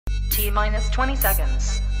T-minus 20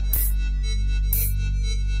 seconds.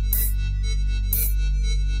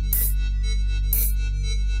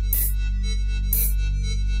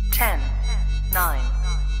 10, 9,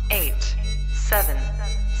 8, 7,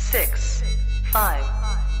 6, 5,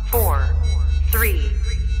 4, 3,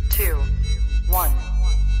 2, 1,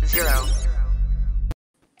 0.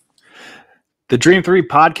 The Dream 3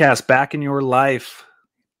 podcast back in your life.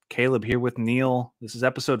 Caleb here with Neil. This is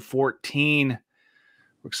episode 14.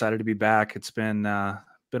 We're excited to be back. It's been a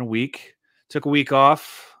week. Took a week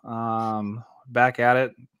off. Back at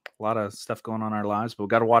it. A lot of stuff going on in our lives, but we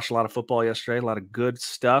got to watch a lot of football yesterday. A lot of good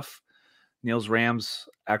stuff. Neil's Rams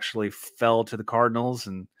actually fell to the Cardinals,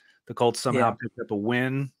 and the Colts somehow picked up a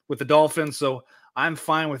win with the Dolphins. So I'm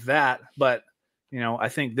fine with that. But I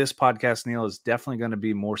think this podcast, Neil, is definitely going to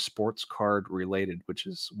be more sports card related, which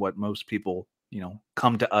is what most people,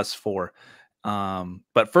 come to us for.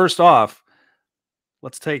 But first off,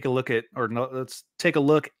 let's take a look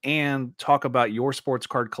and talk about your sports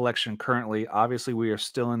card collection currently. Obviously, we are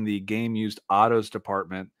still in the game used autos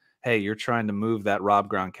department. Hey, you're trying to move that Rob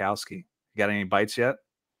Gronkowski. You got any bites yet?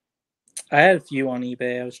 I had a few on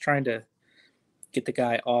eBay. I was trying to get the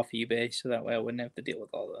guy off eBay so that way I wouldn't have to deal with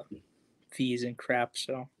all the fees and crap.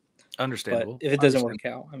 So understandable. But if it doesn't work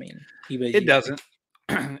out, eBay. It doesn't.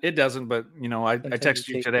 It doesn't, but I texted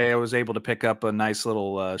you today. I was able to pick up a nice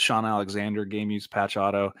little Sean Alexander game used patch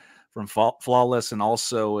auto from Flawless, and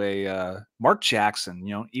also a Mark Jackson.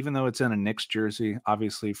 Even though it's in a Knicks jersey,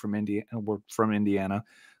 obviously from Indiana, we're from Indiana.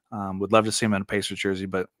 Would love to see him in a Pacers jersey,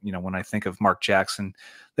 but when I think of Mark Jackson,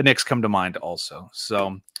 the Knicks come to mind also.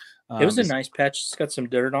 So it was a nice patch. It's got some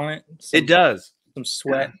dirt on it. It does. Some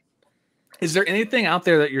sweat. Is there anything out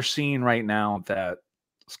there that you're seeing right now that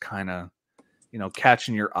is kind of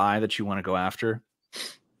catching your eye that you want to go after?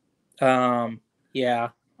 Yeah,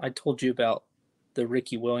 I told you about the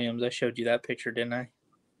Ricky Williams. I showed you that picture, didn't I?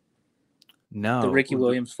 No. The Ricky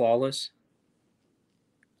Williams Flawless.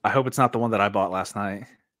 I hope it's not the one that I bought last night.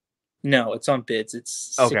 No, it's on bids.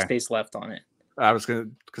 It's 6 days left on it. I was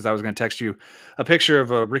gonna text you a picture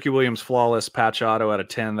of a Ricky Williams Flawless patch auto out of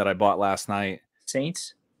 10 that I bought last night.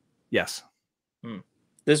 Saints? Yes.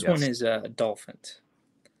 This one is Dolphins.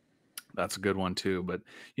 That's a good one too. But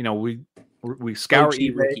we scour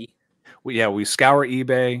eBay. Ricky. We scour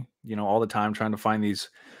eBay, all the time trying to find these.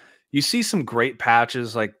 You see some great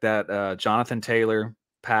patches like that Jonathan Taylor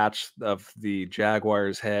patch of the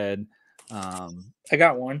Jaguars head. I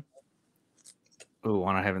got one. Oh,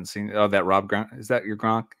 one I haven't seen. Oh, that Rob Gronk. Is that your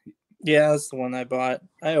Gronk? Yeah, that's the one I bought.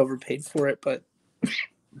 I overpaid for it, but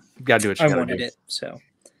gotta do what you gotta do. I wanted it, so.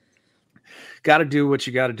 Got to do what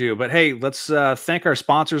you got to do. But hey, let's thank our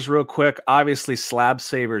sponsors real quick. Obviously, Slab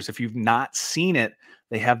Savers. If you've not seen it,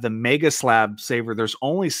 they have the Mega Slab Saver. There's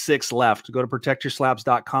only 6 left. Go to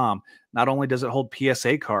protectyourslabs.com. Not only does it hold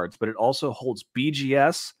PSA cards, but it also holds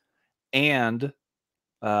BGS and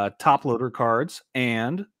top loader cards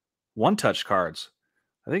and one-touch cards.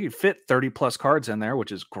 I think you fit 30+ cards in there,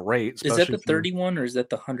 which is great. Is that the 31 or is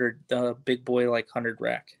that the 100, big boy 100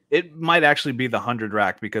 rack? It might actually be the 100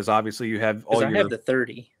 rack because obviously you have all your... I have the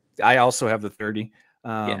 30. I also have the 30.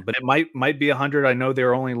 But it might be 100. I know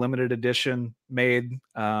they're only limited edition made.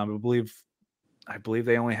 I believe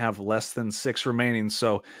they only have less than 6 remaining.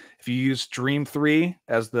 So if you use Dream3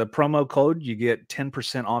 as the promo code, you get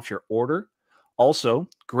 10% off your order. Also,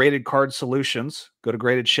 Graded Card Solutions. Go to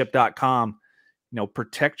gradedship.com.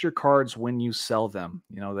 Protect your cards when you sell them.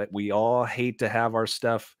 That we all hate to have our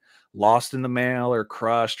stuff lost in the mail or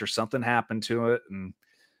crushed or something happened to it. And,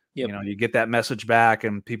 you get that message back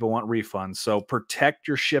and people want refunds. So protect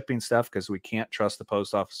your shipping stuff because we can't trust the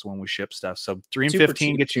post office when we ship stuff. So Dream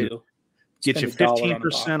 15 gets you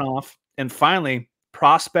 15% off. And finally,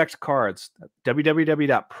 Prospect Cards,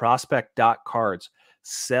 www.prospect.cards.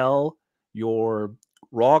 Sell your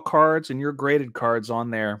raw cards and your graded cards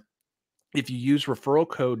on there. If you use referral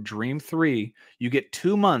code DREAM3, you get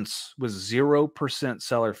 2 months with 0%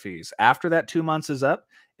 seller fees. After that 2 months is up,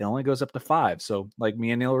 it only goes up to 5. So like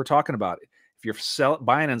me and Neil were talking about, if you're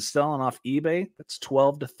buying and selling off eBay, that's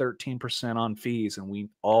 12 to 13% on fees. And we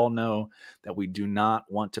all know that we do not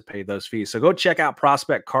want to pay those fees. So go check out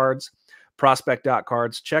Prospect Cards,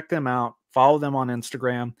 prospect.cards. Check them out. Follow them on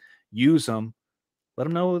Instagram. Use them. Let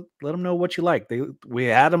them know what you like. We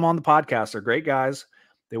had them on the podcast. They're great guys.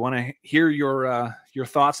 They want to hear your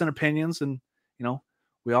thoughts and opinions, and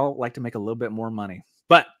we all like to make a little bit more money.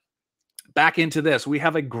 But back into this, we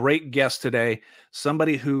have a great guest today.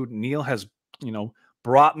 Somebody who Neil has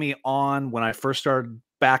brought me on when I first started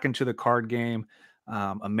back into the card game.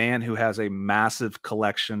 A man who has a massive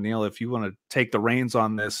collection. Neil, if you want to take the reins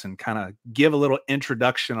on this and kind of give a little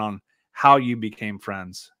introduction on how you became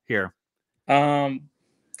friends here. I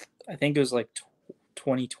think it was like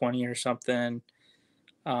 2020 or something.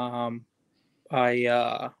 Um,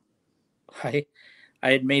 I I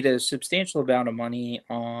I had made a substantial amount of money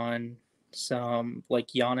on some like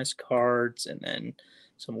Giannis cards and then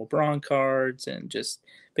some LeBron cards, and just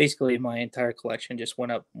basically my entire collection just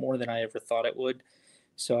went up more than I ever thought it would.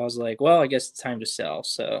 So I was like, well, I guess it's time to sell.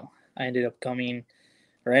 So I ended up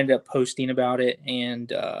posting about it,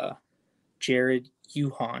 and Jared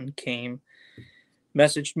Uhan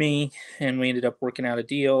messaged me, and we ended up working out a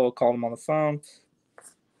deal. Called him on the phone,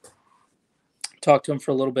 talked to him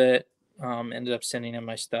for a little bit, ended up sending him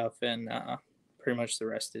my stuff, and pretty much the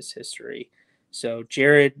rest is history. So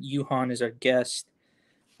Jared Uhan is our guest.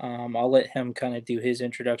 I'll let him kind of do his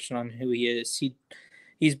introduction on who he is.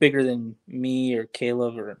 He's bigger than me or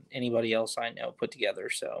Caleb or anybody else I know put together.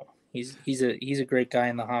 So he's a great guy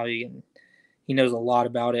in the hobby, and he knows a lot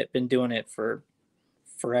about it. Been doing it for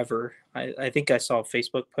forever. I think I saw a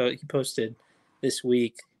Facebook post he posted this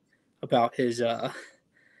week about his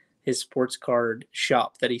sports card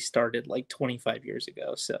shop that he started like 25 years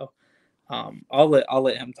ago. So I'll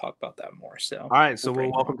let him talk about that more. So all right, so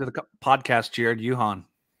we'll welcome to the podcast, Jared Uhan.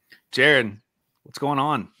 Jared, what's going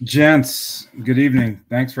on? Gents, good evening.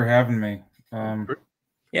 Thanks for having me.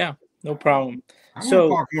 Yeah, no problem. I want to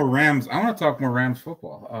talk more Rams. I want to talk more Rams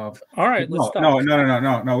football. All right, let's talk. No. We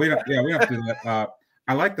don't. Yeah, we don't do that.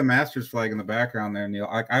 I like the Masters flag in the background there, Neil.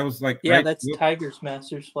 I was like, yeah, that's Tiger's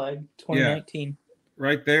Masters flag, 2019. Yeah,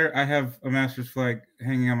 right there, I have a Masters flag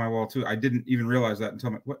hanging on my wall too. I didn't even realize that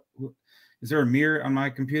until what is there a mirror on my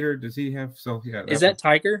computer? Does he have? So yeah, is that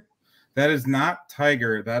Tiger? That is not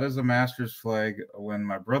Tiger. That is a Masters flag. When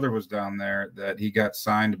my brother was down there, that he got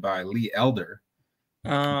signed by Lee Elder.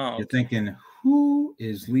 Oh, you're thinking, who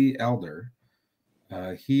is Lee Elder?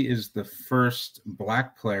 He is the first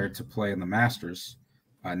black player to play in the Masters.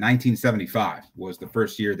 1975 was the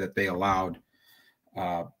first year that they allowed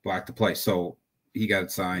black to play. So he got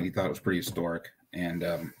it signed. He thought it was pretty historic, and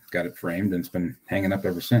got it framed, and it's been hanging up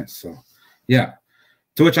ever since. So, yeah.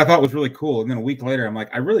 To which I thought was really cool. And then a week later, I'm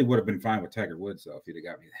like, I really would have been fine with Tiger Woods, though, if he'd have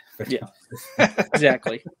got me that. Yeah,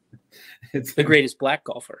 exactly. It's the greatest black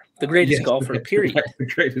golfer, the greatest golfer, period. The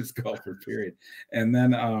greatest golfer, period. And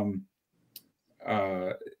then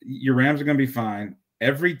your Rams are going to be fine.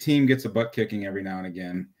 Every team gets a butt kicking every now and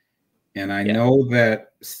again. And I know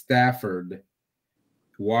that Stafford,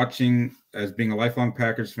 watching as being a lifelong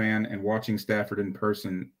Packers fan and watching Stafford in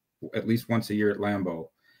person at least once a year at Lambeau,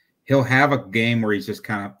 he'll have a game where he's just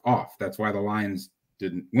kind of off. That's why the Lions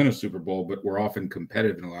didn't win a Super Bowl, but were often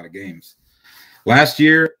competitive in a lot of games. Last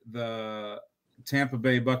year, the Tampa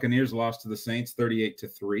Bay Buccaneers lost to the Saints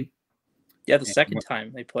 38-3. Yeah, the second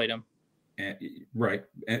time they played them. Right.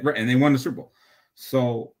 And they won the Super Bowl.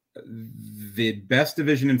 So the best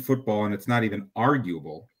division in football, and it's not even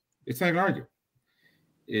arguable, is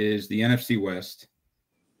the NFC West.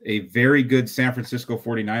 A very good San Francisco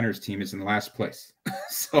 49ers team is in last place.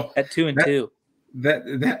 So at 2-2.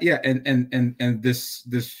 And this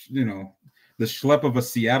the schlep of a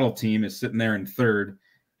Seattle team is sitting there in third,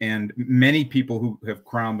 and many people who have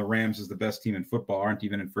crowned the Rams as the best team in football aren't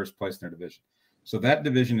even in first place in their division. So that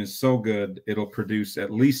division is so good, it'll produce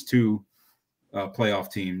at least two playoff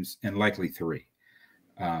teams and likely three.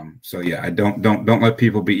 So yeah, I don't let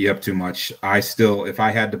people beat you up too much. I still, if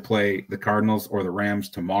I had to play the Cardinals or the Rams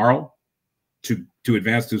tomorrow to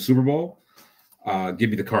advance to the Super Bowl,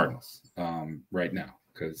 give me the Cardinals right now,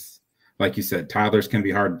 because like you said, Tyler's can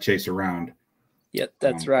be hard to chase around. Yeah,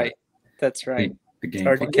 that's right. That's right. The game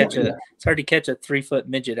it's hard to catch a 3-foot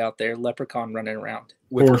midget out there, leprechaun running around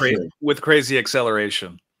with crazy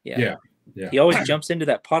acceleration. Yeah. He always jumps into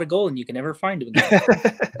that pot of gold, and you can never find him.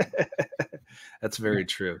 That's very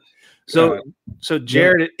true. So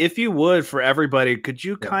Jared, if you would, for everybody, could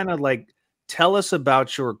you kind of like tell us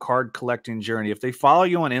about your card collecting journey? If they follow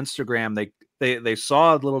you on Instagram, they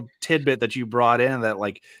saw a little tidbit that you brought in that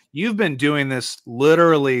like you've been doing this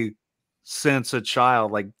literally since a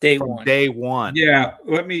child, like day one. Yeah,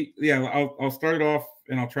 I'll start it off,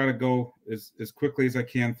 and I'll try to go as quickly as I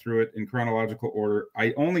can through it in chronological order.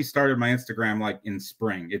 I only started my Instagram like in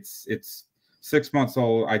spring. It's 6 months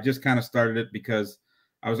old. I just kind of started it because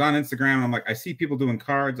I was on Instagram, and I'm like, I see people doing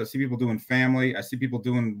cards, I see people doing family, I see people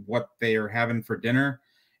doing what they are having for dinner.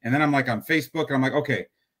 And then I'm like on Facebook, and I'm like, okay,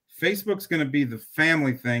 Facebook's going to be the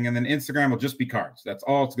family thing, and then Instagram will just be cards. That's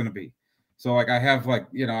all it's going to be. So like I have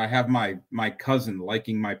my cousin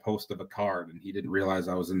liking my post of a card, and he didn't realize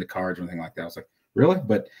I was into cards or anything like that. I was like, really?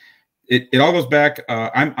 But it all goes back.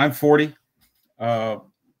 I'm 40.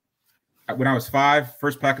 I when I was 5,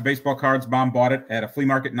 first pack of baseball cards, mom bought it at a flea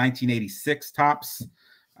market in 1986 tops.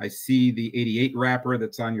 I see the 88 wrapper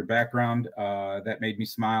that's on your background. That made me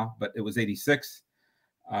smile, but it was 86.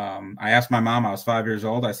 I asked my mom, I was 5 years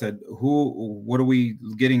old. I said, what are we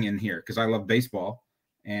getting in here? Because I love baseball.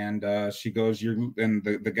 And she goes, and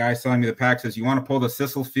the guy selling me the pack says, you want to pull the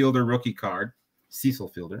Cecil Fielder rookie card, Cecil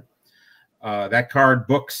Fielder. That card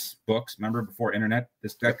books. Remember before internet,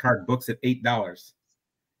 that card books at $8.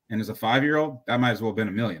 And as a 5-year-old, that might as well have been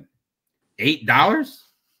 $1 million. $8?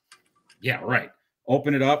 Yeah, right.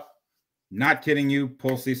 Open it up. Not kidding you.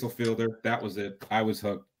 Pull Cecil Fielder. That was it. I was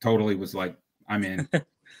hooked. Totally was like, I'm in.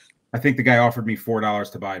 I think the guy offered me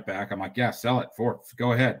 $4 to buy it back. I'm like, yeah, sell it.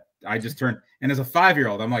 Go ahead. I just turned. And as a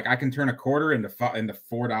 5-year-old, I'm like, I can turn a quarter into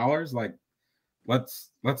 $4. Like, let's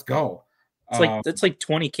go. That's like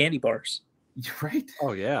 20 candy bars. Right.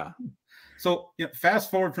 Oh yeah. So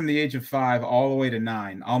fast forward from the age of 5 all the way to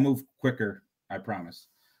 9. I'll move quicker, I promise.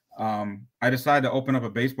 I decided to open up a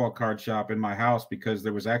baseball card shop in my house because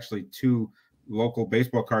there was actually 2 local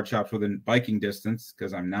baseball card shops within biking distance,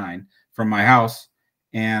 because I'm 9, from my house.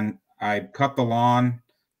 And I cut the lawn.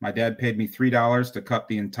 My dad paid me $3 to cut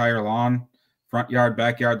the entire lawn, front yard,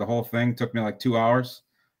 backyard, the whole thing. Took me like 2 hours.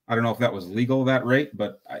 I don't know if that was legal, that rate,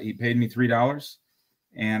 but he paid me $3.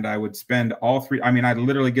 And I would spend all 3. I mean, I'd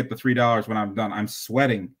literally get the $3 when I'm done. I'm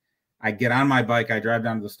sweating. I get on my bike. I drive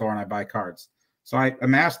down to the store and I buy cards. So I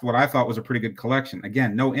amassed what I thought was a pretty good collection.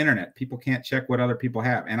 Again, no internet. People can't check what other people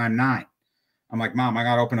have. And I'm 9. I'm like, Mom, I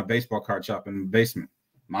got to open a baseball card shop in the basement.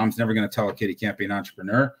 Mom's never going to tell a kid he can't be an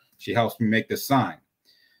entrepreneur. She helps me make this sign.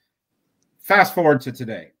 Fast forward to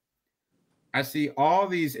today. I see all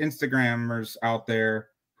these Instagrammers out there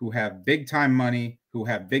who have big time money, who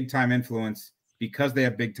have big time influence because they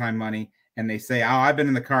have big time money. And they say, oh, I've been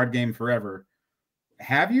in the card game forever.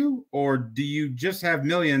 Have you? Or do you just have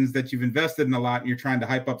millions that you've invested in a lot and you're trying to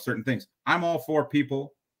hype up certain things? I'm all for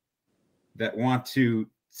people that want to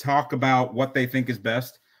talk about what they think is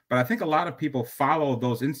best. But I think a lot of people follow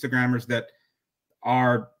those Instagrammers that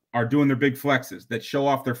are doing their big flexes, that show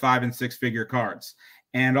off their 5- and 6-figure cards.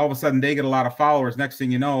 And all of a sudden they get a lot of followers. Next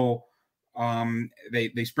thing you know,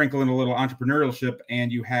 they sprinkle in a little entrepreneurship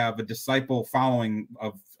and you have a disciple following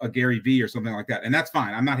of a Gary Vee or something like that. And that's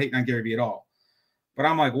fine. I'm not hating on Gary Vee at all. But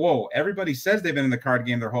I'm like, whoa, everybody says they've been in the card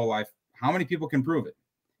game their whole life. How many people can prove it?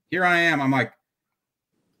 Here I am. I'm like,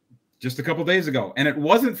 just a couple days ago. And it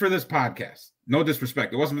wasn't for this podcast. No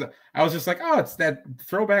disrespect. It wasn't. I was just like, oh, it's that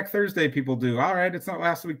throwback Thursday people do. All right. It's not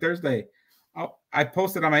last week Thursday. I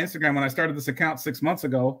posted on my Instagram when I started this account 6 months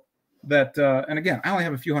ago that, and again, I only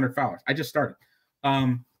have a few hundred followers. I just started.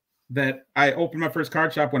 That I opened my first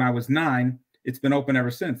card shop when I was 9. It's been open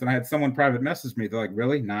ever since. And I had someone private message me. They're like,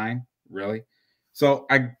 really? 9? Really? So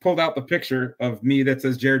I pulled out the picture of me that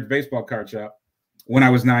says Jared's Baseball Card Shop when I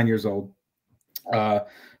was 9 years old.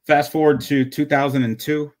 Fast forward to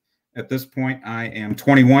 2002. At this point, I am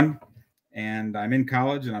 21 and I'm in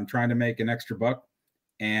college and I'm trying to make an extra buck.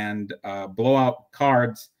 And Blowout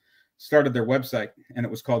Cards started their website and it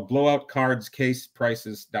was called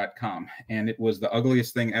blowoutcardscaseprices.com. And it was the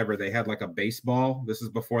ugliest thing ever. They had like a baseball. This is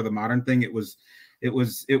before the modern thing. It was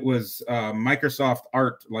Microsoft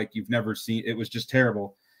art like you've never seen. It was just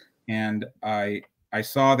terrible. And I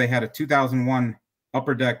saw they had a 2001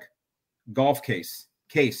 Upper Deck golf case.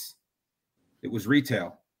 It was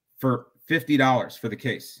retail for $50 for the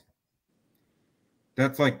case.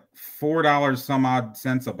 That's like $4 some odd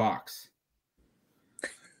cents a box.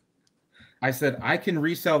 I said, I can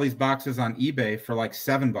resell these boxes on eBay for like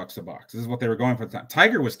 $7 a box. This is what they were going for at the time.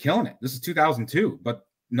 Tiger was killing it. This is 2002, but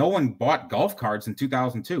no one bought golf cards in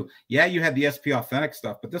 2002. Yeah, you had the SP Authentic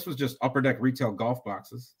stuff, but this was just Upper Deck retail golf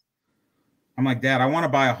boxes. I'm like, Dad, I want to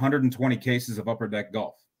buy 120 cases of Upper Deck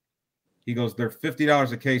golf. He goes, they're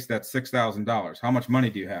 $50 a case. That's $6,000. How much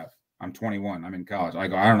money do you have? I'm 21. I'm in college. I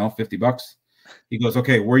go, I don't know, $50. He goes,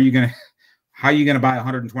 okay, how are you going to buy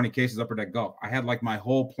 120 cases Upper Deck golf? I had like my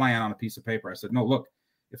whole plan on a piece of paper. I said, no, look,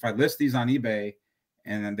 if I list these on eBay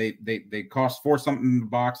and then they cost $4 something a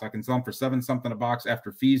box, I can sell them for $7 something a box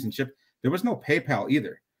after fees and ship. There was no PayPal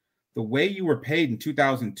either. The way you were paid in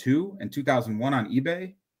 2002 and 2001 on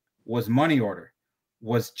eBay was money order,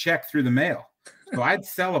 was check through the mail. So I'd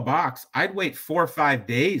sell a box. I'd wait 4 or 5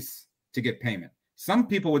 days to get payment. Some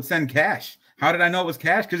people would send cash. How did I know it was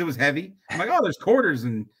cash? Because it was heavy. I'm like, oh, there's quarters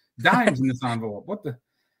and dimes in this envelope. What the?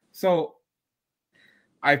 So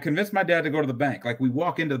I convinced my dad to go to the bank. Like we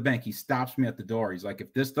walk into the bank, he stops me at the door. He's like,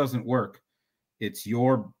 if this doesn't work, it's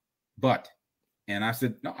your butt. And I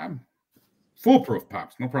said, no, I'm foolproof,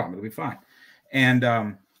 Pops. No problem. It'll be fine. And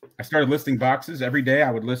I started listing boxes. Every day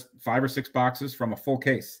I would list 5 or 6 boxes from a full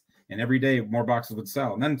case. And every day more boxes would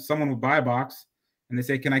sell. And then someone would buy a box and they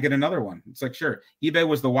say, can I get another one? It's like, sure. eBay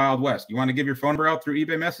was the Wild West. You want to give your phone number out through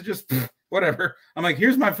eBay messages? Whatever. I'm like,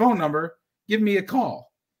 here's my phone number. Give me a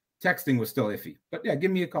call. Texting was still iffy, but yeah,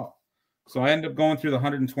 give me a call. So I ended up going through the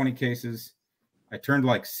 120 cases. I turned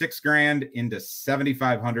like $6,000 into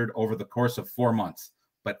 7,500 over the course of 4 months,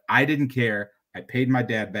 but I didn't care. I paid my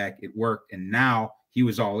dad back. It worked. And now he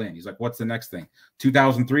was all in. He's like, what's the next thing?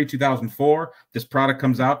 2003, 2004, this product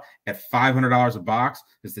comes out at $500 a box.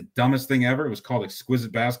 It's the dumbest thing ever. It was called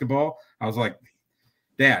Exquisite Basketball. I was like,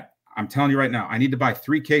 Dad, I'm telling you right now, I need to buy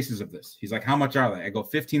 3 cases of this. He's like, how much are they? I go,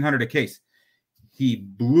 $1,500 a case. He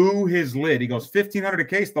blew his lid. He goes, $1,500 a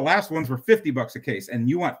case. The last ones were $50 a case. And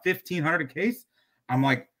you want $1,500 a case? I'm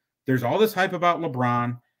like, there's all this hype about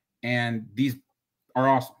LeBron, and these are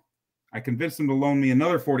awesome. I convinced him to loan me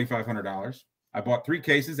another $4,500. I bought 3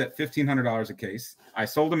 cases at $1,500 a case. I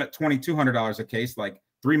sold them at $2,200 a case like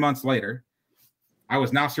 3 months later. I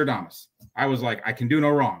was Nostradamus. I was like, I can do no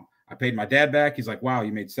wrong. I paid my dad back. He's like, wow,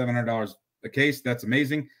 you made $700 a case. That's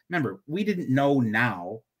amazing. Remember, we didn't know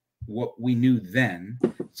now what we knew then.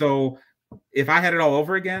 So if I had it all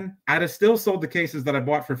over again, I'd have still sold the cases that I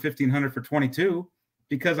bought for $1,500 for $22,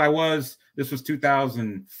 because this was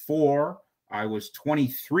 2004. I was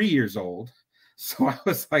 23 years old. So I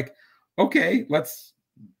was like, okay, let's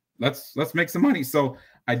make some money. So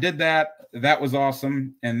I did that. That was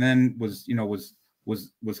awesome. And then was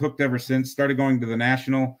hooked ever since. Started going to the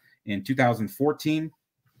National in 2014.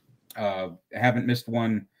 Haven't missed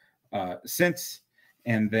one since.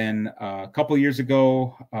 And then a couple years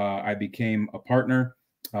ago, I became a partner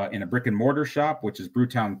in a brick and mortar shop, which is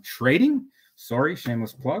Brewtown Trading. Sorry,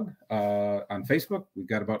 shameless plug. On Facebook, we've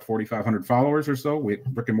got about 4,500 followers or so. We have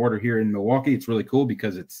brick and mortar here in Milwaukee. It's really cool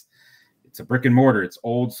because it's a brick and mortar. It's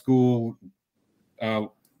old school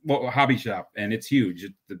hobby shop, and it's huge.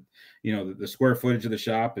 The square footage of the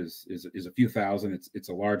shop is a few thousand. It's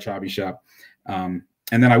a large hobby shop. And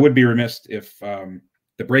then I would be remiss if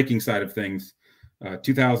the breaking side of things.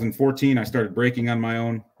 2014, I started breaking on my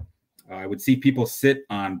own. I would see people sit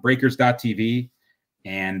on breakers.tv,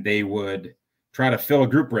 and they would try to fill a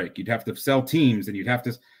group break. You'd have to sell teams, and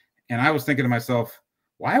and I was thinking to myself,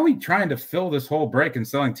 why are we trying to fill this whole break and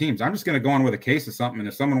selling teams? I'm just going to go on with a case of something, and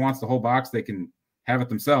if someone wants the whole box, they can have it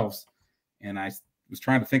themselves. And I was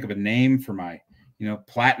trying to think of a name for my,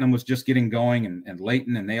 Platinum was just getting going, and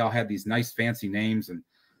Leighton, and they all had these nice fancy names. And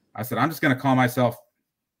I said, I'm just going to call myself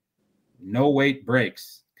No Wait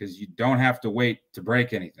Breaks, because you don't have to wait to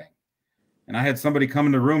break anything. And I had somebody come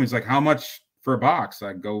in the room. He's like, how much for a box?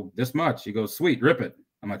 I go, this much. He goes, sweet, rip it.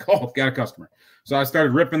 I'm like, oh, got a customer. So I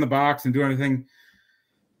started ripping the box and doing everything.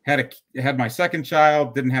 Had my second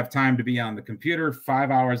child, didn't have time to be on the computer,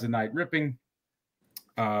 5 hours a night ripping.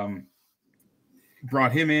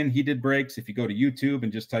 Brought him in. He did breaks. If you go to YouTube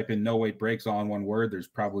and just type in No Wait Breaks all in one word, there's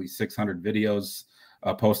probably 600 videos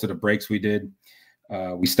posted of breaks we did.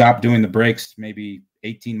 We stopped doing the breaks maybe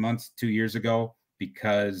 18 months, 2 years ago,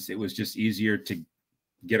 because it was just easier to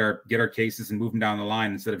get our cases and move them down the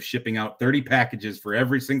line instead of shipping out 30 packages for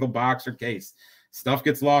every single box or case. Stuff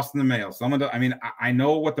gets lost in the mail. I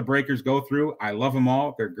know what the breakers go through. I love them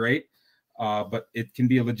all. They're great. But it can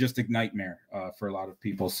be a logistic nightmare for a lot of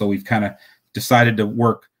people. So we've kind of decided to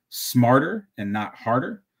work smarter and not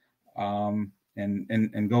harder, and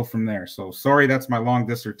go from there. So sorry, that's my long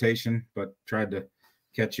dissertation, but tried to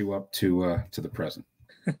catch you up to the present.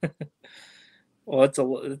 Well,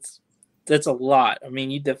 that's a lot. I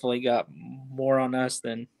mean, you definitely got more on us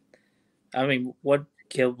than. I mean, when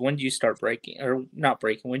did you start breaking, or not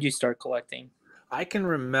breaking? When did you start collecting? I can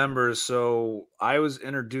remember. So I was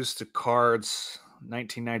introduced to cards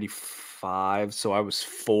 1995. So I was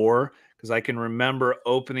 4, because I can remember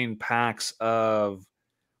opening packs of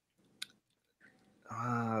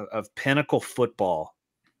Pinnacle Football,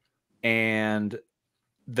 and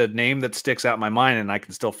the name that sticks out in my mind, and I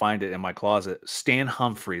can still find it in my closet, Stan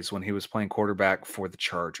Humphries, when he was playing quarterback for the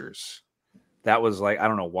Chargers. That was like, I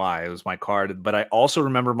don't know why, it was my card. But I also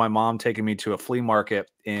remember my mom taking me to a flea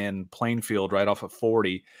market in Plainfield right off of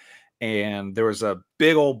 40. And there was a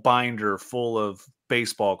big old binder full of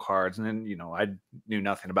baseball cards. And then, I knew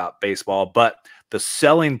nothing about baseball, but the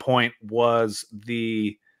selling point was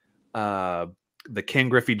the Ken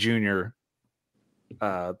Griffey Jr.,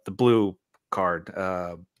 the blue card.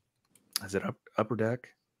 Is it Upper Deck?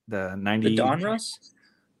 The 90. The Donruss?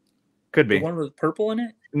 Could be. The one with purple in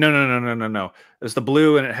it? No. It was the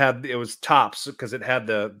blue, and it was tops, because it had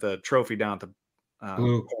the trophy down at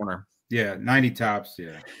the corner. Yeah, 90 tops.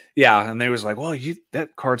 Yeah. Yeah, and they was like, "Well,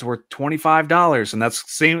 that card's worth $25," and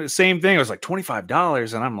that's same thing. It was like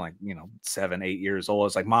 $25, and I'm like, 7, 8 years old. I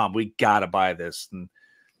was like, "Mom, we gotta buy this." And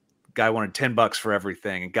the guy wanted $10 for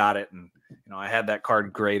everything, and got it. And I had that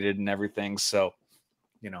card graded and everything. So,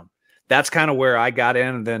 that's kind of where I got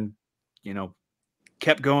in, and then,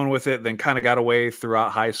 kept going with it. Then kind of got away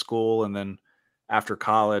throughout high school, and then after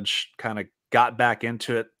college, kind of got back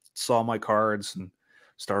into it. Saw my cards and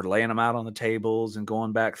started laying them out on the tables and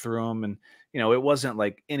going back through them. And, it wasn't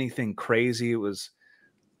like anything crazy. It was,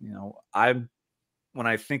 when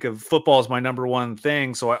I think of football as my number one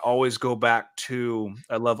thing. So I always go back to,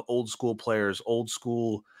 I love old school players, old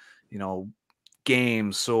school,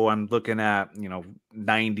 games. So I'm looking at,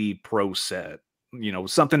 90 pro set,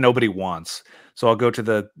 something nobody wants. So I'll go to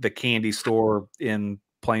the candy store in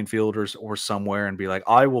Plainfield or somewhere and be like,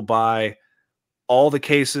 I will buy all the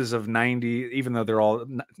cases of 90, even though they're all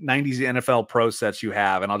 90s NFL pro sets you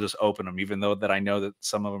have, and I'll just open them, even though that I know that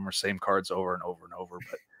some of them are same cards over and over and over.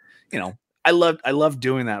 But, I loved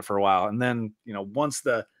doing that for a while. And then, once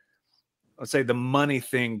let's say the money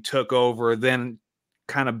thing took over, then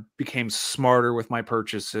kind of became smarter with my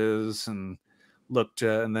purchases and looked,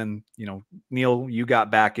 and then, Neil, you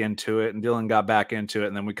got back into it and Dylan got back into it.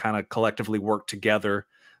 And then we kind of collectively worked together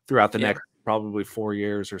throughout the next probably 4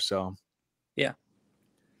 years or so. Yeah.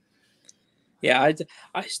 Yeah,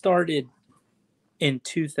 I started in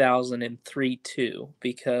 2003 too,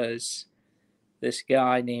 because this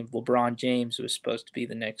guy named LeBron James was supposed to be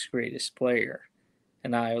the next greatest player.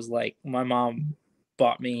 And I was like, my mom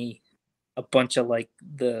bought me a bunch of like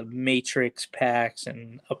the Matrix packs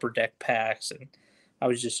and Upper Deck packs, and I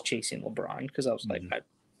was just chasing LeBron because I was like,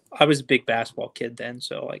 I was a big basketball kid then,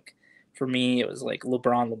 so like for me it was like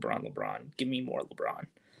LeBron, give me more LeBron.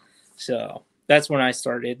 So that's when I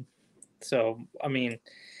started. So, I mean,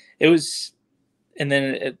 it was, and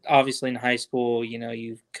then obviously in high school,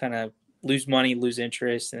 you kind of lose money, lose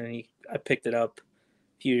interest. And then I picked it up a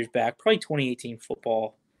few years back, probably 2018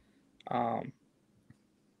 football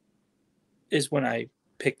is when I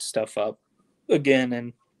picked stuff up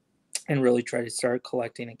again and really tried to start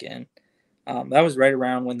collecting again. That was right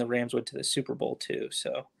around when the Rams went to the Super Bowl too.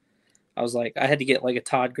 So I was like, I had to get like a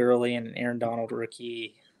Todd Gurley and an Aaron Donald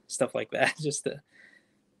rookie, stuff like that, just to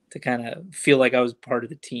kind of feel like I was part of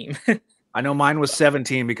the team. I know mine was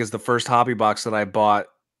 17 because the first hobby box that I bought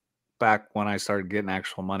back when I started getting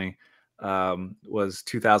actual money was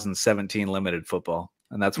 2017 limited football.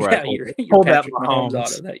 And that's where I pulled that Mahomes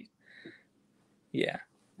auto. Yeah.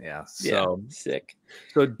 Yeah. So sick.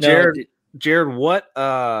 So Jared, what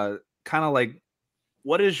kind of like,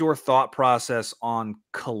 what is your thought process on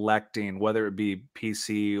collecting, whether it be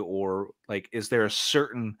PC or like, is there a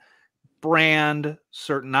certain brand,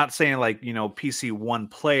 not saying like, PC one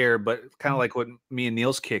player, but kind of like what me and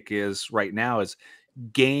Neil's kick is right now is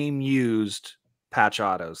game used patch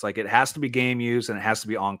autos. Like it has to be game used and it has to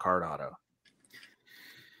be on card auto.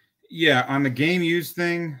 Yeah. On the game used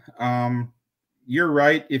thing, you're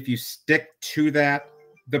right. If you stick to that,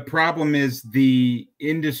 the problem is the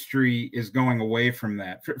industry is going away from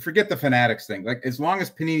that. Forget the Fanatics thing. Like as long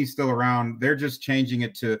as Panini's still around, they're just changing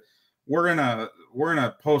it to we're in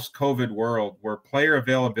a post-COVID world where player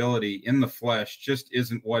availability in the flesh just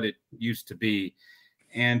isn't what it used to be.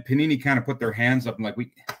 And Panini kind of put their hands up and like,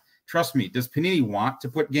 trust me, does Panini want to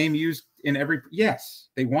put game used in every? Yes,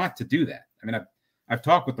 they want to do that. I mean, I've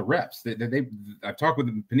talked with the reps. I've talked with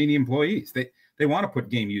the Panini employees. They want to put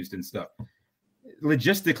game used and stuff.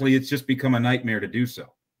 Logistically, it's just become a nightmare to do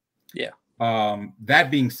so. Yeah. That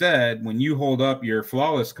being said, when you hold up your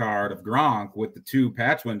flawless card of Gronk with the 2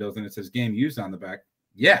 patch windows and it says game used on the back,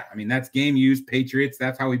 yeah, I mean, that's game used Patriots.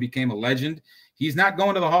 That's how he became a legend. He's not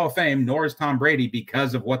going to the Hall of Fame, nor is Tom Brady,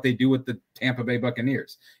 because of what they do with the Tampa Bay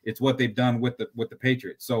Buccaneers. It's what they've done with the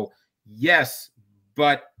Patriots. So yes,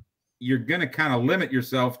 but you're going to kind of limit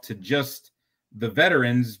yourself to just the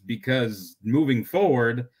veterans, because moving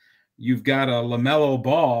forward, you've got a LaMelo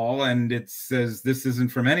Ball and it says this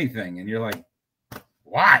isn't from anything. And you're like,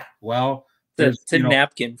 why? Well, it's a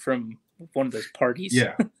napkin from one of those parties.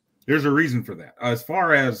 Yeah, there's a reason for that. As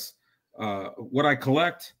far as what I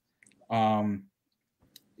collect,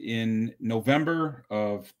 in November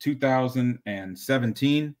of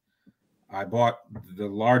 2017, I bought the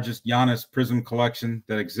largest Giannis Prism collection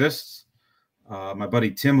that exists. My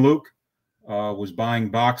buddy Tim Luke was buying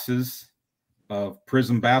boxes of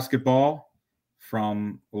Prism basketball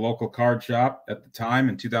from a local card shop at the time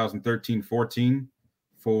in 2013-14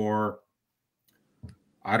 for,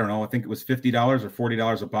 I don't know, I think it was $50 or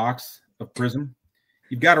 $40 a box of Prism.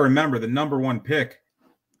 You've got to remember the number one pick.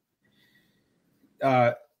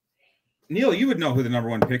 Neil, you would know who the number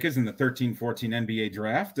 1 pick is in the 13-14 NBA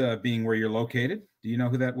draft, being where you're located. Do you know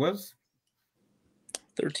who that was?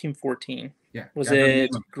 13-14. Yeah. Was it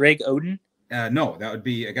Greg Oden? No, that would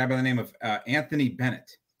be a guy by the name of Anthony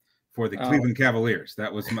Bennett for the Cleveland Cavaliers.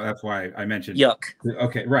 That's why I mentioned. Yuck.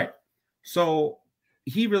 Okay, right. So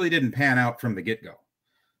he really didn't pan out from the get-go.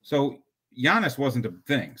 So Giannis wasn't a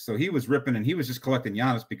thing. So he was ripping, and he was just collecting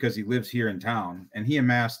Giannis because he lives here in town, and he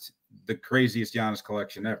amassed the craziest Giannis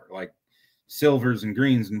collection ever, like silvers and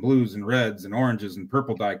greens and blues and reds and oranges and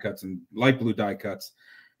purple die cuts and light blue die cuts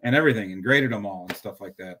and everything, and graded them all and stuff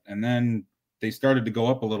like that. And then they started to go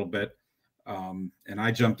up a little bit. And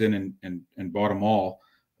I jumped in and bought them all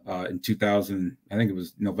in 2000. I think it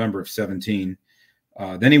was November of 17.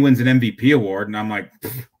 Then he wins an MVP award, and I'm like,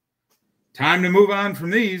 time to move on from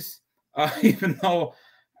these. Even though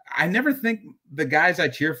I never think the guys I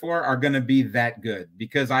cheer for are going to be that good,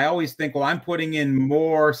 because I always think, well, I'm putting in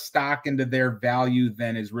more stock into their value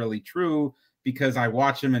than is really true, because I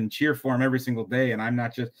watch them and cheer for them every single day. And I'm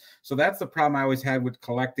not just, so that's the problem I always had with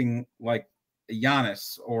collecting like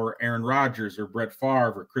Giannis or Aaron Rodgers or Brett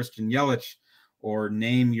Favre or Christian Yelich, or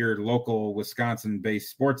name your local Wisconsin-based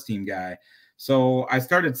sports team guy. So I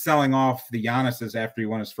started selling off the Giannis's after he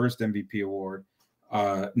won his first MVP award.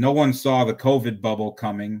 No one saw the COVID bubble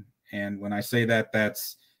coming. And when I say that,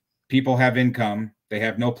 that's people have income. They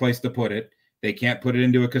have no place to put it. They can't put it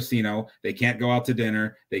into a casino. They can't go out to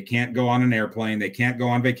dinner. They can't go on an airplane. They can't go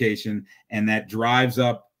on vacation. And that drives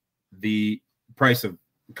up the price of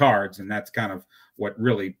cards. And that's kind of what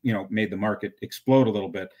really, made the market explode a little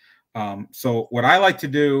bit. So what I like to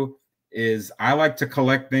do is I like to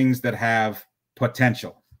collect things that have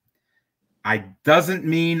potential. I doesn't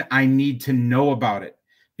mean I need to know about it,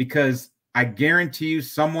 because I guarantee you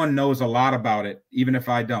someone knows a lot about it, even if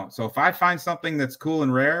I don't. So if I find something that's cool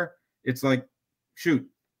and rare, it's like, shoot,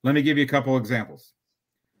 let me give you a couple examples.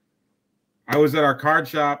 I was at our card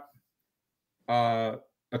shop a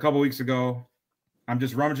couple weeks ago. I'm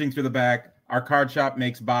just rummaging through the back. Our card shop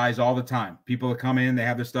makes buys all the time. People that come in, they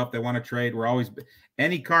have their stuff they want to trade.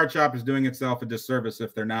 Any card shop is doing itself a disservice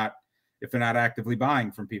if they're not actively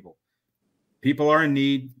buying from people. People are in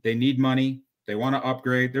need. They need money. They want to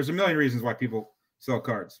upgrade. There's a million reasons why people sell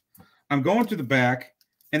cards. I'm going to the back,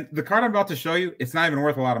 and the card I'm about to show you, it's not even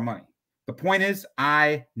worth a lot of money. The point is,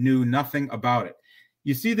 I knew nothing about it.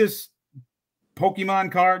 You see this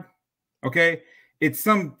Pokemon card? Okay. It's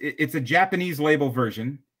a Japanese label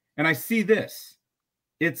version. And I see this.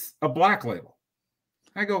 It's a black label.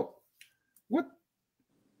 I go, what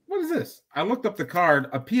is this? I looked up the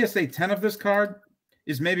card. A PSA 10 of this card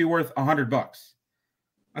is maybe worth $100.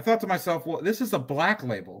 I thought to myself, well, this is a black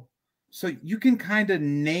label, so you can kind of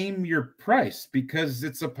name your price because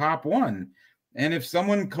it's a pop one. And if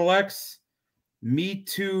someone collects Me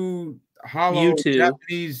Too hollow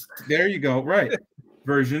Japanese, there you go, right,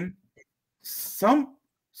 version.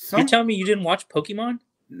 You're telling me you didn't watch Pokemon?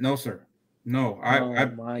 No, sir. No,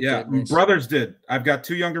 goodness. Brothers did. I've got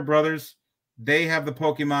 2 younger brothers. They have the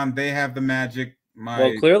Pokemon. They have the Magic.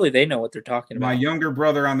 Well, clearly they know what they're talking about. My younger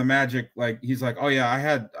brother on the Magic, he's like, oh yeah, I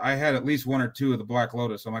had at least 1 or 2 of the Black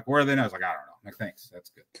Lotus. I'm like, where are they now? I was like, I don't know. I'm like, thanks,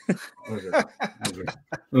 that's good.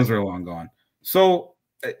 Those are long gone. So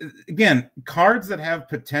again, cards that have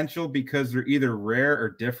potential because they're either rare or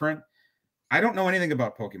different. I don't know anything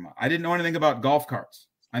about Pokemon. I didn't know anything about golf carts.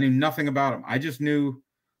 I knew nothing about them. I just knew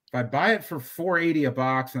if I buy it for $4.80 a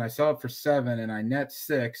box and I sell it for $7 and I net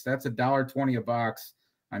 $6, that's $1.20 a box.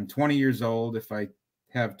 I'm 20 years old. If I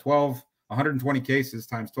have 120 cases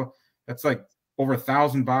times 12, that's like over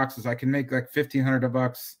 1,000 boxes. I can make like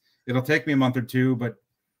 $1,500 It'll take me a month or two, but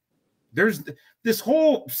there's this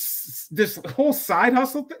whole side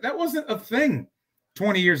hustle. That wasn't a thing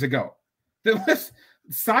 20 years ago. That was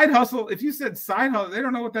side hustle. If you said side hustle, they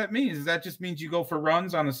don't know what that means. That just means you go for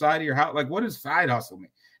runs on the side of your house. Like, what does side hustle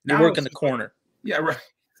mean? You work in the corner. Yeah, right.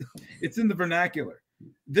 It's in the vernacular.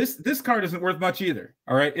 This card isn't worth much either.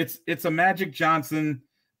 All right. It's a Magic Johnson.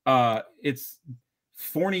 It's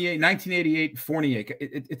 1988 Fournier.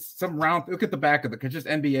 It's some round. Look at the back of it. It's just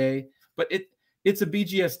NBA, but it's a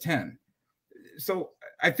BGS 10. So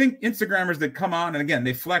I think Instagrammers that come on and again,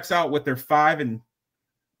 they flex out with their 5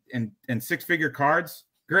 and 6-figure cards.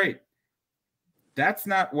 Great. That's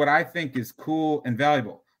not what I think is cool and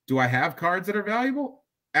valuable. Do I have cards that are valuable?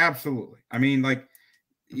 Absolutely. I mean, like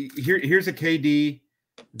here's a KD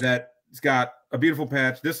that's got a beautiful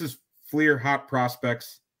patch. This is Fleer Hot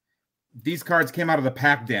Prospects. These cards came out of the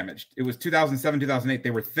pack damaged. It was 2007, 2008.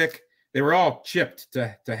 They were thick. They were all chipped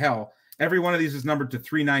to hell. Every one of these is numbered to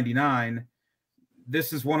 399.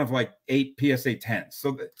 This is one of like 8 PSA 10s.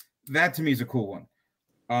 So that to me is a cool one.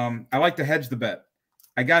 I like to hedge the bet.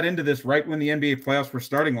 I got into this right when the NBA playoffs were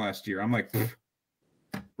starting last year. I'm like,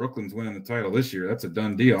 Brooklyn's winning the title this year. That's a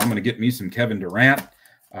done deal. I'm going to get me some Kevin Durant.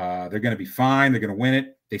 They're going to be fine. They're going to win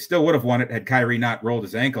it. They still would have won it had Kyrie not rolled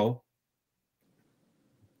his ankle.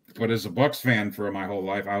 But as a Bucks fan for my whole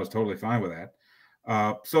life, I was totally fine with that.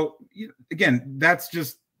 So again, that's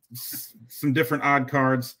just some different odd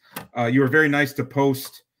cards. You were very nice to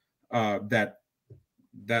post that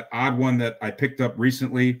odd one that I picked up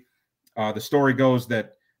recently. The story goes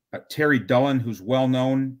that Terry Dullen, who's well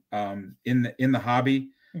known in the hobby,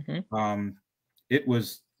 it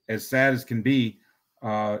was as sad as can be.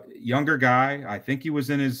 Younger guy, I think he was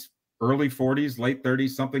in his early 40s, late 30s,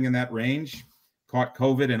 something in that range. Caught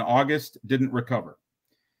COVID in August, didn't recover.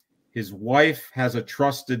 His wife has a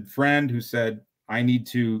trusted friend who said, I need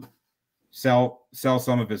to sell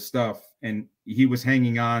some of his stuff. And he was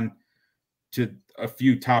hanging on to a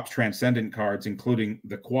few Topps Transcendent cards, including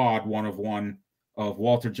the quad 1/1 of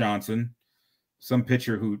Walter Johnson, some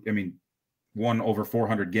pitcher who, won over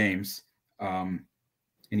 400 games. And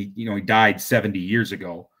he died 70 years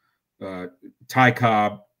ago. Ty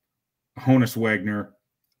Cobb, Honus Wagner,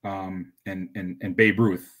 and Babe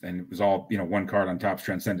Ruth, and it was all one card on Topps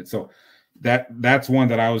Transcendent. So that's one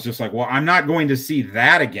that I was just like, well, I'm not going to see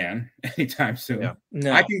that again anytime soon. Yeah.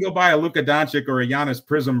 No. I can go buy a Luka Doncic or a Giannis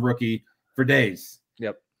Prism rookie for days.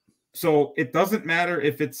 Yep. So it doesn't matter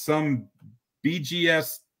if it's some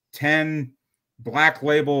BGS 10 black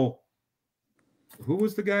label. Who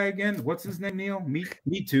was the guy again? What's his name, Neil? Me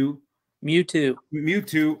too.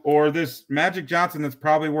 Mewtwo, or this Magic Johnson that's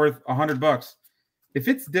probably worth $100. If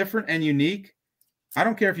it's different and unique, I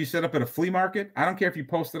don't care if you set up at a flea market. I don't care if you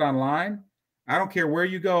post it online. I don't care where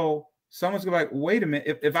you go. Someone's gonna be like, wait a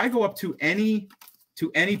minute. If I go up to any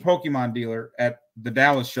Pokemon dealer at the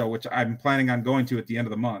Dallas show, which I'm planning on going to at the end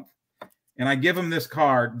of the month, and I give them this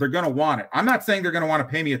card, they're gonna want it. I'm not saying they're gonna want to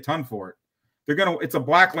pay me a ton for it. It's a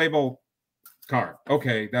black label card.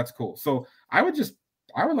 Okay, that's cool. So I would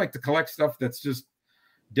like to collect stuff that's just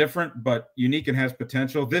different but unique and has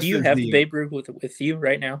potential. Do you have the Babe Ruth with you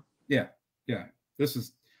right now? Yeah. This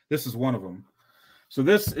is one of them. So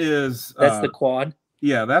this is that's the quad.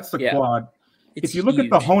 Yeah, that's the quad. It's if you look huge.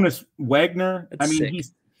 at the Honus Wagner, That's sick.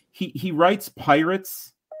 he writes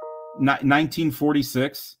Pirates,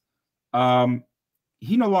 1946.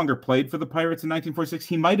 He no longer played for the Pirates in 1946.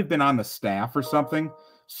 He might have been on the staff or something.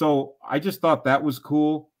 So I just thought that was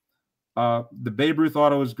cool. The Babe Ruth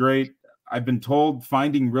auto is great. I've been told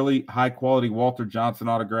finding really high quality Walter Johnson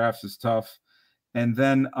autographs is tough. And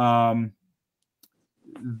then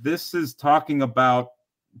this is talking about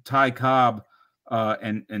Ty Cobb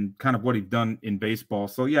and kind of what he'd done in baseball.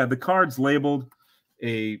 So yeah, the card's labeled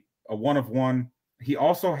a 1/1. He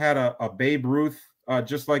also had a Babe Ruth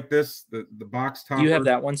just like this, the box top. Do you have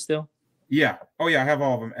that one still? Yeah. Oh yeah, I have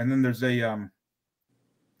all of them. And then there's a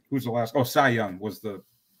who's the last? Oh, Cy Young was the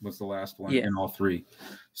last one in all three.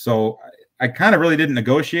 So I kind of really didn't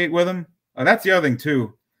negotiate with him. That's the other thing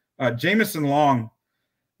too. Jameson Long,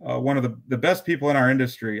 one of the best people in our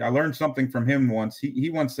industry. I learned something from him once. He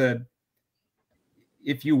once said,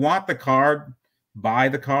 if you want the card, buy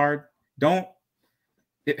the card.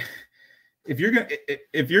 If you're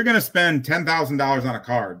gonna spend $10,000 on a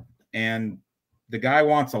card and the guy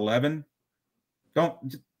wants 11, don't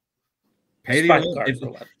just pay the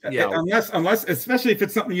 11. Unless especially if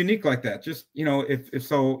it's something unique like that. Just if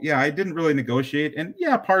so, yeah, I didn't really negotiate, and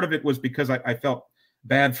yeah, part of it was because I felt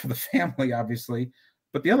bad for the family, obviously,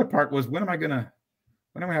 but the other part was when am I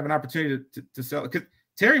have an opportunity to sell it? Because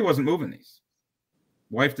Terry wasn't moving these.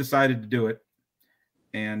 Wife decided to do it,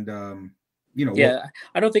 and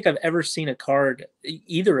I don't think I've ever seen a card,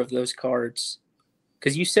 either of those cards,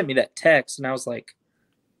 because you sent me that text and I was like,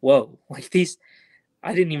 whoa, like these,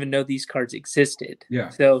 I didn't even know these cards existed. Yeah.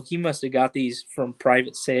 So he must have got these from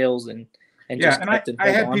private sales and just kept them. I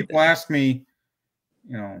had people ask me,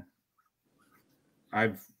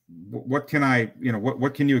 what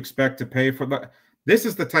can you expect to pay for? But this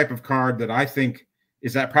is the type of card that I think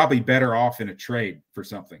is that probably better off in a trade for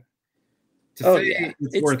something.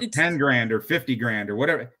 It's worth 10 grand or 50 grand or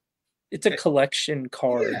whatever. It's a collection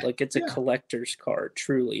card. It's a collector's card,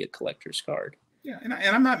 truly a collector's card. Yeah. And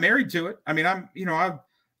I'm not married to it. I mean,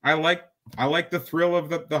 I like the thrill of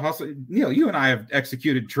the hustle. Neil, you and I have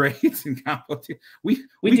executed trades and we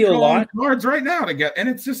do a lot cards right now together. And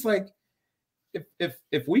it's just like,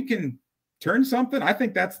 if we can turn something, I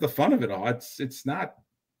think that's the fun of it all. It's not,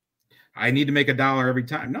 I need to make $1 every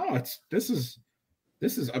time. No, this is,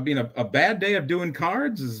 a bad day of doing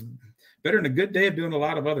cards is better than a good day of doing a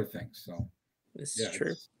lot of other things. So this is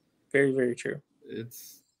true. Very, very true.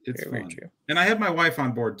 It's Very, very fun. true. And I have my wife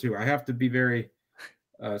on board too. I have to be very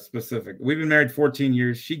specific. We've been married 14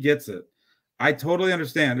 years. She gets it. I totally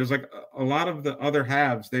understand. There's like a lot of the other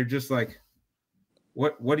halves. They're just like,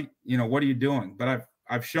 what are you doing? But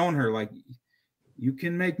I've shown her, like, you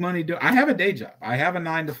can make money. I have a day job. I have a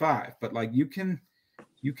 9 to 5, but like you can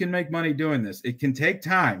make money doing this. It can take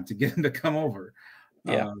time to get him to come over.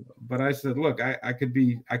 Yeah. But I said, look, I could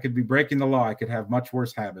be breaking the law. I could have much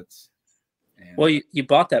worse habits. And, Well, you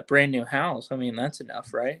bought that brand new house. I mean, that's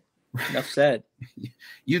enough, right? Enough said.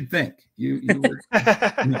 You'd think you were.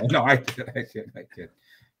 no, I kid.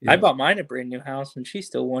 I bought mine a brand new house, and she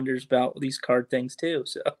still wonders about these card things too.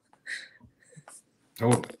 So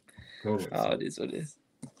totally. Oh, it is what it is.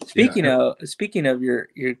 Speaking of your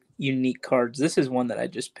unique cards, this is one that I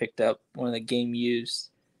just picked up. One of the game used.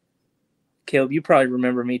 Caleb, you probably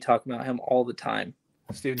remember me talking about him all the time.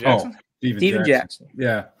 Steven Jackson. Steven Jackson.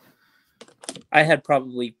 Yeah. I had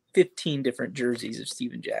probably 15 different jerseys of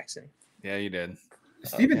Steven Jackson. Yeah, you did.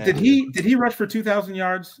 Steven, did he rush for 2,000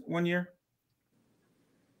 yards one year?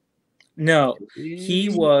 No, he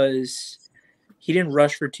didn't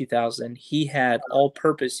rush for 2,000. He had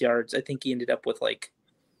all-purpose yards. I think he ended up with like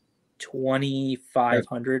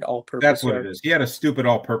 2,500 all-purpose. That's what yards. it is. He had a stupid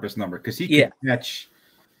all-purpose number because he could catch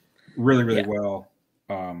really well.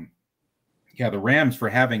 The Rams for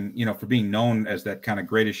having, for being known as that kind of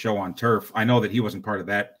greatest show on turf. I know that he wasn't part of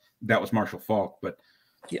that. That was Marshall Faulk, but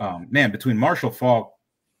man, between Marshall Faulk,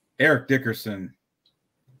 Eric Dickerson,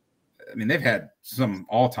 I mean, they've had some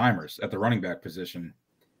all-timers at the running back position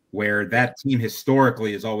where that team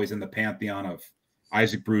historically is always in the pantheon of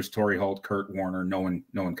Isaac Bruce, Torrey Holt, Kurt Warner. No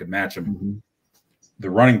one could match them. Mm-hmm. The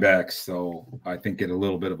running backs, so I think, get a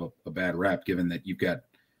little bit of a bad rap, given that you've got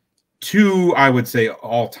two, I would say,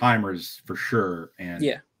 all-timers for sure,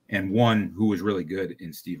 and one who was really good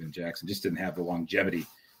in Steven Jackson. Just didn't have the longevity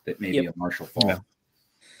that maybe a Marshall Faulk.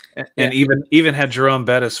 Yeah. And even had Jerome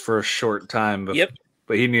Bettis for a short time,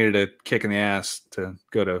 but he needed a kick in the ass to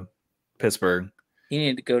go to Pittsburgh. He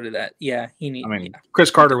needed to go to that. Yeah, Chris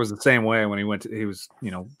Carter was the same way when he went to. He was,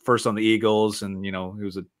 first on the Eagles, and he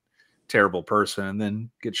was a terrible person, and then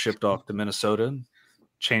get shipped off to Minnesota and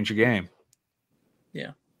change your game.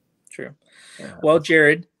 Yeah, true. Yeah. Well,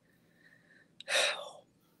 Jared,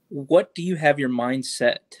 what do you have your mind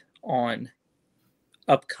set on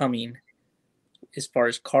upcoming as far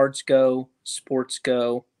as cards go, sports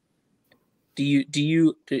go?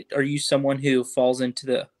 Are you someone who falls into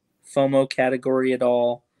the FOMO category at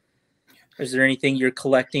all? Is there anything you're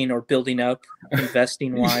collecting or building up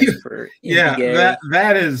investing wise for NBA?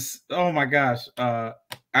 that is, oh my gosh. Can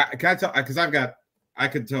I tell, because I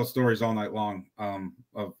could tell stories all night long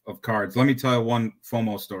of cards. Let me tell you one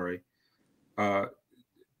FOMO story.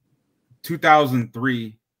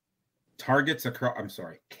 2003, Kmart's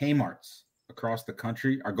across the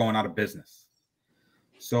country are going out of business.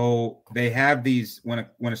 So they have these, when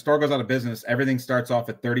a store goes out of business, everything starts off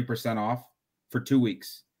at 30% off for 2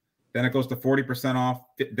 weeks. Then it goes to 40% off.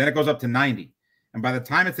 Then it goes up to 90. And by the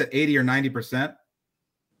time it's at 80 or 90%,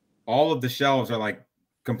 all of the shelves are like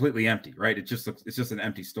completely empty, right? It's just an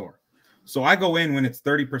empty store. So I go in when it's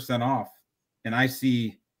 30% off, and I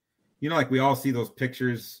see, like we all see those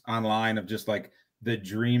pictures online of just like the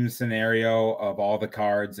dream scenario of all the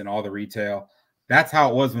cards and all the retail. That's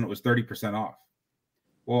how it was when it was 30% off.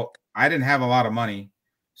 Well, I didn't have a lot of money,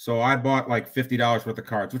 so I bought like $50 worth of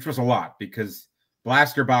cards, which was a lot because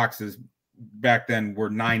blaster boxes back then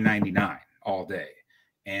were $9.99 all day,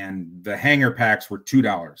 and the hanger packs were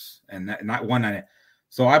 $2 and not $1.99.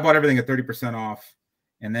 So I bought everything at 30% off,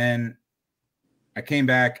 and then I came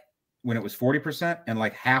back when it was 40%, and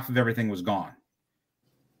like half of everything was gone.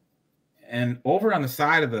 And over on the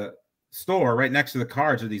side of the store, right next to the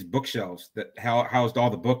cards, are these bookshelves that housed all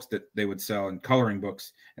the books that they would sell, and coloring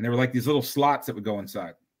books, and they were like these little slots that would go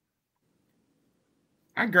inside.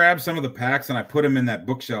 I grabbed some of the packs and I put them in that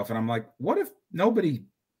bookshelf, and I'm like, what if nobody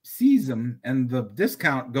sees them and the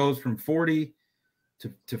discount goes from 40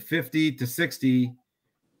 to 50 to 60? And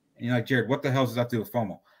you're like, Jared, what the hell does that do with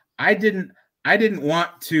FOMO? I didn't want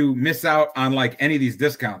to miss out on like any of these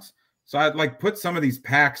discounts. So I'd like put some of these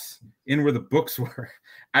packs in where the books were.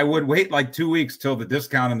 I would wait like 2 weeks till the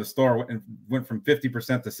discount in the store went from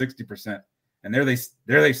 50% to 60%. And there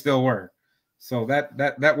they still were. So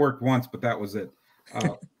that worked once, but that was it.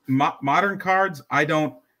 Modern cards, I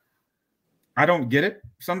don't get it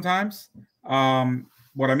sometimes.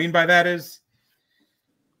 What I mean by that is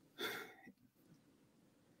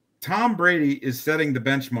Tom Brady is setting the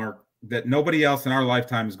benchmark that nobody else in our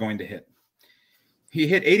lifetime is going to hit. He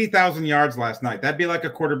hit 80,000 yards last night. That'd be like a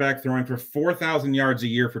quarterback throwing for 4,000 yards a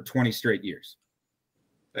year for 20 straight years.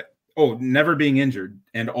 never being injured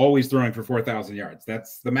and always throwing for 4,000 yards.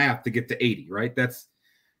 That's the math to get to 80, right? That's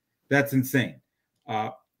insane.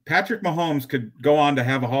 Patrick Mahomes could go on to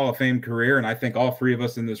have a Hall of Fame career, and I think all three of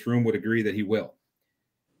us in this room would agree that he will.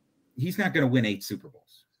 He's not going to win 8 Super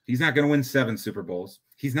Bowls. He's not going to win 7 Super Bowls.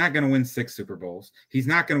 He's not going to win 6 Super Bowls. He's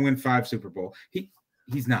not going to win 5 Super Bowls.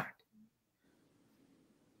 He's not.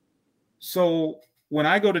 So when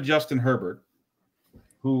I go to Justin Herbert,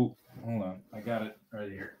 who, hold on, I got it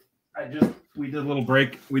right here. We did a little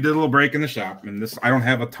break. We did a little break in the shop, and I don't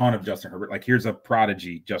have a ton of Justin Herbert. Like, here's a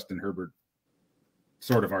prodigy Justin Herbert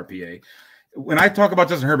sort of RPA. When I talk about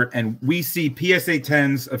Justin Herbert and we see PSA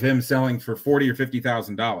 10s of him selling for $40,000 or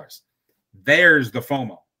 $50,000, there's the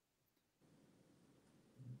FOMO.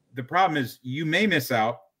 The problem is you may miss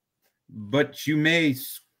out, but you may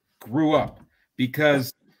screw up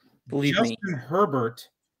because Justin Herbert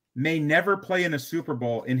may never play in a Super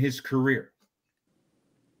Bowl in his career.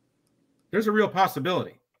 There's a real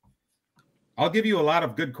possibility. I'll give you a lot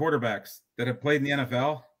of good quarterbacks that have played in the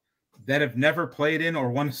NFL that have never played in or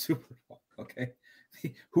won a Super Bowl, okay,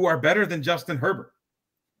 who are better than Justin Herbert.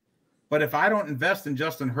 But if I don't invest in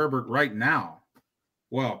Justin Herbert right now,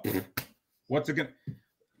 well, what's it going to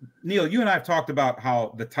 – Neil, you and I have talked about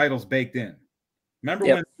how the title's baked in. Remember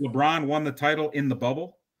when LeBron won the title in the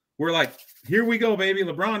bubble? We're like, here we go, baby.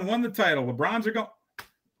 LeBron won the title. LeBron's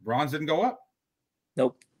didn't go up.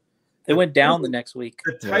 Nope. They went down the next week.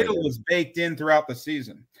 The title was baked in throughout the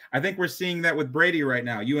season. I think we're seeing that with Brady right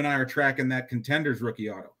now. You and I are tracking that Contenders rookie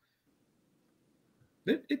auto.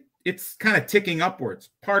 It's kind of ticking upwards.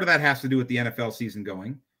 Part of that has to do with the NFL season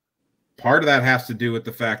going. Part of that has to do with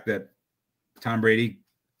the fact that Tom Brady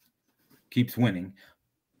keeps winning.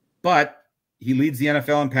 But he leads the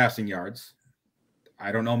NFL in passing yards.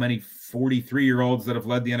 I don't know many 43-year-olds that have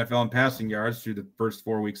led the NFL in passing yards through the first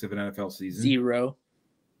 4 weeks of an NFL season. 0.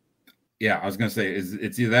 Yeah, I was going to say,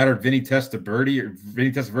 it's either that or Vinny Testaverde or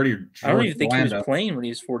George I don't even think Blanda. he was playing when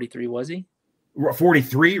he was 43, was he?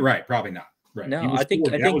 43? Right, probably not. Right. No, I think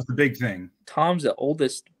that was the big thing. Tom's the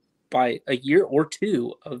oldest by a year or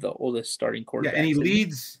 2 of the oldest starting quarterbacks. Yeah, and he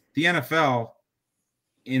leads the NFL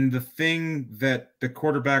in the thing that the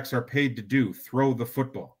quarterbacks are paid to do, throw the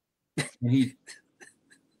football. And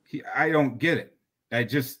I don't get it.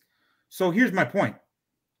 So here's my point.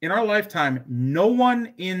 In our lifetime, no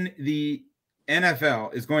one in the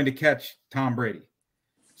NFL is going to catch Tom Brady.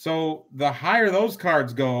 So the higher those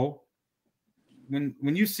cards go, when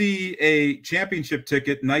you see a championship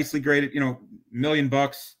ticket, nicely graded, $1 million,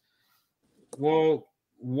 well,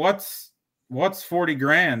 what's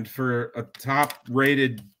 $40,000 for a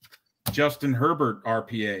top-rated Justin Herbert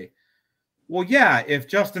RPA? Well, yeah, if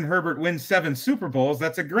Justin Herbert wins 7 Super Bowls,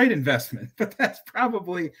 that's a great investment, but that's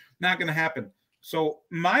probably not going to happen. So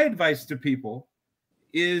my advice to people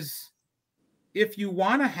is if you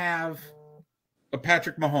want to have a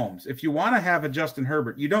Patrick Mahomes, if you want to have a Justin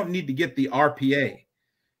Herbert, you don't need to get the RPA.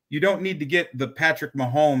 You don't need to get the Patrick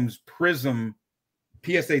Mahomes Prism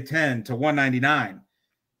PSA 10 to 199.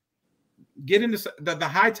 Get into the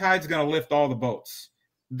high tide's going to lift all the boats.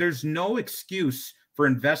 There's no excuse for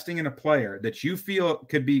investing in a player that you feel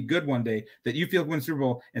could be good one day, that you feel could win Super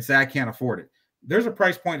Bowl, and say, I can't afford it. There's a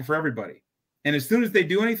price point for everybody. And as soon as they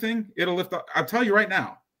do anything, it'll lift up. I'll tell you right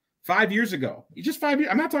now, 5 years ago, just 5 years,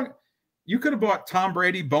 I'm not talking, you could have bought Tom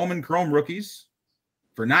Brady Bowman Chrome rookies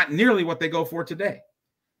for not nearly what they go for today.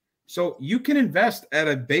 So you can invest at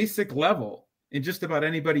a basic level in just about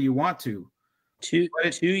anybody you want to. 2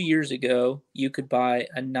 years ago, you could buy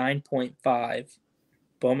a 9.5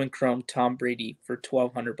 Bowman Chrome Tom Brady for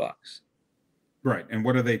 $1,200. Right. And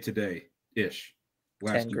what are they today? Ish.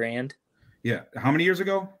 10 grand. Yeah. How many years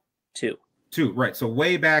ago? 2. Right. So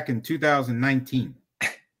way back in 2019.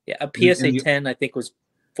 Yeah. A PSA 10, I think, was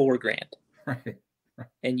 $4,000. Right.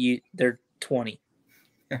 And they're 20.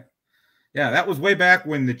 Yeah. That was way back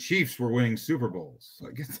when the Chiefs were winning Super Bowls. So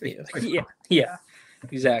I guess yeah,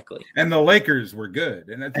 exactly. And the Lakers were good.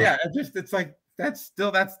 And it's like, that's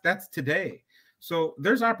today. So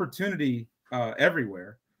there's opportunity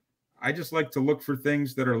everywhere. I just like to look for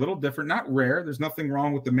things that are a little different, not rare. There's nothing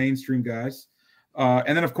wrong with the mainstream guys.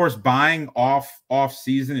 And then, of course, buying off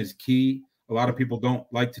season is key. A lot of people don't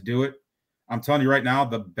like to do it. I'm telling you right now,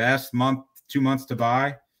 the best 2 months to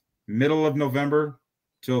buy, middle of November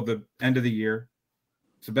till the end of the year.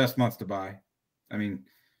 It's the best months to buy. I mean,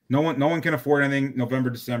 no one can afford anything. November,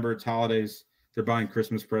 December, it's holidays. They're buying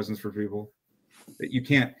Christmas presents for people. You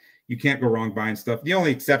can't go wrong buying stuff. The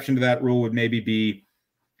only exception to that rule would maybe be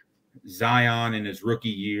Zion in his rookie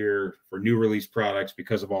year for new release products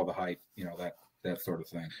because of all the hype. that sort of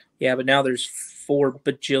thing. Yeah, but now there's 4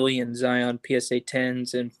 bajillion Zion PSA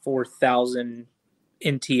 10s and 4,000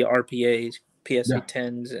 NT RPA PSA Yeah.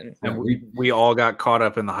 10s, and Yeah, we all got caught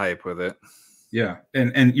up in the hype with it. Yeah,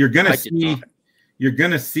 and you're gonna I did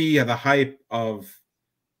not. see the hype of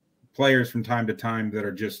players from time to time that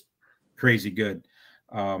are just crazy good.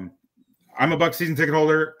 I'm a Buck season ticket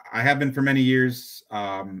holder. I have been for many years.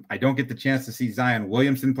 I don't get the chance to see Zion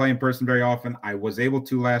Williamson play in person very often. I was able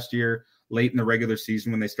to last year, late in the regular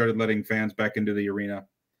season, when they started letting fans back into the arena.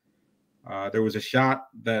 There was a shot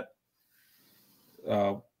that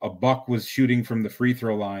a Buck was shooting from the free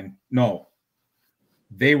throw line. No,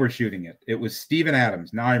 they were shooting it. It was Steven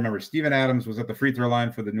Adams. Now I remember Steven Adams was at the free throw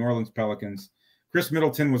line for the New Orleans Pelicans. Chris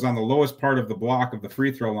Middleton was on the lowest part of the block of the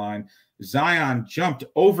free throw line. Zion jumped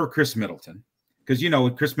over Chris Middleton because,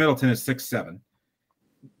 Chris Middleton is 6'7".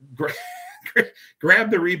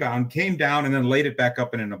 Grabbed the rebound, came down, and then laid it back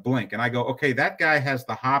up in a blink. And I go, okay, that guy has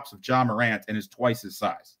the hops of Ja Morant and is twice his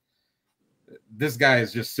size. This guy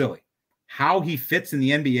is just silly. How he fits in the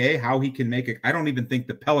NBA, how he can make it. I don't even think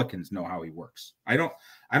the Pelicans know how he works. I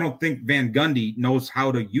don't think Van Gundy knows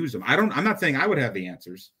how to use him. I'm not saying I would have the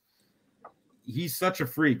answers. He's such a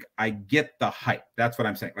freak. I get the hype. That's what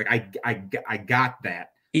I'm saying. Like I got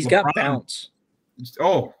that. He's got bounce.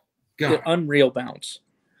 Oh God, unreal bounce,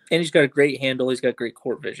 and he's got a great handle. He's got great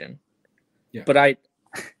court vision. Yeah, but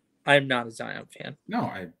I'm not a Zion fan.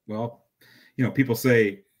 No, people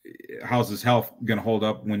say, how's his health going to hold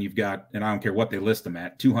up when you've got, and I don't care what they list him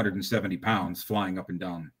at, 270 pounds flying up and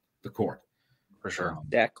down the court. For sure.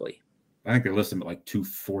 Exactly. I think they list him at like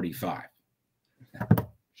 245.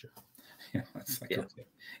 Sure. It's like, okay.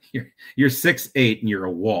 You're 6'8" and you're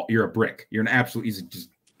a wall. You're a brick. You're an absolute. He's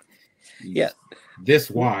this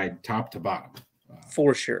wide, top to bottom.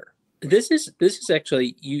 For sure. This is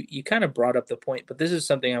actually, you kind of brought up the point, but this is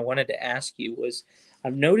something I wanted to ask you. Was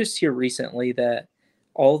I've noticed here recently that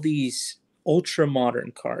all these ultra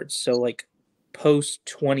modern cards, so like post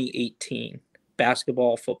 2018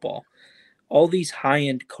 basketball, football, all these high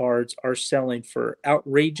end cards are selling for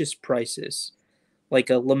outrageous prices. Like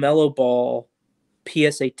a LaMelo Ball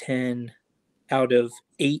PSA 10 out of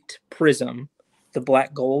 8 Prism, the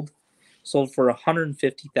black gold, sold for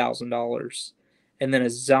 $150,000. And then a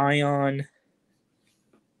Zion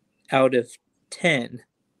out of 10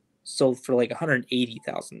 sold for like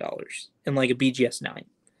 $180,000, and like a BGS 9.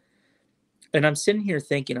 And I'm sitting here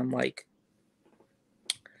thinking, I'm like,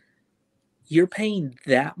 you're paying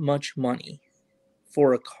that much money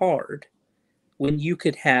for a card when you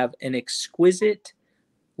could have an exquisite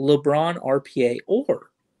LeBron RPA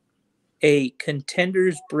or a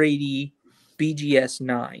Contenders Brady BGS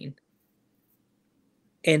 9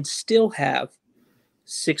 and still have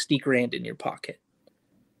 60 grand in your pocket.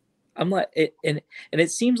 I'm like, and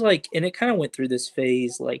it seems like, and it kind of went through this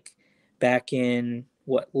phase like back in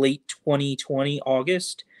late 2020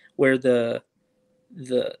 August, where the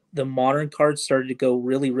modern cards started to go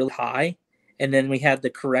really, really high, and then we had the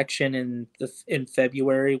correction in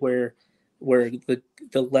February where the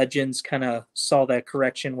legends kind of saw that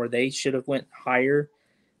correction where they should have went higher.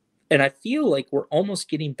 And I feel like we're almost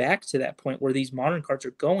getting back to that point where these modern cards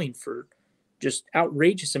are going for just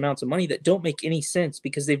outrageous amounts of money that don't make any sense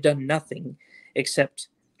because they've done nothing except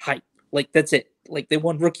hype. Like, that's it. Like, they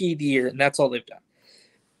won Rookie of the Year, and that's all they've done.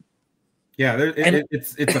 Yeah,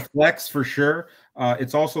 it's a flex for sure.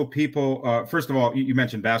 It's also people. First of all, you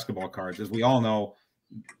mentioned basketball cards. As we all know,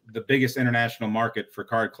 the biggest international market for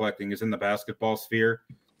card collecting is in the basketball sphere.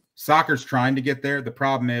 Soccer's trying to get there. The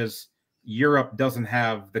problem is Europe doesn't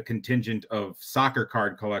have the contingent of soccer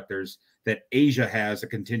card collectors that Asia has a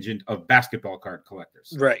contingent of basketball card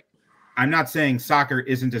collectors. Right. I'm not saying soccer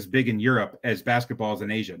isn't as big in Europe as basketball is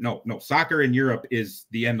in Asia. No, soccer in Europe is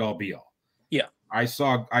the end all be all. Yeah. I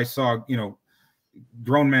saw,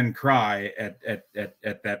 grown men cry at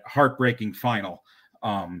that heartbreaking final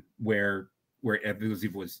where I believe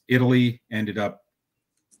it was Italy ended up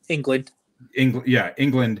England.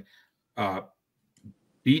 England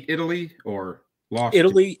beat Italy or lost.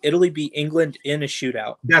 Italy beat England in a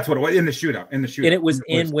shootout. That's what it was, in the shootout. And it was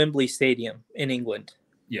in Wembley Stadium in England.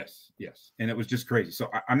 Yes. And it was just crazy.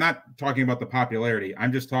 So I'm not talking about the popularity.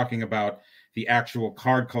 I'm just talking about the actual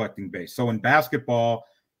card collecting base. So in basketball,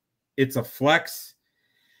 it's a flex.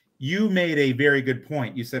 You made a very good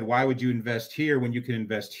point. You said, why would you invest here when you can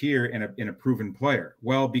invest here in a proven player?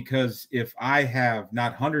 Well, because if I have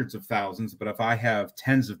not hundreds of thousands, but if I have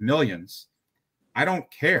tens of millions, I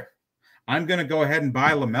don't care. I'm going to go ahead and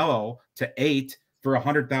buy LaMelo to 8 for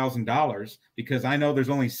 $100,000 because I know there's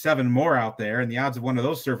only 7 more out there, and the odds of one of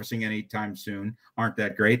those surfacing anytime soon aren't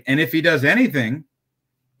that great. And if he does anything,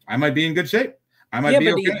 I might be in good shape. I might Yeah,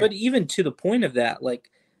 be okay. but even to the point of that, like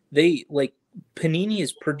Panini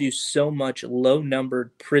has produced so much low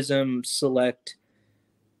numbered Prism Select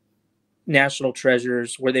National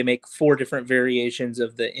Treasures where they make 4 different variations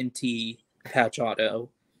of the NT patch auto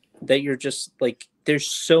that you're just like, there's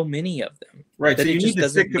so many of them. Right. That So it you need just to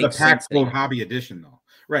doesn't stick to the make sense Pack Gold anymore. Hobby Edition, though.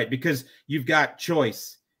 Right. Because you've got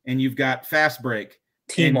Choice and you've got Fast Break.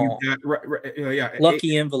 And T-Mall, you've got,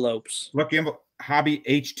 Lucky Envelopes. Lucky Hobby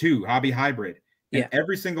H2, Hobby Hybrid. And Yeah.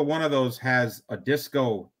 every single one of those has a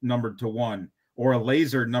disco numbered to 1 or a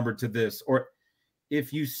laser numbered to this. Or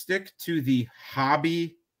if you stick to the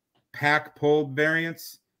hobby pack pulled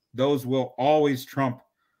variants, those will always trump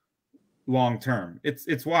long term.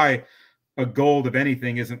 It's why a gold of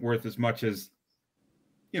anything isn't worth as much as,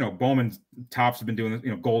 Bowman's Tops have been doing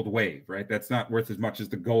this, gold wave, right? That's not worth as much as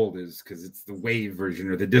the gold is because it's the wave version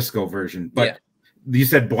or the disco version. But you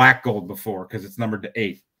said black gold before because it's numbered to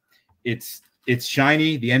 8. It's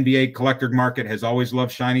shiny. The NBA collector market has always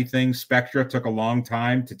loved shiny things. Spectra took a long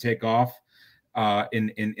time to take off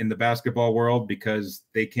in the basketball world because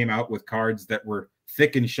they came out with cards that were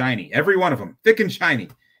thick and shiny. Every one of them, thick and shiny.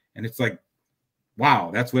 And it's like,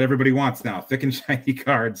 wow, that's what everybody wants now, thick and shiny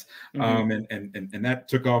cards. And that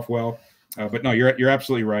took off well. But no, you're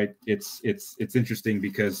absolutely right. It's interesting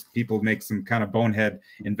because people make some kind of bonehead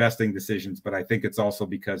investing decisions, but I think it's also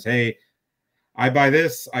because, hey, I buy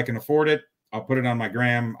this, I can afford it. I'll put it on my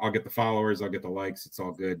gram. I'll get the followers. I'll get the likes. It's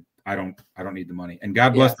all good. I don't need the money. And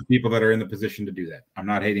God bless the people that are in the position to do that. I'm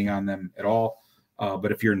not hating on them at all.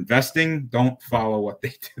 But if you're investing, don't follow what they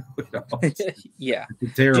do.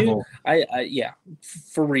 It's terrible. Dude,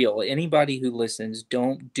 for real. Anybody who listens,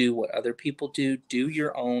 don't do what other people do. Do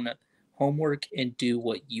your own homework and do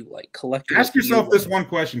what you like. Collect. Ask yourself this one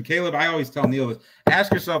question, Caleb. I always tell Neil this.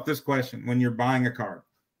 Ask yourself this question when you're buying a card.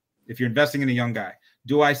 If you're investing in a young guy,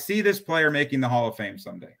 do I see this player making the Hall of Fame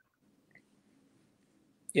someday?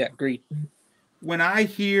 Yeah, agreed. When I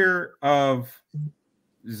hear of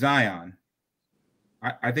Zion,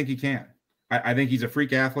 I think he can. I think he's a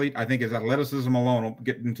freak athlete. I think his athleticism alone will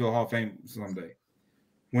get into the Hall of Fame someday.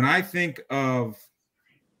 When I think of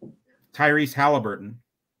Tyrese Halliburton,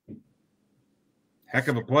 heck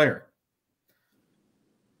of a player.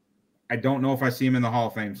 I don't know if I see him in the Hall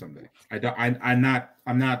of Fame someday. I'm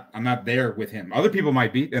not there with him. Other people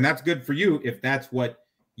might be, and that's good for you if that's what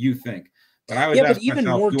you think. But I would ask but even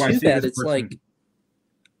myself, more do I to see that, this person?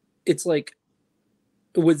 it's like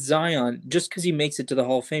with Zion, just because he makes it to the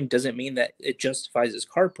Hall of Fame doesn't mean that it justifies his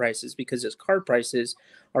card prices, because his card prices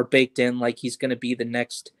are baked in like he's going to be the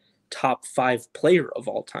next top 5 player of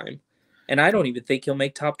all time. And I don't even think he'll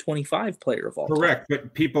make top 25 player of all time. Correct.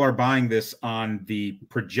 But people are buying this on the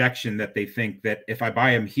projection that they think that if I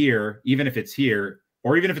buy him here, even if it's here,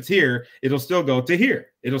 or even if it's here, it'll still go to here.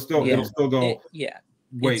 It'll still go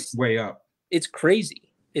way up. It's crazy.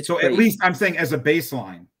 So at least I'm saying as a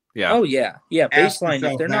baseline. Yeah. Oh yeah. Yeah. Baseline.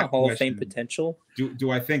 If they're not Hall of Fame question, potential.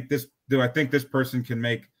 Do I think this person can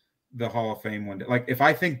make the Hall of Fame one day? Like if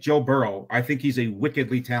I think Joe Burrow, I think he's a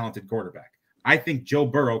wickedly talented quarterback. I think Joe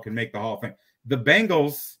Burrow can make the Hall of Fame. The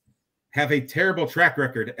Bengals have a terrible track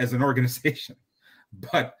record as an organization,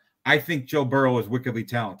 but I think Joe Burrow is wickedly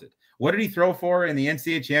talented. What did he throw for in the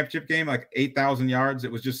NCAA championship game? Like 8,000 yards.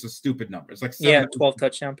 It was just a stupid number. It's like 12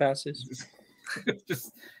 touchdown passes.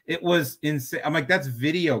 It was insane. I'm like, that's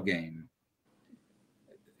video game.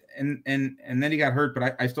 And then he got hurt,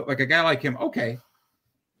 but I still like a guy like him. Okay,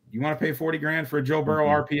 you want to pay $40,000 for a Joe Burrow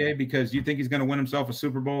RPA because you think he's going to win himself a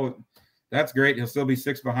Super Bowl? That's great. He'll still be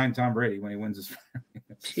 6 behind Tom Brady when he wins his.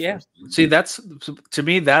 See, that's to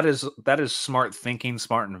me that is smart thinking,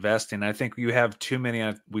 smart investing. I think you have too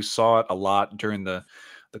many. We saw it a lot during the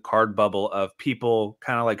card bubble of people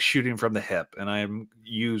kind of like shooting from the hip, and I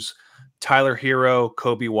use Tyler Hero,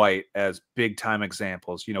 Kobe White as big time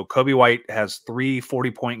examples. You know, Kobe White has 3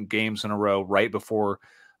 40-point games in a row right before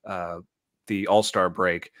the All-Star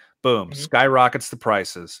break. Boom, skyrockets the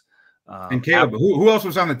prices. And Caleb, who else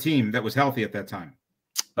was on the team that was healthy at that time?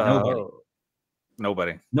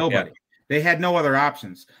 Nobody. Yeah. They had no other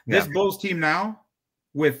options. This Bulls team now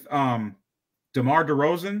with DeMar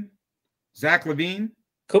DeRozan, Zach LaVine.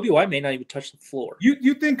 Kobe White may not even touch the floor.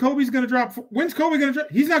 You think Kobe's going to drop? When's Kobe going to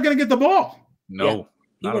drop? He's not going to get the ball. No,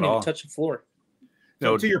 he won't even touch the floor.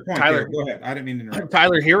 No, to your point, Tyler. Go ahead. I didn't mean to interrupt.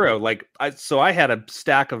 Tyler Hero, I had a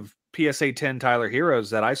stack of PSA 10 Tyler Heroes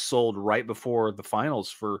that I sold right before the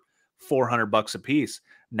finals for $400 a piece.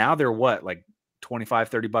 Now they're what, like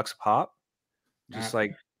 $25-30 a pop? Just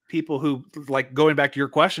like people who, like, going back to your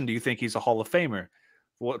question, do you think he's a Hall of Famer?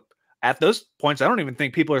 What at those points, I don't even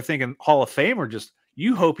think people are thinking Hall of Fame, or just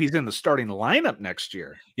You hope he's in the starting lineup next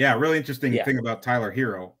year. Yeah, really interesting Yeah. thing about Tyler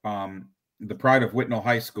Hero. The pride of Whitnall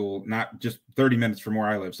High School, not just 30 minutes from where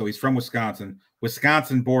I live. So he's from Wisconsin.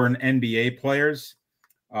 Wisconsin-born NBA players.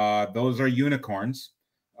 Those are unicorns.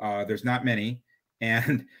 There's not many.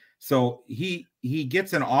 And so he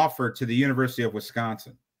gets an offer to the University of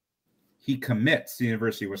Wisconsin. He commits to the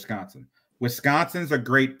University of Wisconsin. Wisconsin's a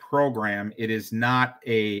great program. It is not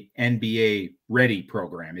a NBA ready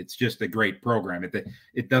program. It's just a great program.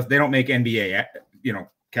 They don't make NBA,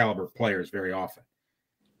 caliber players very often.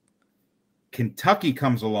 Kentucky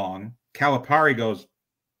comes along. Calipari goes,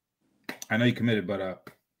 I know you committed, but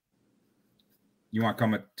you want to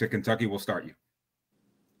come to Kentucky? We'll start you.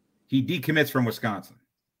 He decommits from Wisconsin.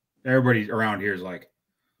 Everybody around here is like,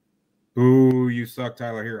 boo, you suck,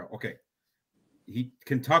 Tyler Hero. Okay.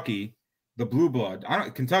 Kentucky, the blue blood.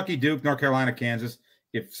 Kentucky, Duke, North Carolina, Kansas.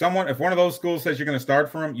 If one of those schools says you're going to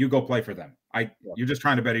start for them, you go play for them. You're just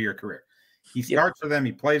trying to better your career. He starts for them.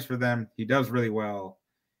 He plays for them. He does really well.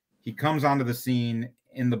 He comes onto the scene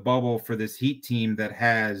in the bubble for this Heat team that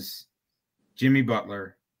has Jimmy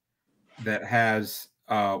Butler, that has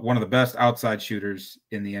one of the best outside shooters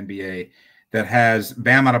in the NBA, that has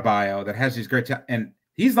Bam Adebayo, that has these great and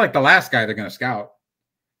he's like the last guy they're going to scout.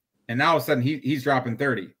 And now all of a sudden he's dropping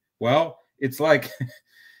 30. Well, it's like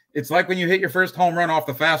when you hit your first home run off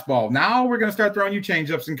the fastball. Now we're going to start throwing you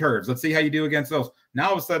changeups and curves. Let's see how you do against those. Now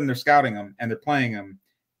all of a sudden they're scouting him and they're playing him.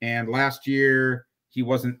 And last year he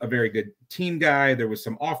wasn't a very good team guy. There was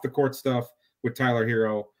some off the court stuff with Tyler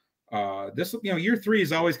Hero. Year 3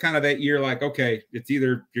 is always kind of that year, like, okay, it's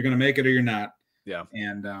either you're going to make it or you're not. Yeah.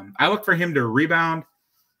 And I look for him to rebound.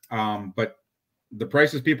 But the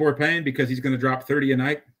prices people are paying because he's going to drop 30 a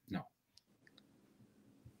night. No.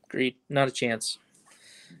 Agreed. Not a chance.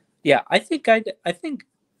 Yeah, I think I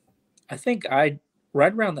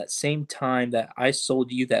right around that same time that I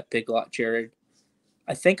sold you that Big Lot, Jared,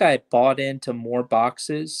 I think I bought into more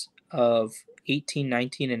boxes of 18,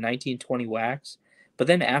 19, and 1920 wax. But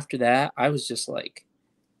then after that, I was just like,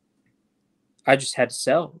 I just had to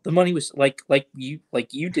sell. The money was like you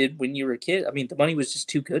did when you were a kid. I mean, the money was just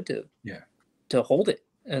too good to hold it.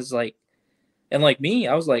 It was like, and like me,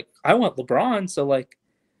 I was like, I want LeBron, so like,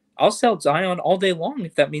 I'll sell Zion all day long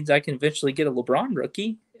if that means I can eventually get a LeBron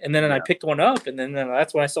rookie. And then I picked one up, and then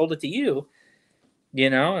that's when I sold it to you.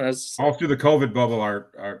 And all through the COVID bubble,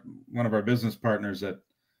 our one of our business partners at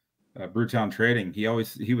Brewtown Trading,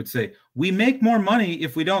 he would say, we make more money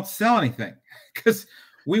if we don't sell anything, because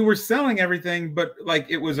we were selling everything, but like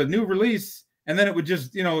it was a new release, and then it would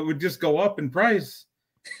just go up in price.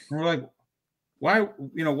 And we're like, why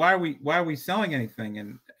are we selling anything?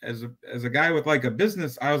 And as a guy with like a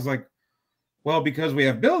business, I was like, well, because we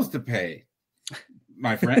have bills to pay,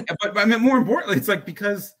 my friend. But I mean, more importantly, it's like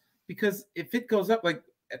because if it goes up, like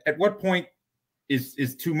at what point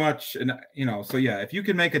is too much? And so yeah, if you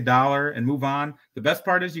can make $1 and move on, the best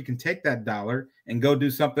part is you can take that $1 and go do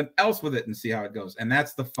something else with it and see how it goes. And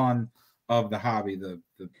that's the fun of the hobby, the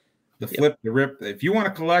flip, the rip. If you want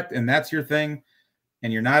to collect and that's your thing,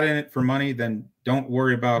 and you're not in it for money, then don't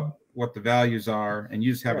worry about what the values are, and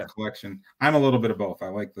you just have a collection. I'm a little bit of both. I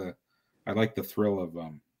like the thrill of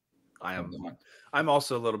I'm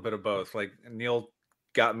also a little bit of both. Like Neil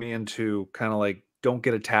got me into kind of like, don't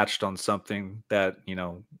get attached on something that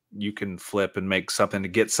you can flip and make something to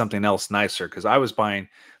get something else nicer. Because I was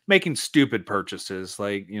making stupid purchases.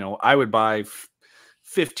 Like I would buy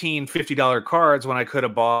 $50 cards when I could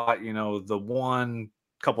have bought the one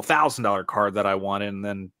couple $1,000 card that I wanted, and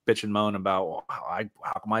then bitch and moan about how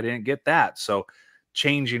come I didn't get that. So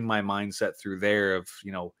changing my mindset through there of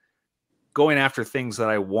going after things that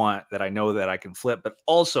I want, that I know that I can flip, but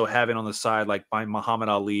also having on the side like my Muhammad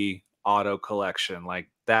Ali auto collection. Like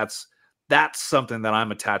that's something that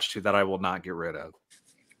I'm attached to that I will not get rid of.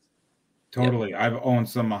 Totally. Yep. I've owned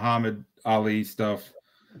some Muhammad Ali stuff.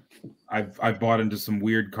 I've bought into some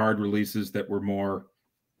weird card releases that were more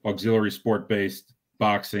auxiliary sport based,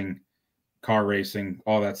 boxing, car racing,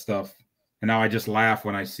 all that stuff. And now I just laugh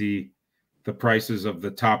when I see the prices of the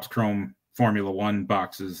Topps Chrome Formula One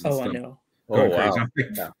boxes and stuff. I know. Going crazy.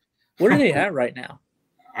 Wow. What are they at right now?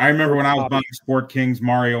 I remember when I was buying Sport Kings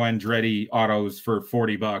Mario Andretti autos for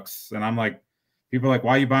 $40, and I'm like, people are like,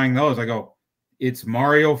 why are you buying those? I go, it's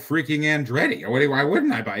Mario freaking Andretti. Why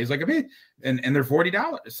wouldn't I buy? He's like, and they're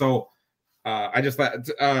 $40. So I just thought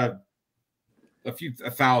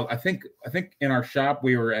a thousand. I think in our shop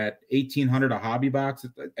we were at $1,800 a hobby box.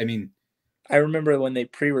 I mean, I remember when they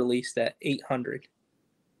pre-released at $800.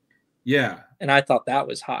 Yeah, and I thought that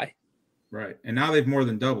was high. Right, and now they've more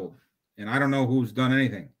than doubled. And I don't know who's done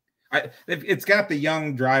anything. It's got the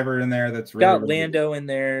young driver in there that's really, got really good. Lando in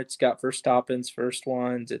there. It's got Verstappen's first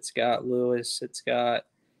ones. It's got Lewis. It's got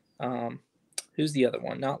who's the other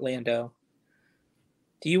one? Not Lando.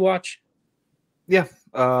 Do you watch? Yeah,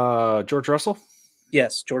 George Russell.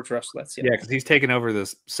 Yes, George Russell. That's the Yeah, other because one. he's taking over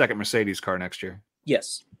this second Mercedes car next year.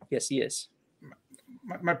 Yes, he is.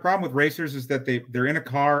 My problem with racers is that they're in a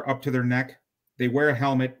car up to their neck. They wear a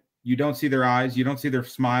helmet. You don't see their eyes. You don't see their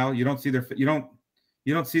smile. You don't see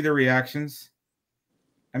their reactions.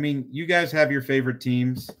 I mean, you guys have your favorite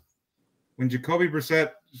teams. When Jacoby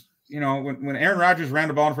Brissett, when Aaron Rodgers ran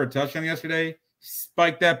the ball in for a touchdown yesterday,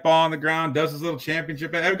 spiked that ball on the ground, does his little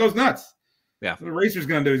championship, it goes nuts. Yeah. What the racer's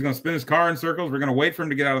going to do, he's going to spin his car in circles. We're going to wait for him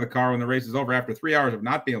to get out of the car when the race is over after 3 hours of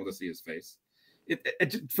not being able to see his face.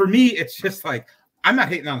 For me, it's just like, I'm not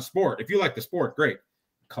hating on the sport. If you like the sport, great.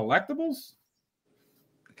 Collectibles?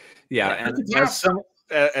 Yeah, and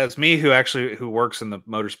as me who works in the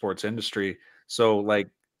motorsports industry, so like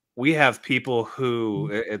we have people who,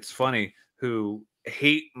 it's funny, who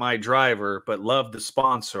hate my driver but love the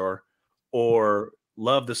sponsor, or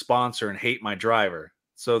love the sponsor and hate my driver.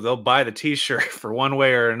 So they'll buy the t-shirt for one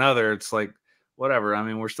way or another. It's like, whatever. I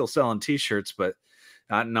mean, we're still selling t-shirts, but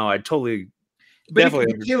no, I totally. But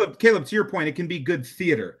Caleb, to your point, it can be good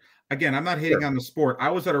theater. Again, I'm not hating on the sport. I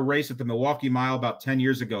was at a race at the Milwaukee Mile about 10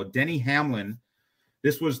 years ago. Denny Hamlin,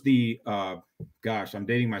 this was the I'm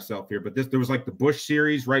dating myself here, but there was like the Busch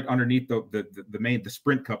Series right underneath the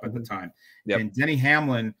Sprint Cup at the time. Yep. And Denny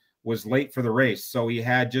Hamlin was late for the race, so he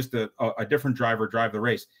had just a different driver drive the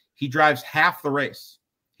race. He drives half the race.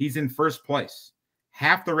 He's in first place.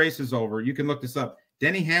 Half the race is over. You can look this up.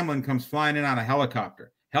 Denny Hamlin comes flying in on a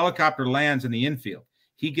helicopter. Helicopter lands in the infield.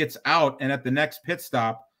 He gets out, and at the next pit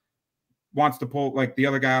stop, wants to pull like the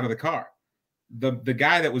other guy out of the car. The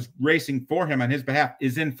guy that was racing for him on his behalf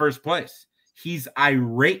is in first place. He's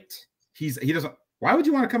irate. He doesn't. Why would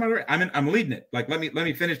you want to come out? I'm leading it. Like, let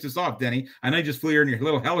me finish this off, Denny. I know you just flew here in your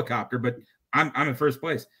little helicopter, but I'm in first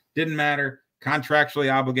place. Didn't matter.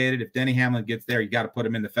 Contractually obligated. If Denny Hamlin gets there, you got to put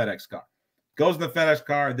him in the FedEx car. Goes in the FedEx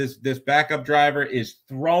car. This backup driver is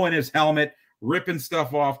throwing his helmet, ripping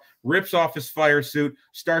stuff off, rips off his fire suit,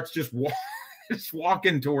 starts just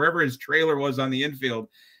walking to wherever his trailer was on the infield,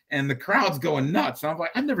 and the crowd's going nuts. And I'm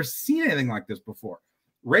like, I've never seen anything like this before.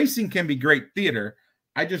 Racing can be great theater.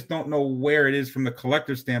 I just don't know where it is from the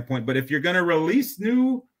collector standpoint. But if you're going to release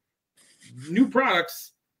new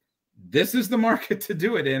products, this is the market to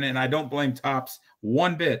do it in. And I don't blame Topps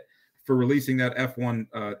one bit for releasing that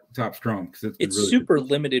F1 Topps Chrome, because it's really super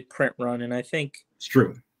limited print run, and I think it's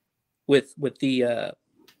true with the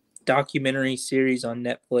documentary series on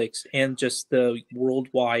Netflix and just the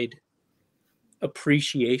worldwide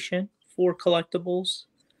appreciation for collectibles.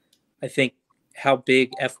 I think how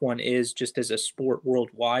big F1 is just as a sport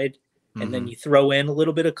worldwide, and then you throw in a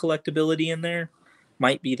little bit of collectability in there,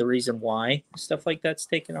 might be the reason why stuff like that's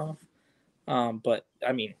taken off. But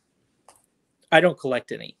I mean, I don't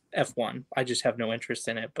collect any F1. I just have no interest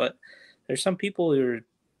in it. But there's some people who are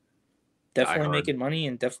definitely making money,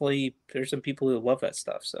 and definitely there's some people who love that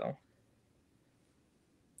stuff. So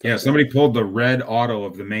yeah, somebody pulled the red auto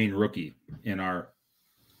of the main rookie in our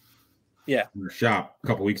shop a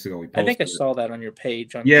couple weeks ago. I think I saw that on your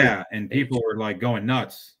page. And people were like going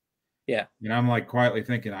nuts. Yeah. And I'm like quietly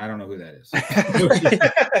thinking, I don't know who that is.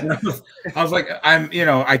 I was like,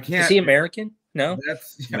 I can't. Is he American? No.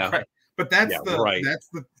 No. Right. But that's the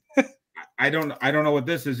I don't know what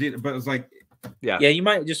this is either, but it's like yeah, you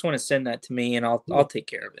might just want to send that to me and I'll take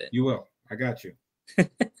care of it. You will. I got you.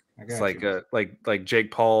 It's like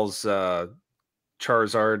Jake Paul's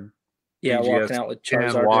Charizard. Yeah, BGS walking out with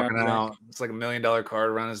Charizard walking out. It's like $1 million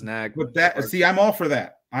card around his neck. But I'm all for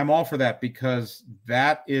that. I'm all for that, because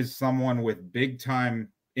that is someone with big time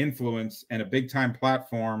influence and a big time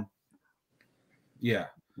platform. Yeah.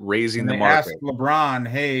 Raising the market. Asked LeBron,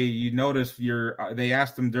 hey, you notice they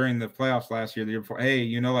asked him during the playoffs last year, the year before, hey,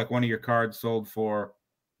 like one of your cards sold for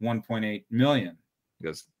 1.8 million.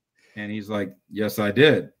 And he's like, yes, I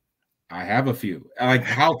did. I have a few. Like,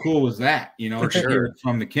 how cool was that? For sure.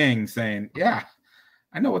 From the king saying, yeah,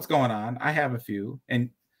 I know what's going on. I have a few. And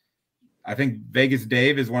I think Vegas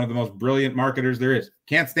Dave is one of the most brilliant marketers there is.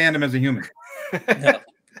 Can't stand him as a human. His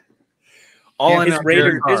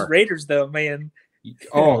Raiders, though, man.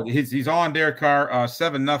 Oh, he's on Derek Carr,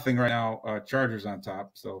 7-0 right now. Chargers on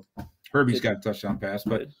top. So Herbie's got a touchdown pass,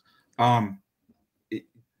 but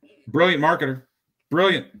brilliant marketer,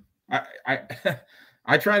 brilliant.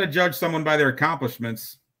 I try to judge someone by their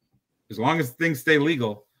accomplishments, as long as things stay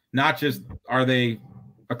legal, not just are they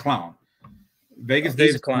a clown. Vegas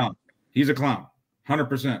Dave's a clown. He's a clown,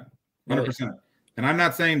 100%, 100%. And I'm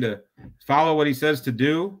not saying to follow what he says to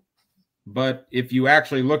do, but if you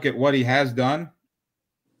actually look at what he has done,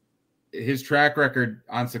 his track record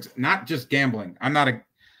on success, not just gambling. I'm not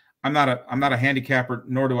a handicapper,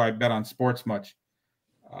 nor do I bet on sports much.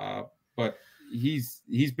 But he's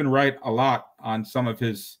been right a lot on some of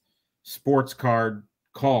his sports card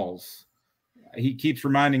calls. He keeps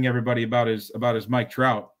reminding everybody about his Mike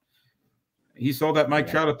Trout. He sold that Mike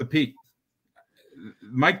Trout at the peak.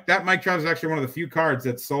 Mike Trout is actually one of the few cards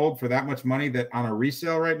that sold for that much money that on a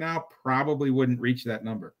resale right now probably wouldn't reach that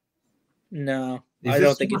number. No, I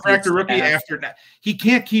don't think it's rookie after that. He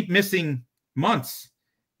can't keep missing months.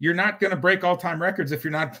 You're not going to break all-time records if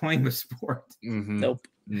you're not playing the sport. Mm-hmm. Nope.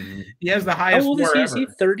 Mm-hmm. He has the highest. How old is he? Is he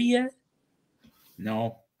 30 yet?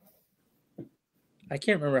 No, I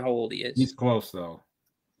can't remember how old he is. he's close though.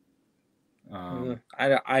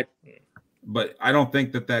 But I don't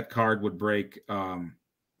think that card would break.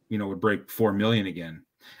 Would break 4 million again.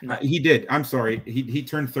 No. He did. I'm sorry. He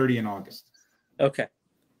turned 30 in August. Okay.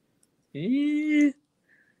 I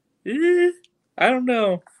don't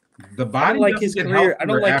know. The body I don't like his career. I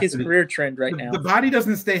don't like his career trend right now. The body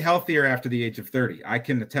doesn't stay healthier after the age of 30. I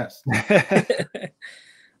can attest.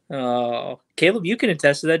 Oh, Caleb, you can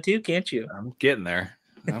attest to that too, can't you? I'm getting there.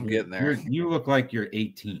 You look like you're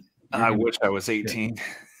 18. I wish I was 18.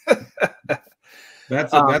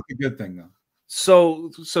 That's a good thing though.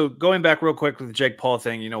 So going back real quick with the Jake Paul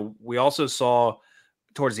thing, we also saw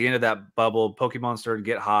towards the end of that bubble, Pokemon started to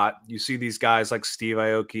get hot. You see these guys like Steve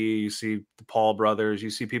Aoki, you see the Paul brothers, you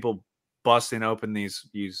see people busting open these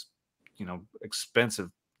expensive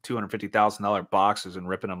 $250,000 boxes and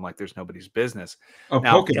ripping them like there's nobody's business.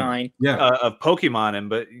 Pokemon, of Pokemon,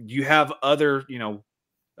 but you have other,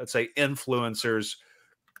 let's say influencers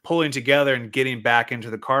pulling together and getting back into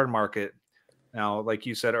the card market. Now, like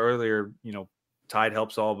you said earlier, tide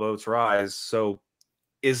helps all boats rise. So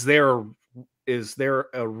is there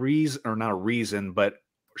a reason, or not a reason, but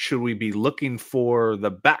should we be looking for the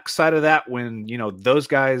backside of that when, those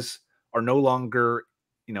guys are no longer,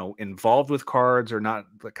 involved with cards, or not,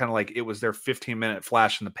 kind of like it was their 15-minute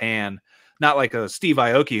flash in the pan, not like a Steve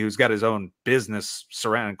Aoki who's got his own business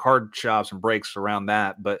surrounding card shops and breaks around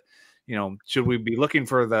that. But, should we be looking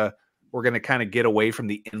for we're going to kind of get away from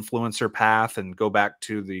the influencer path and go back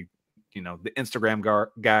to the Instagram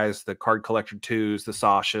guys, the card collector twos, the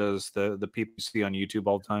Sashas, the people you see on YouTube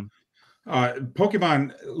all the time?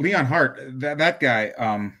 Pokemon, Leon Hart, that guy, do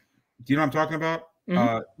you know what I'm talking about?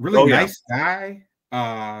 Mm-hmm. Really nice guy,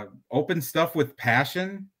 open stuff with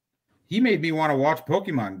passion. He made me want to watch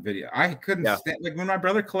Pokemon video. I couldn't stand, like when my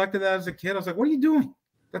brother collected that as a kid, I was like, what are you doing?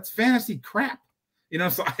 That's fantasy crap.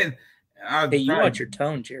 So hey, you watch your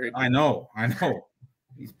tone, Jared. I know.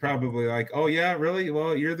 He's probably like, oh yeah, really?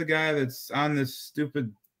 Well, you're the guy that's on this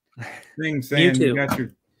stupid thing saying you got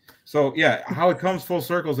your. So yeah, how it comes full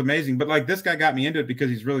circle is amazing. But like this guy got me into it because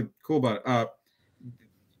he's really cool about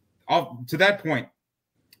it. To that point,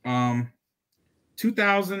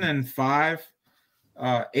 2005,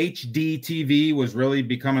 HD TV was really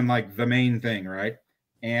becoming like the main thing, right?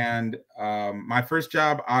 And my first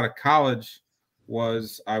job out of college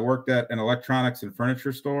was I worked at an electronics and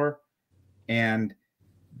furniture store, and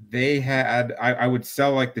they had I would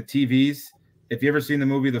sell like the TVs. If you ever seen the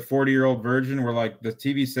movie The 40-Year-Old Virgin, where like the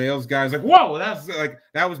TV sales guys like, whoa,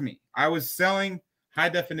 that was me. I was selling high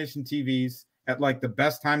definition TVs at like the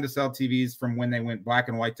best time to sell TVs from when they went black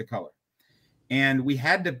and white to color. And we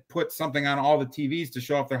had to put something on all the TVs to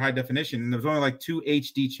show off their high definition. And there was only like 2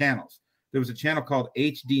 HD channels. There was a channel called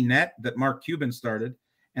HD Net that Mark Cuban started.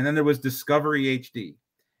 And then there was Discovery HD.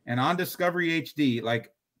 And on Discovery HD,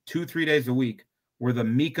 like 2-3 days a week, were the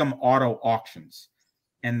Mecum Auto Auctions.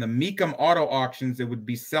 And the Mecum Auto Auctions, they would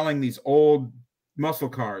be selling these old muscle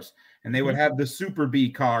cars. And they would have the Super B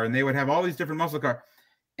car. And they would have all these different muscle cars.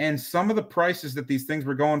 And some of the prices that these things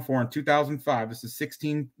were going for in 2005, this is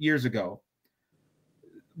 16 years ago,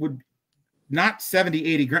 would not 70,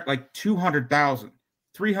 80 grand, like 200,000,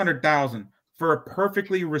 300,000 for a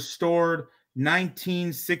perfectly restored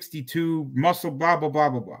 1962 muscle, blah, blah, blah,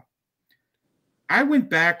 blah, blah. I went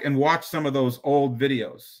back and watched some of those old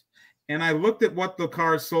videos, and I looked at what the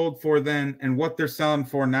cars sold for then and what they're selling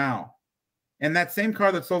for now. And that same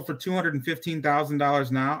car that sold for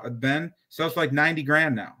 $215,000 now, then sells for like 90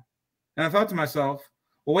 grand now. And I thought to myself,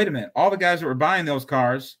 well, wait a minute. All the guys that were buying those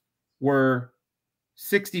cars were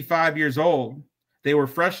 65 years old. They were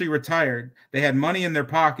freshly retired. They had money in their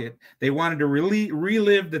pocket. They wanted to really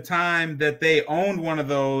relive the time that they owned one of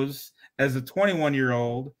those as a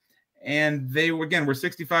 21-year-old. And they, again, were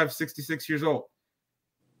 65, 66 years old.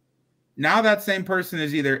 Now that same person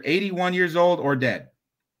is either 81 years old or dead.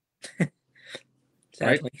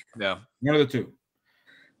 Sadly. Yeah. One of the two.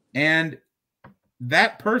 And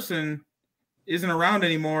that person isn't around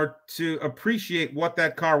anymore to appreciate what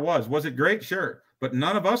that car was. Was it great? Sure. But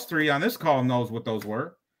none of us three on this call knows what those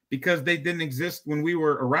were because they didn't exist when we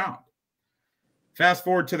were around. Fast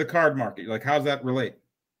forward to the card market. Like, how's that relate?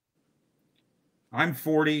 I'm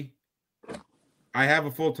 40. I have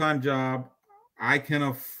a full-time job. I can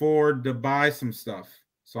afford to buy some stuff.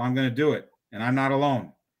 So I'm going to do it. And I'm not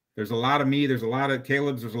alone. There's a lot of me. There's a lot of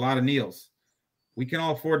Caleb's. There's a lot of Neil's. We can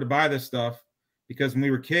all afford to buy this stuff because when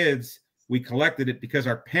we were kids, we collected it because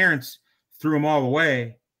our parents threw them all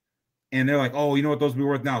away. And they're like, oh, you know what those will be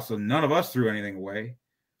worth now? So none of us threw anything away.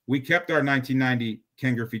 We kept our 1990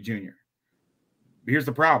 Ken Griffey Jr. But here's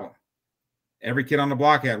the problem. Every kid on the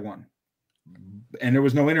block had one. And there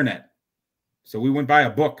was no internet. So we went buy a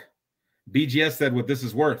book. BGS said what this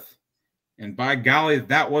is worth. And by golly,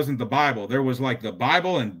 that wasn't the Bible. There was like the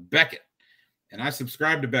Bible and Beckett. And I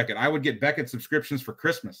subscribed to Beckett. I would get Beckett subscriptions for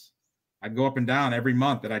Christmas. I'd go up and down every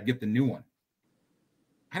month that I'd get the new one.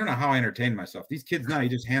 I don't know how I entertained myself. These kids now, you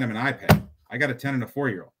just hand them an iPad. I got a 10 and a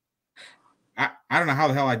 4-year-old. I don't know how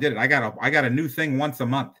the hell I did it. I got a new thing once a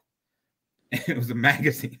month. And it was a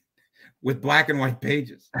magazine with black and white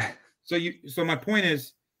pages. So my point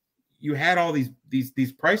is, you had all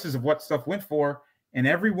these prices of what stuff went for, and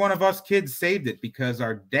every one of us kids saved it because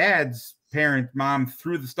our dad's mom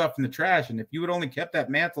threw the stuff in the trash. And if you had only kept that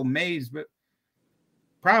mantle maze, but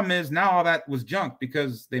problem is now all that was junk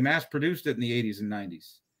because they mass produced it in the 80s and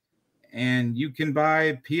 90s. And you can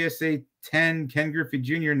buy PSA 10 Ken Griffey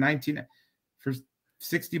Jr. 19 for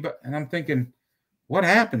 $60. And I'm thinking, what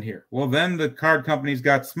happened here? Well, then the card companies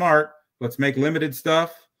got smart. Let's make limited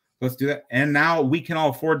stuff. Let's do that. And now we can all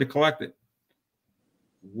afford to collect it.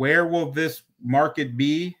 Where will this market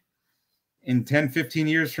be in 10, 15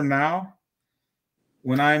 years from now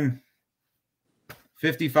when I'm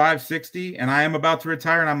 55, 60 and I am about to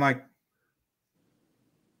retire and I'm like,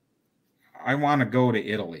 I want to go to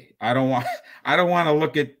Italy. I don't want to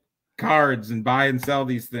look at cards and buy and sell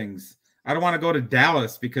these things. I don't want to go to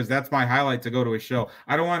Dallas because that's my highlight to go to a show.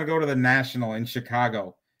 I don't want to go to the National in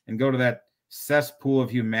Chicago and go to that cesspool of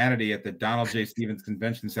humanity at the Donald J. Stevens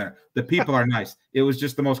Convention Center. The people are nice. It was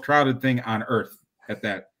just the most crowded thing on earth at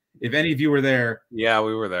that. If any of you were there. Yeah,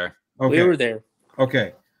 we were there. Okay. We were there.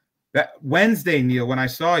 Okay. That Wednesday, Neil, when I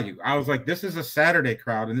saw you, I was like, this is a Saturday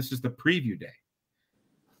crowd and this is the preview day.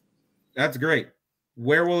 That's great.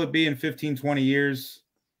 Where will it be in 15, 20 years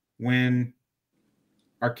when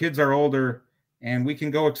our kids are older and we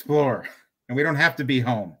can go explore and we don't have to be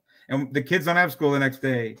home and the kids don't have school the next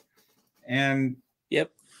day? And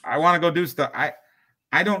yep, I want to go do stuff.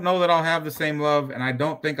 I don't know that I'll have the same love, and I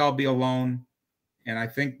don't think I'll be alone. And I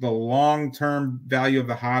think the long-term value of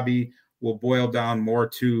the hobby will boil down more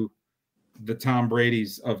to the Tom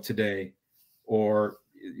Brady's of today, or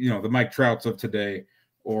the Mike Trouts of today,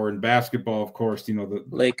 or in basketball, of course, the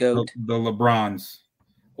LeBrons,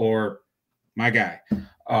 or my guy,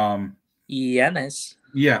 Giannis.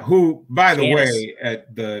 Yeah, who, by the way,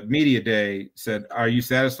 at the media day said, "Are you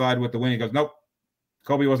satisfied with the win?" He goes, "Nope.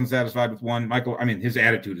 Kobe wasn't satisfied with one." Michael, I mean, his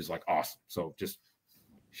attitude is like awesome. So just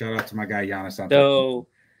shout out to my guy Giannis. So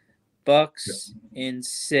Bucks in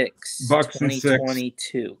 6. Bucks in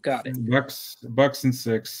 2022. Got it. Bucks in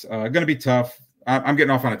 6. Going to be tough. I'm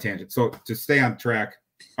getting off on a tangent. So to stay on track,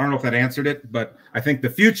 I don't know if that answered it, but I think the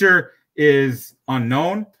future is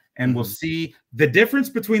unknown, and we'll see. The difference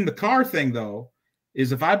between the car thing, though,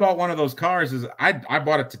 is if I bought one of those cars, is I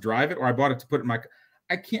bought it to drive it, or I bought it to put in my.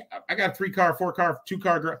 I got a 3-car, 4-car,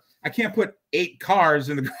 2-car. I can't put 8 cars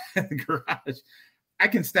in the garage. I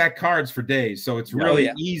can stack cards for days, so it's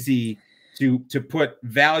really easy to put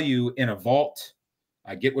value in a vault.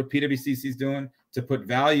 I get what PWCC is doing to put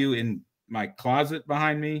value in my closet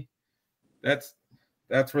behind me. That's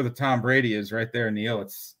where the Tom Brady is right there, Neil.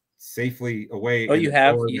 It's safely away. Oh,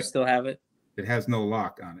 you still have it? It has no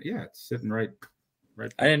lock on it. Yeah, it's sitting right there.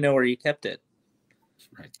 I didn't know where you kept it. It's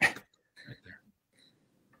right there.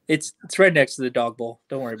 It's right next to the dog bowl.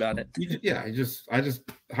 Don't worry about it. I just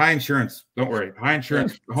high insurance. Don't worry. High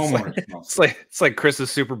insurance homeowners. It's like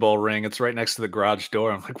Chris's Super Bowl ring. It's right next to the garage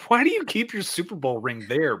door. I'm like, why do you keep your Super Bowl ring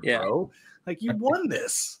there, bro? Like, you won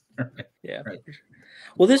this. Yeah. Right.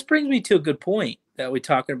 Well, this brings me to a good point that we're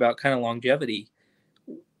talking about kind of longevity.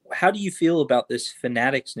 How do you feel about this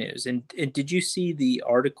Fanatics news? And did you see the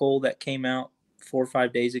article that came out 4 or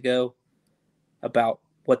 5 days ago about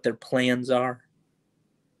what their plans are?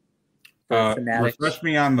 Refresh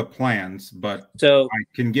me on the plans, but so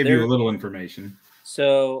I can give you a little information.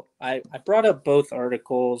 So I brought up both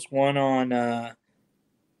articles, one on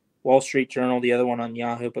Wall Street Journal, the other one on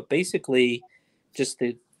Yahoo. But basically, just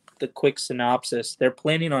the quick synopsis. They're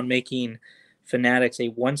planning on making Fanatics a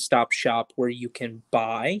one-stop shop where you can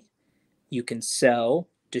buy, you can sell,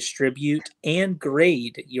 distribute, and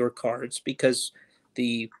grade your cards, because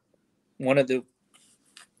one of the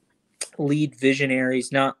lead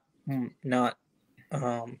visionaries, not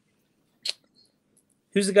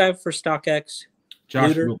who's the guy for StockX?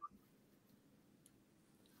 Josh Luder? Luber.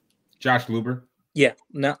 Josh Luber. Yeah,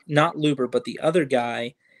 not Luber, but the other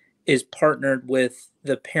guy is partnered with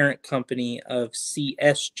the parent company of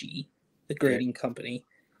CSG, the grading company,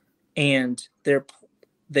 and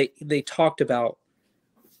they talked about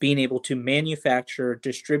being able to manufacture,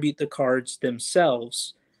 distribute the cards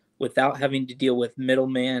themselves without having to deal with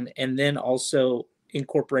middleman, and then also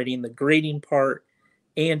incorporating the grading part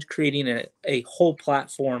and creating a whole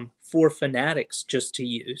platform for Fanatics just to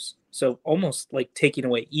use. So almost like taking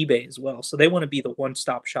away eBay as well. So they want to be the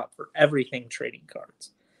one-stop shop for everything trading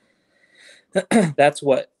cards. That's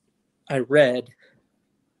what I read.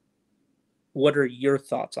 What are your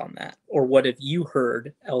thoughts on that? Or what have you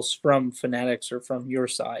heard else from Fanatics or from your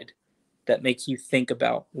side that makes you think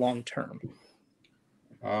about long-term?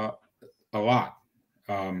 A lot.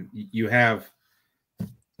 I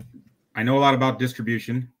know a lot about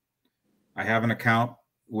distribution. I have an account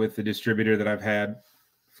with the distributor that I've had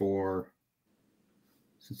since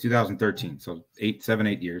 2013. So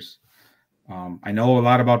 8 years. I know a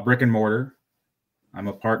lot about brick and mortar. I'm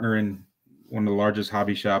a partner in one of the largest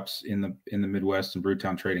hobby shops in the Midwest in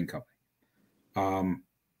Brewtown Trading Company.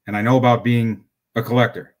 And I know about being a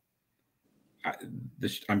collector.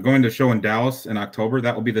 I'm going to a show in Dallas in October.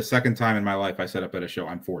 That will be the second time in my life I set up at a show.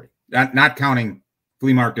 I'm 40. Not counting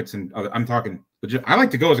flea markets and other. I'm talking legit. I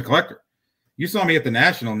like to go as a collector. You saw me at the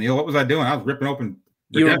National, Neil. What was I doing? I was ripping open.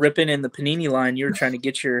 You were ripping in the Panini line. You were trying to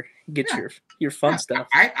get your fun stuff.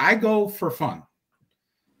 I go for fun.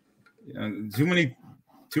 Too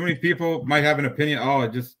many people might have an opinion. Oh,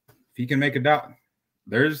 if he can make a dollar.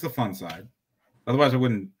 There's the fun side. Otherwise, I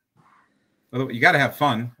wouldn't. You got to have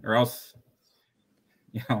fun, or else,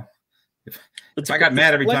 if I got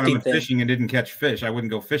mad every time I went fishing and didn't catch fish, I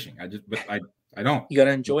wouldn't go fishing. I don't. You got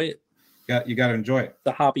to enjoy it. You got to enjoy it.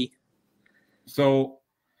 The hobby. So,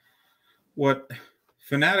 what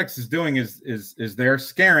Fanatics is doing is they're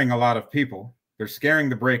scaring a lot of people. They're scaring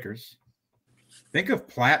the breakers. Think of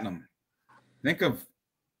Platinum. Think of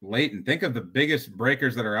Leighton. Think of the biggest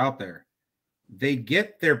breakers that are out there. They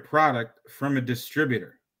get their product from a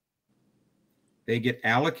distributor. They get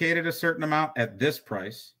allocated a certain amount at this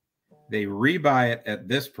price. They rebuy it at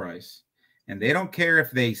this price. And they don't care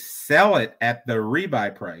if they sell it at the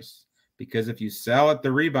rebuy price, because if you sell at the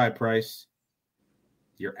rebuy price,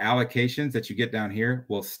 your allocations that you get down here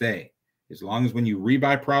will stay. As long as when you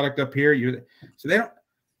rebuy product up here,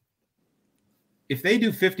 if they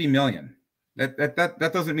do 50 million,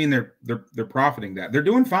 that doesn't mean they're profiting that. They're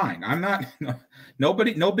doing fine. No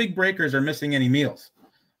big breakers are missing any meals.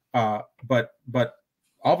 But all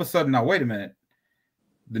of a sudden, now wait a minute.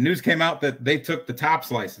 The news came out that they took the top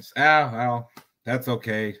slices. Well, that's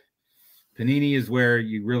okay. Panini is where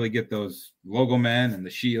you really get those logo men and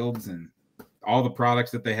the shields and all the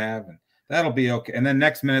products that they have, and that'll be okay. And then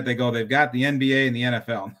next minute they go, they've got the NBA and the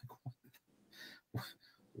NFL. I'm like,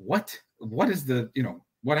 what is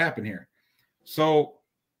what happened here? So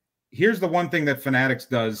here's the one thing that Fanatics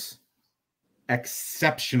does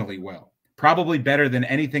exceptionally well, probably better than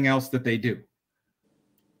anything else that they do.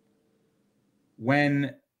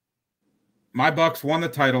 When my Bucks won the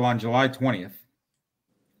title on July 20th,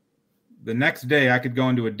 the next day I could go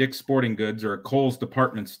into a Dick's Sporting Goods or a Kohl's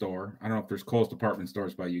department store. I don't know if there's Kohl's department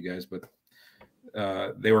stores by you guys, but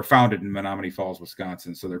they were founded in Menominee Falls,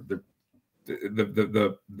 Wisconsin. So they're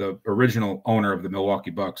the original owner of the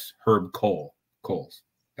Milwaukee Bucks, Herb Kohl's.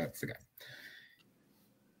 That's the guy.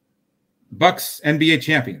 Bucks NBA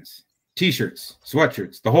champions, T-shirts,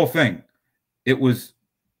 sweatshirts, the whole thing. It was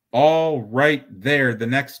all right there the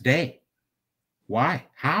next day. Why?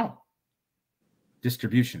 How?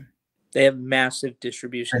 Distribution. They have massive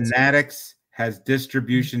distribution. Fanatics has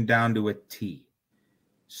distribution down to a T.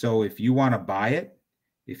 So if you want to buy it,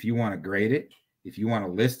 if you want to grade it, if you want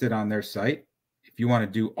to list it on their site, if you want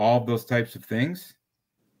to do all of those types of things,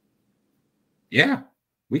 yeah,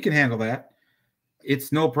 we can handle that.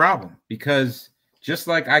 It's no problem, because just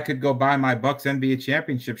like I could go buy my Bucks NBA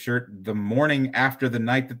championship shirt the morning after the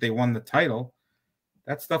night that they won the title,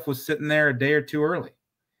 that stuff was sitting there a day or two early,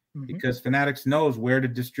 because Fanatics knows where to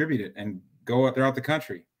distribute it and go out throughout the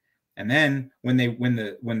country. And then when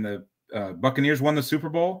the Buccaneers won the Super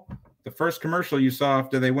Bowl, the first commercial you saw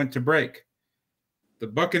after they went to break, the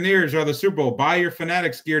Buccaneers are the Super Bowl. Buy your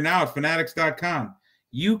Fanatics gear now at fanatics.com.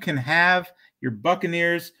 You can have your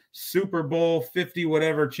Buccaneers Super Bowl 50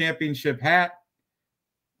 whatever championship hat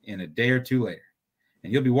in a day or two later.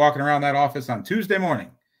 And you'll be walking around that office on Tuesday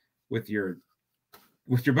morning with your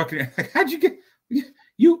Buccaneers. Like, how'd you get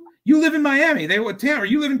you live in Miami? They would tell, or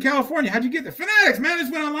you live in California. How'd you get there? Fanatics, man,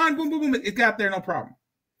 just went online, boom, boom, boom. It got there, no problem.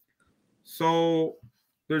 So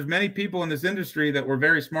there's many people in this industry that were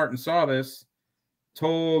very smart and saw this,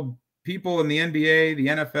 told people in the NBA, the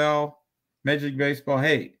NFL, Major League Baseball,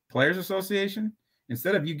 hey, Players Association,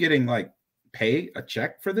 instead of you getting like pay a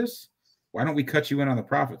check for this, why don't we cut you in on the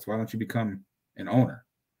profits? Why don't you become an owner?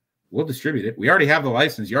 We'll distribute it. We already have the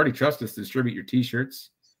license. You already trust us to distribute your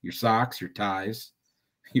t-shirts, your socks, your ties,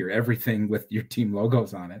 your everything with your team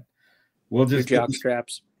logos on it. We'll just your jock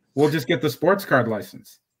straps. We'll just get the sports card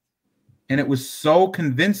license. And it was so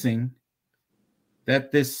convincing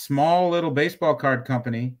that this small little baseball card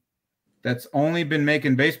company that's only been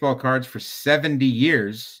making baseball cards for 70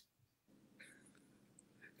 years,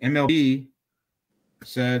 MLB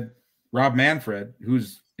said, Rob Manfred,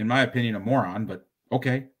 who's in my opinion a moron, but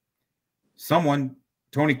okay, someone,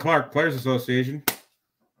 Tony Clark, Players Association,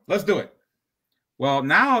 let's do it. Well,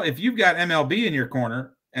 now if you've got MLB in your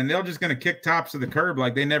corner and they're just going to kick Tops to the curb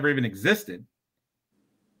like they never even existed,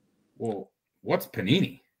 well, what's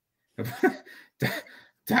Panini?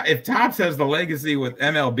 If Tops has the legacy with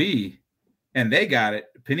MLB and they got it,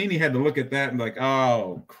 Panini had to look at that and be like,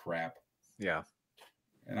 oh, crap. Yeah.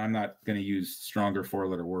 And I'm not going to use stronger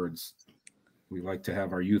four-letter words. We like to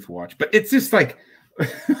have our youth watch. But it's just like,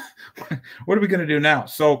 what are we going to do now?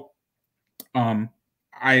 So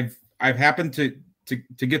I've happened to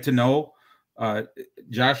get to know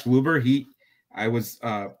Josh Luber. I was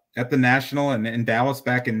at the National and in Dallas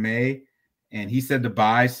back in May, and he said to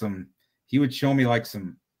buy some. He would show me like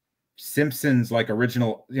some Simpsons, like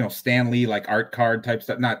original, Stan Lee, like art card type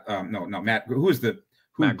stuff. Not no Matt.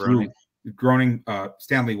 Matt Groening.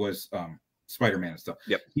 Stan Lee was Spider-Man and stuff.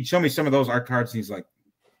 Yep. He'd show me some of those art cards, and he's like,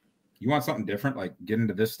 "You want something different? Like get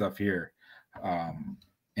into this stuff here." And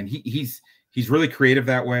he's really creative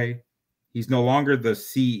that way. He's no longer the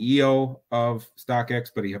CEO of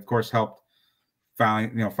StockX, but he of course helped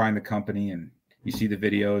find the company. And you see the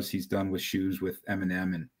videos he's done with shoes with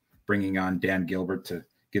Eminem and bringing on Dan Gilbert to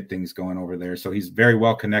get things going over there. So he's very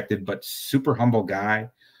well connected, but super humble guy.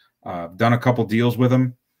 Done a couple deals with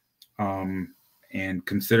him, and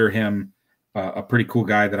consider him a pretty cool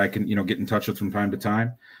guy that I can get in touch with from time to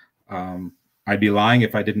time. I'd be lying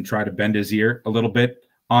if I didn't try to bend his ear a little bit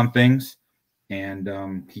on things.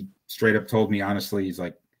 And he straight up told me honestly, he's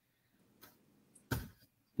like,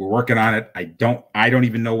 we're working on it. I don't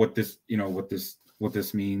even know what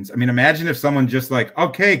this means. I mean, imagine if someone just like,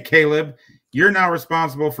 okay, Caleb, you're now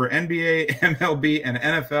responsible for NBA, MLB, and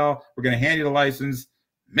NFL. We're going to hand you the license.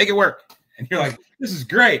 Make it work. And you're like, this is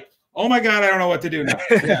great. Oh my God, I don't know what to do now.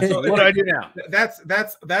 Yeah, so what do I do now?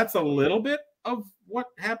 That's a little bit of what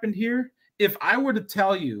happened here. If I were to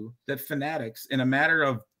tell you that Fanatics in a matter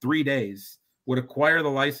of 3 days would acquire the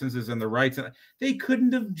licenses and the rights, they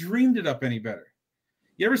couldn't have dreamed it up any better.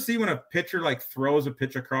 You ever see when a pitcher like throws a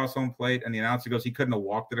pitch across home plate and the announcer goes, he couldn't have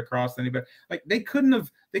walked it across any better? Like they couldn't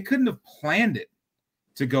have planned it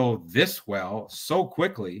to go this well so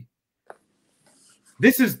quickly.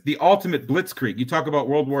 This is the ultimate blitzkrieg. You talk about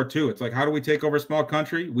World War II. It's like, how do we take over a small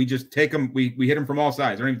country? We just take them. We hit them from all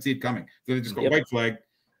sides. I don't even see it coming. So they just go white flag.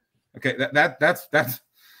 Okay, that's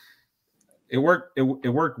it worked.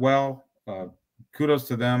 It worked well. Kudos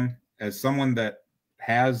to them. As someone that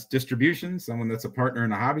has distribution, someone that's a partner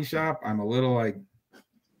in a hobby shop, I'm a little like,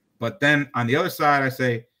 but then on the other side, I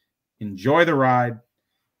say, enjoy the ride,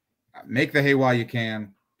 make the hay while you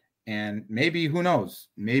can. And maybe, who knows,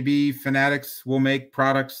 maybe Fanatics will make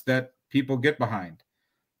products that people get behind.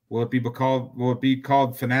 Will it be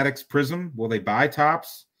called Fanatics Prism? Will they buy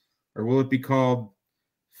Tops? Or will it be called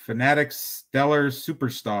Fanatics Stellar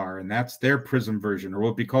Superstar, and that's their Prism version? Or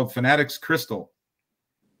will it be called Fanatics Crystal?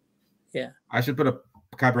 Yeah. I should put a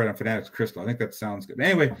copyright on Fanatics Crystal. I think that sounds good. But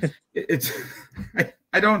anyway, it's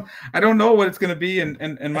I don't know what it's going to be,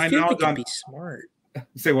 and my knowledge on. Be smart.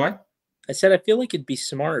 Say what? I said I feel like it'd be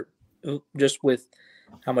smart, just with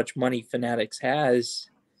how much money Fanatics has,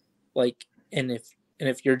 like, and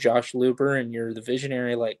if you're Josh Luber and you're the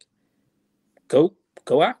visionary, like, go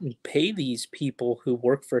out and pay these people who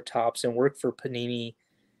work for Tops and work for Panini,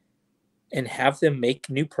 and have them make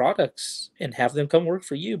new products and have them come work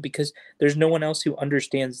for you, because there's no one else who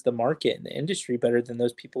understands the market and the industry better than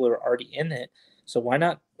those people who are already in it. So why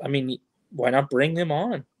not? I mean, why not bring them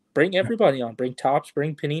on? Bring everybody on. Bring Tops,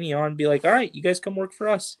 bring Panini on. Be like, all right, you guys come work for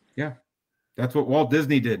us. Yeah, that's what Walt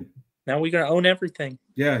Disney did. Now we're going to own everything.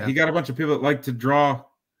 Yeah, he got a bunch of people that like to draw.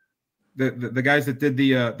 The guys that did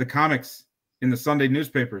the comics in the Sunday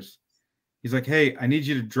newspapers. He's like, hey, I need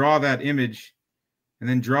you to draw that image, and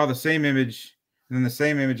then draw the same image, and then the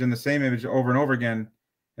same image, and the same image over and over again.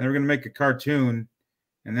 And we're gonna make a cartoon,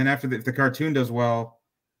 and then if the cartoon does well,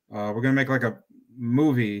 we're gonna make like a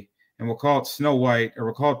movie, and we'll call it Snow White, or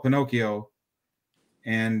we'll call it Pinocchio,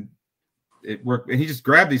 and it worked. And he just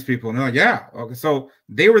grabbed these people, and they're like, yeah, okay. So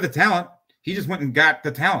they were the talent. He just went and got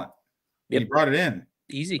the talent. Yep. He brought it in.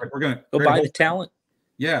 Easy. Like, we're gonna go buy the talent.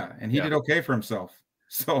 Yeah, and he did okay for himself.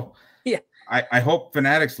 So yeah, I hope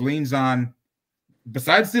Fanatics leans on,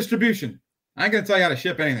 besides distribution. I ain't gonna tell you how to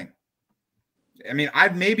ship anything. I mean,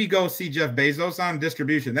 I'd maybe go see Jeff Bezos on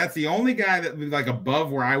distribution. That's the only guy that would be like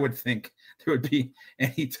above where I would think there would be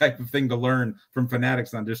any type of thing to learn from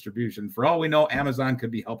Fanatics on distribution. For all we know, Amazon could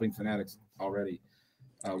be helping Fanatics already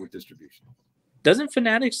with distribution. Doesn't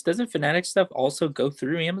Fanatics stuff also go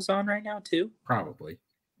through Amazon right now too? Probably.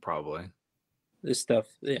 This stuff,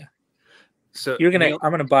 yeah. So I'm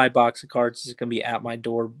gonna buy a box of cards. It's gonna be at my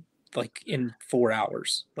door like in 4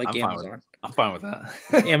 hours. Like Amazon. I'm fine with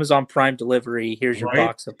that. Amazon Prime delivery. Here's your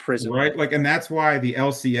box of Prism. Right. Like, and that's why the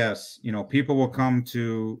LCS, people will come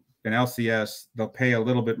to an LCS, they'll pay a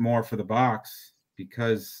little bit more for the box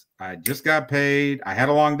because I just got paid. I had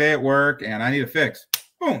a long day at work and I need a fix.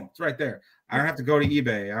 Boom. It's right there. I don't have to go to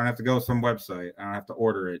eBay. I don't have to go to some website. I don't have to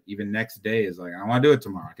order it. Even next day is like, I want to do it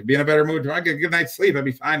tomorrow. I could be in a better mood tomorrow. I get a good night's sleep. I'd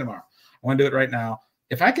be fine tomorrow. I want to do it right now.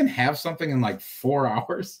 If I can have something in like 4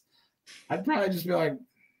 hours, I'd probably just be like,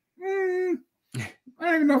 I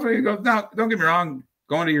don't even know if I can go. Now, don't get me wrong.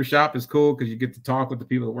 Going to your shop is cool because you get to talk with the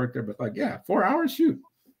people that work there. But 4 hours, shoot.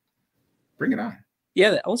 Bring it on.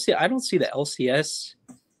 Yeah, the LCS, I don't see the LCS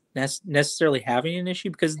necessarily having an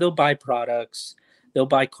issue because they'll buy products, they'll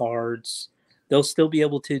buy cards, they'll still be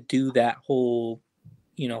able to do that whole,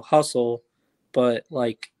 hustle. But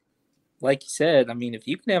like you said, I mean, if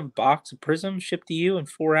you can have a box of Prism shipped to you in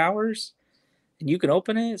 4 hours and you can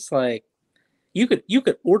open it, it's like you could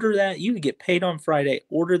order that. You could get paid on Friday,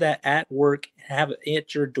 order that at work, and have it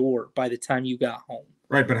at your door by the time you got home.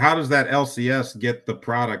 Right, but how does that LCS get the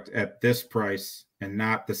product at this price and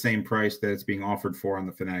not the same price that it's being offered for on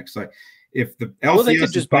the Fanatics? Like, if the LCS they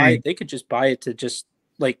could just buy it to just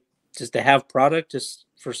to have product, just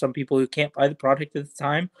for some people who can't buy the product at the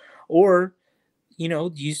time, or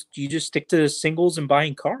you just stick to singles and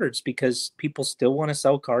buying cards because people still want to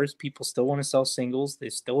sell cards, people still want to sell singles,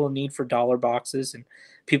 there's still a need for dollar boxes, and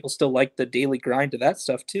people still like the daily grind of that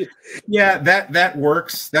stuff too. Yeah, that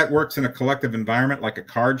works. That works in a collective environment like a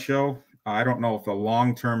card show. I don't know if the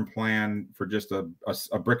long-term plan for just a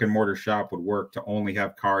brick and mortar shop would work to only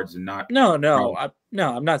have cards and not. No,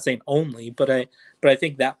 I'm not saying only, but I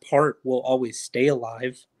think that part will always stay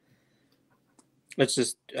alive. It's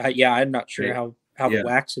just, I'm not sure how the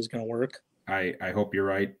wax is going to work. I hope you're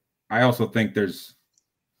right. I also think there's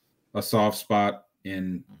a soft spot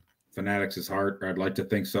in Fanatics' heart, or I'd like to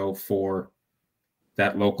think so, for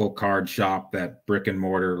that local card shop, that brick and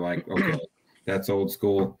mortar, like, okay, that's old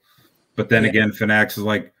school. But then again, Fanatics is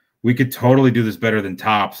like, we could totally do this better than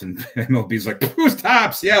Topps, and MLB's like, who's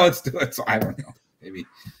Topps? Yeah, let's do it. So I don't know. Maybe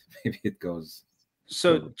it goes.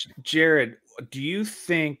 So, Jared, do you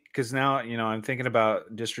think, because now, I'm thinking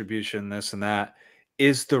about distribution, this and that,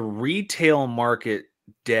 is the retail market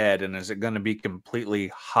dead, and is it going to be completely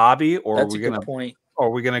hobby, or That's a good point. Or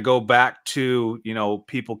are we going to go back to,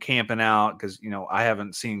 people camping out? Because, I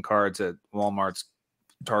haven't seen cards at Walmart's,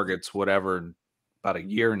 Targets, whatever, in about a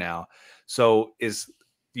year now. So do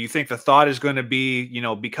you think the thought is going to be,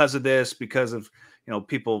 because of this, because of,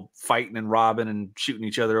 people fighting and robbing and shooting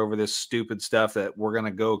each other over this stupid stuff, that we're going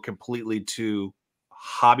to go completely to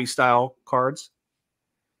hobby style cards?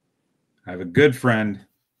 I have a good friend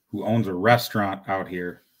who owns a restaurant out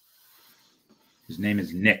here. His name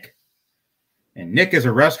is Nick. And Nick, as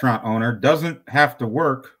a restaurant owner, doesn't have to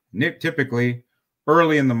work. Nick typically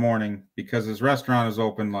early in the morning because his restaurant is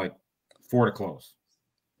open like 4 to close.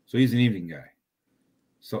 So he's an evening guy.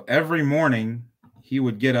 So every morning he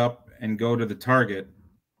would get up and go to the Target,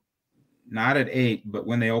 not at 8, but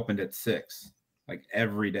when they opened at 6, like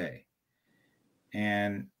every day.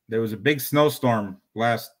 And there was a big snowstorm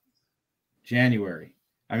last January.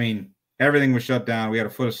 I mean, everything was shut down. We had a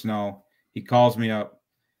foot of snow. He calls me up.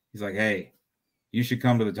 He's like, hey, you should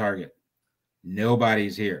come to the Target.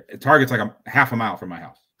 Nobody's here. Target's like a half a mile from my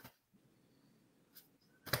house.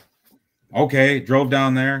 Okay, drove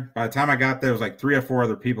down there. By the time I got there, it was like 3 or 4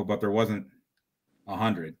 other people, but there wasn't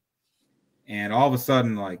 100. And all of a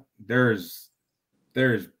sudden, like, there's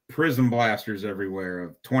Prism blasters everywhere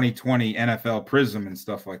of 2020 NFL Prism and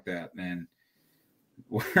stuff like that. And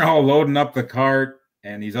we're all loading up the cart,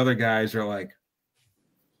 and these other guys are like,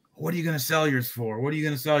 what are you going to sell yours for? What are you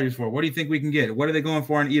going to sell yours for? What do you think we can get? What are they going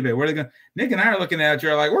for on eBay? What are they going? Nick and I are looking at each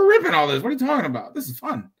other like, we're ripping all this. What are you talking about? This is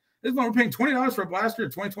fun. This is when we're paying $20 for a blaster, a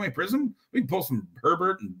 2020 Prism. We can pull some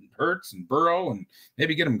Herbert and Hertz and Burrow and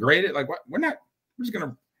maybe get them graded. Like, what? We're just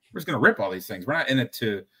gonna rip all these things. We're not in it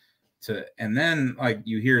to. And then like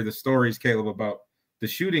you hear the stories, Caleb, about the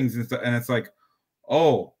shootings and stuff, and it's like,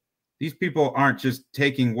 oh, these people aren't just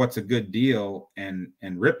taking what's a good deal and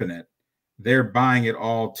ripping it. They're buying it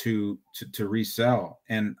all to resell.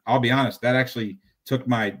 And I'll be honest, that actually took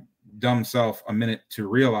my dumb self a minute to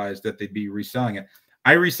realize that they'd be reselling it.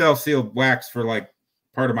 I resell sealed wax for like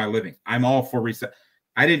part of my living. I'm all for resell.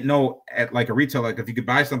 I didn't know at like a retail, like if you could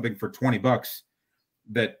buy something for $20,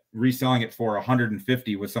 that reselling it for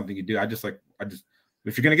 150 was something you do. I just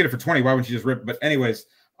if you're gonna get it for 20, why wouldn't you just rip? But anyways,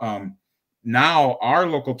 now our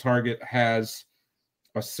local Target has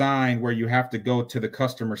a sign where you have to go to the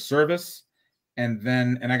customer service, and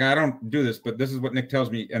I don't do this, but this is what Nick tells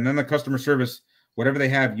me. And then the customer service, whatever they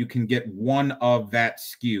have, you can get one of that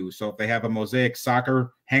SKU. So if they have a Mosaic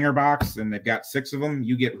soccer hanger box and they've got 6 of them,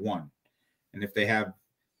 you get one. And if they have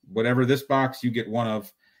whatever this box, you get one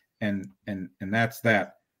of, and that's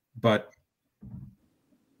that. But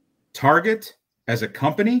Target as a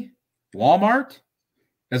company, Walmart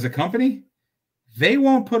as a company, they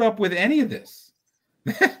won't put up with any of this.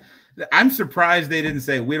 I'm surprised they didn't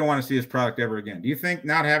say, we don't want to see this product ever again. Do you think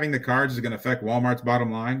not having the cards is going to affect Walmart's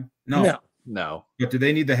bottom line? No. But do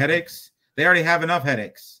they need the headaches? They already have enough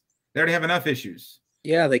headaches. They already have enough issues.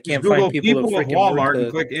 Yeah, they can't Google find people to with freaking Walmart word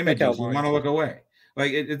and click images and lines. want to look away.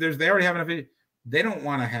 Like they already have enough. They don't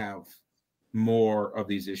want to have more of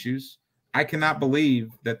these issues. I cannot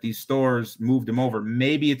believe that these stores moved them over.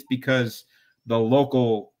 Maybe it's because the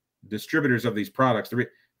local distributors of these products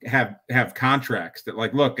have contracts that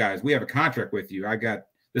like, look, guys, we have a contract with you.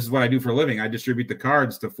 This is what I do for a living. I distribute the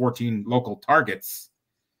cards to 14 local Targets.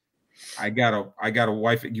 I got a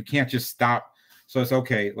wife. You can't just stop. So it's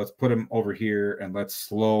okay. Let's put them over here and let's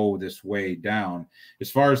slow this way down. As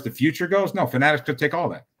far as the future goes, no, Fanatics could take all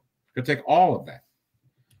that. Could take all of that.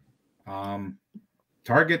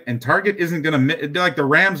 Target isn't going to. It'd be like the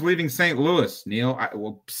Rams leaving St. Louis. Neil,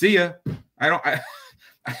 well, see ya.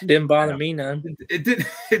 Didn't bother me none. It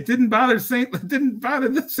didn't bother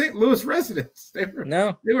the St. Louis residents. They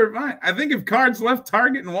were fine. I think if cards left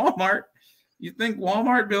Target and Walmart, you think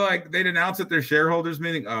Walmart be like, they'd announce at their shareholders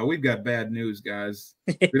meeting, oh, we've got bad news, guys.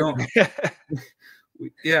 We don't.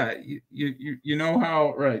 Yeah, you know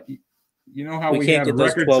how, right? You know how we can't had get a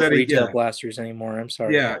those 12 record-setting retail blasters anymore. I'm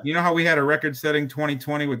sorry. Yeah, you know how we had a record-setting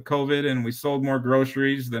 2020 with COVID, and we sold more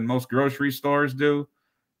groceries than most grocery stores do.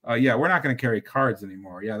 Yeah, we're not going to carry cards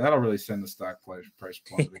anymore. Yeah, that'll really send the stock price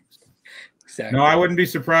plummeting. Exactly. No, I wouldn't be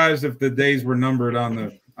surprised if the days were numbered on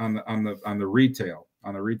the retail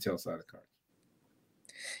side of cards.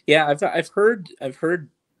 Yeah, I've heard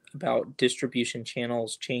about distribution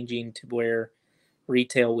channels changing to where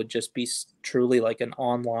retail would just be truly like an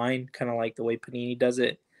online, kind of like the way Panini does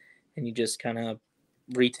it, and you just kind of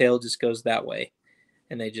retail just goes that way,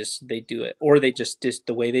 and they do it, or they just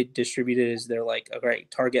the way they distribute it is they're like, all right,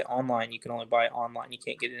 Target online, you can only buy it online, you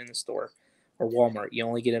can't get it in the store, or Walmart, you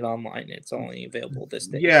only get it online, it's only available this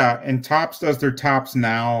day. Yeah, and Topps does their Topps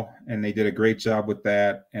Now, and they did a great job with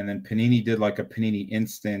that. And then Panini did like a Panini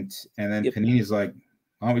Instant, and then Panini's like,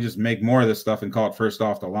 why don't we just make more of this stuff and call it first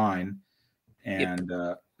off the line? And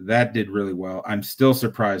that did really well. I'm still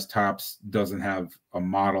surprised Topps doesn't have a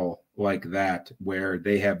model like that where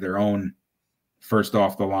they have their own first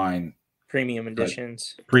off the line premium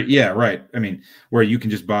editions. Yeah, right. I mean, where you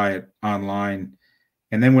can just buy it online.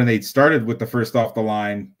 And then when they started with the first off the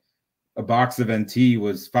line, a box of NT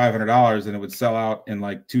was $500 and it would sell out in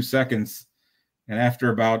like 2 seconds. And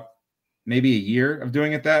after about maybe a year of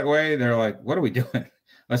doing it that way, they're like, what are we doing?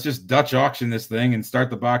 Let's just Dutch auction this thing and start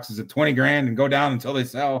the boxes at 20 grand and go down until they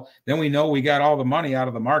sell. Then we know we got all the money out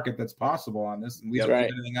of the market that's possible on this. And we don't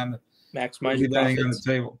leave anything on the maximize your profits. On the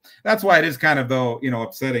table. That's why it is kind of, though,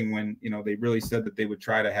 upsetting when, they really said that they would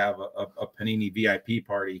try to have a Panini VIP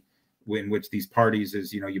party in which these parties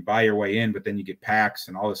is, you buy your way in, but then you get packs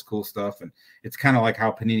and all this cool stuff. And it's kind of like how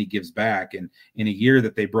Panini gives back. And in a year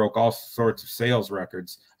that they broke all sorts of sales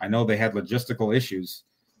records, I know they had logistical issues.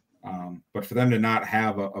 But for them to not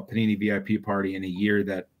have a Panini VIP party in a year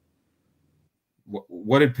that,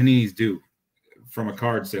 what did Panini's do from a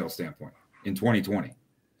card sales standpoint in 2020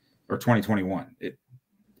 or 2021?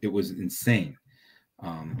 It was insane.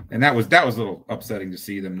 And that was a little upsetting to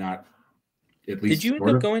see them not at least. Did you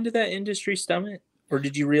end up going to that industry summit Or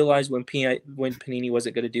did you realize when Panini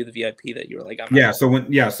wasn't going to do the VIP that you were like, I'm not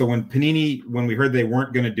Yeah. So when Panini, when we heard they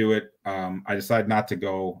weren't going to do it, I decided not to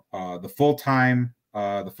go. The full time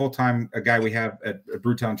guy we have at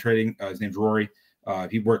Brewtown Trading, his name's Rory.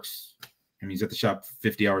 He works. I mean, he's at the shop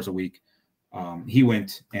 50 hours a week. He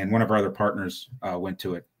went, and one of our other partners went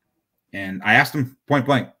to it, and I asked him point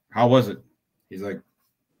blank, "How was it?" He's like,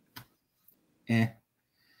 "Eh."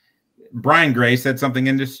 Brian Gray said something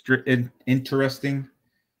interesting.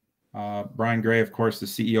 Brian Gray, of course, the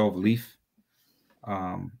CEO of Leaf.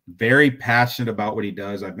 Very passionate about what he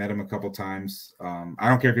does. I've met him a couple times. I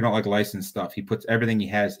don't care if you don't like licensed stuff. He puts everything he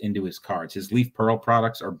has into his cards. His Leaf Pearl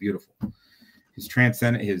products are beautiful. His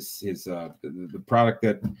Transcendent, the product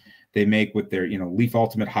that they make with their Leaf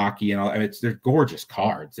Ultimate Hockey and all. I mean, they're gorgeous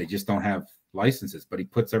cards. They just don't have licenses, but he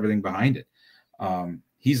puts everything behind it.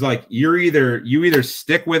 He's like, you either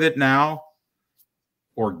stick with it now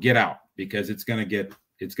or get out, because it's gonna get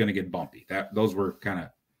bumpy. Those were kind of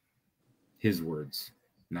his words,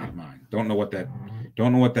 not mine. Don't know what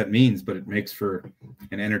that means, but it makes for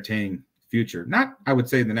an entertaining future. Not, I would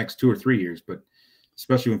say, in the next 2 or 3 years, but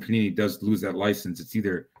especially when Panini does lose that license, it's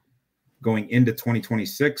either going into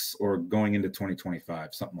 2026 or going into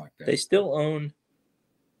 2025, something like that. They still own.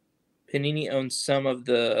 Panini owns some of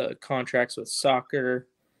the contracts with soccer.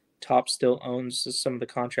 Top still owns some of the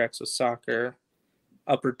contracts with soccer.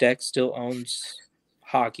 Upper Deck still owns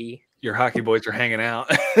hockey. Your hockey boys are hanging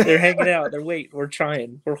out. They're hanging out. We're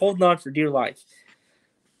trying. We're holding on for dear life.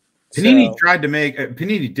 Panini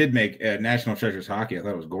Panini did make National Treasures Hockey. I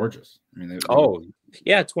thought it was gorgeous. I mean,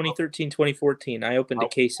 yeah, 2013, 2014. I opened a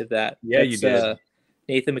case of that. Yeah, you did.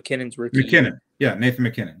 Nathan McKinnon's rookie. Yeah, Nathan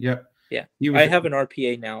McKinnon. Yep. Yeah, I have an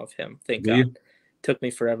RPA now of him. Thank God. Took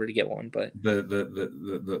me forever to get one, but the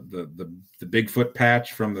Bigfoot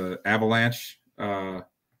patch from the Avalanche. I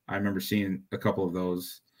remember seeing a couple of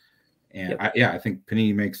those, and I think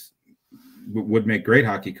Panini would make great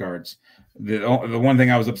hockey cards. The one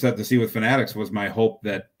thing I was upset to see with Fanatics was my hope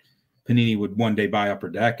that Panini would one day buy Upper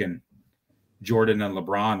Deck and Jordan and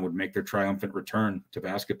LeBron would make their triumphant return to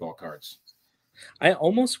basketball cards. I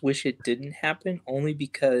almost wish it didn't happen, only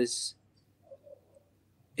because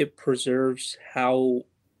it preserves how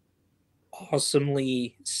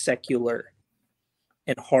awesomely secular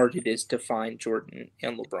and hard it is to find Jordan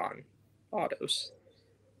and LeBron autos.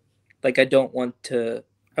 Like, I want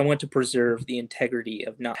to preserve the integrity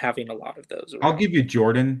of not having a lot of those around. I'll give you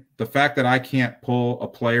Jordan. The fact that I can't pull a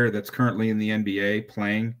player that's currently in the NBA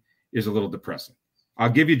playing is a little depressing. I'll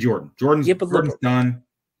give you Jordan. Jordan's done.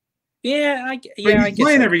 Yeah, he's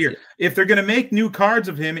playing every year. If they're going to make new cards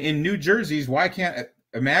of him in new jerseys, why can't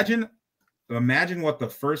imagine what the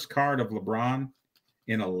first card of LeBron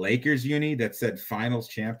in a Lakers uni that said Finals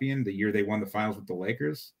champion the year they won the Finals with the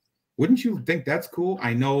Lakers? Wouldn't you think that's cool?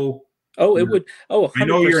 I know. Oh, it would. Oh, 100%. I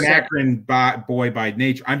know you're an Akron boy by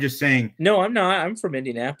nature. I'm just saying. No, I'm not. I'm from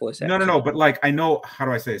Indianapolis. Actually. No. But like, I know. How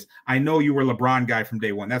do I say this? I know you were a LeBron guy from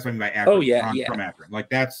day one. That's what I mean by Akron. Oh yeah, I'm yeah. From Akron. Like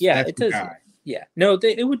that's the does. Guy. Yeah. No,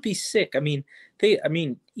 it would be sick. I mean,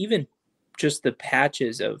 even just the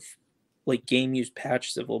patches of like game used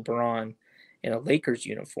patches of LeBron in a Lakers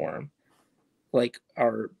uniform, like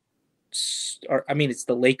are. I mean, it's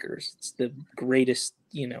the Lakers. It's the greatest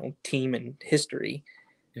team in history.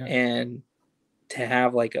 Yeah. And to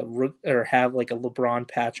have like a LeBron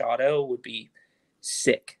patch auto would be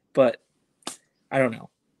sick, but I don't know.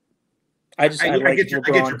 I get your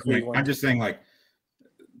point. I'm just saying, like,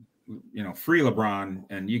 free LeBron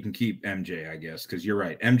and you can keep MJ, I guess, because you're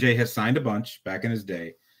right. MJ has signed a bunch back in his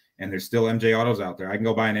day, and there's still MJ autos out there. I can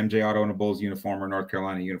go buy an MJ auto in a Bulls uniform or North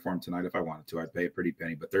Carolina uniform tonight if I wanted to. I'd pay a pretty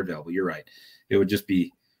penny, but they're available. You're right. It would just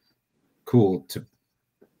be cool to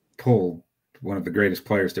pull one of the greatest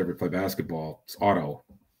players to ever play basketball. It's auto.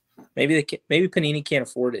 Maybe Panini can't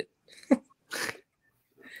afford it.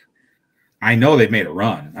 I know they've made a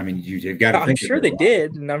run. I mean, you've got to think. I'm sure they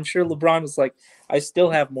did, and I'm sure LeBron was like, I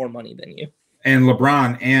still have more money than you. And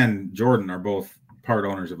LeBron and Jordan are both part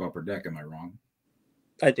owners of Upper Deck. Am I wrong?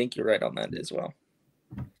 I think you're right on that as well.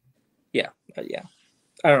 Yeah. Yeah.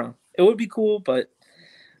 I don't know. It would be cool, but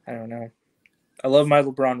I don't know. I love my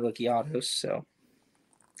LeBron rookie autos, so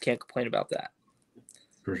can't complain about that.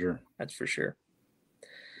 For sure. That's for sure.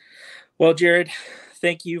 Well, Jared,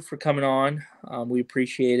 thank you for coming on. We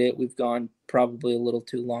appreciate it. We've gone probably a little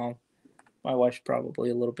too long. My wife's probably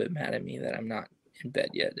a little bit mad at me that I'm not in bed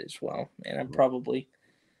yet as well. And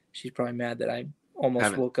she's probably mad that I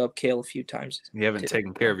almost woke up Kale a few times. You haven't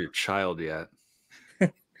taken care of your child yet.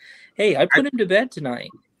 Hey, I put him to bed tonight.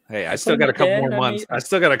 Hey, I I still played got a with couple Dad, more I months. made- I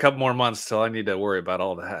still got a couple more months till I need to worry about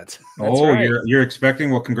all that. That's Oh, right. you're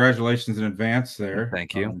expecting? Well, congratulations in advance there.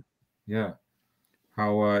 Thank you. Yeah.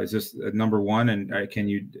 How is this number one? And can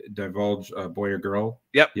you divulge boy or girl?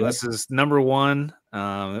 Yep, Yep. this is number one.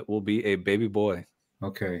 It will be a baby boy.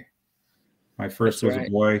 Okay. My first That's was right.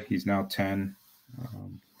 a boy. He's now 10.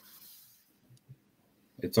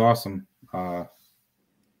 It's awesome.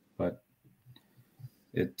 But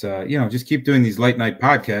it, just keep doing these late night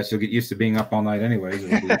podcasts. You'll get used to being up all night anyways.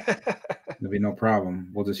 There'll be no problem.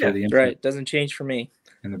 We'll just hear the That's internet right. Doesn't change for me.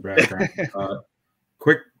 in the background.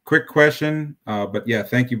 Quick question. But yeah,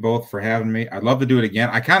 thank you both for having me. I'd love to do it again.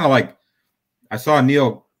 I saw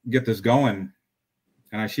Neil get this going,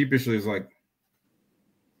 and I sheepishly was like,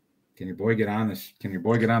 can your boy get on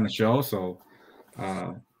the show? So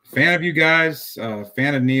fan of you guys,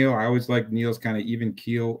 fan of Neil. I always like Neil's kind of even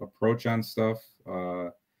keel approach on stuff.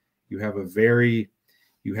 You have a very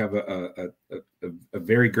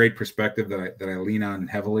great perspective that I lean on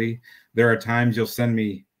heavily. There are times you'll send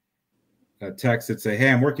me a text that say, "Hey,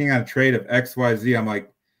 I'm working on a trade of XYZ." I'm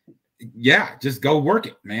like, "Yeah, just go work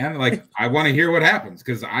it, man. Like, I want to hear what happens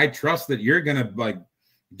because I trust that you're gonna like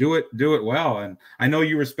do it well. And I know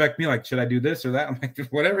you respect me. Like, should I do this or that?" I'm like,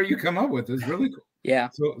 whatever you come up with is really cool. Yeah.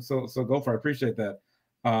 So go for it. I appreciate that.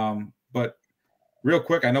 But real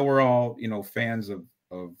quick, I know we're all fans of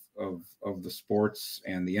the sports,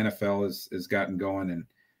 and the NFL has gotten going,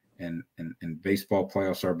 and baseball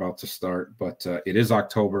playoffs are about to start. But it is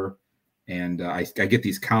October, and I get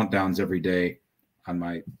these countdowns every day on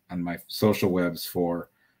my social webs for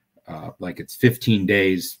like it's 15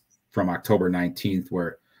 days from October 19th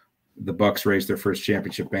where the Bucks raised their first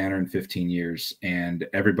championship banner in 15 years, and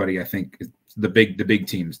everybody, I think the big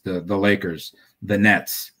teams, the Lakers, the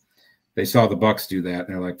Nets, they saw the Bucks do that, and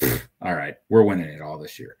they're like, all right, we're winning it all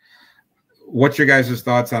this year. What's your guys'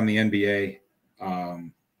 thoughts on the NBA?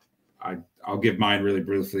 I'll give mine really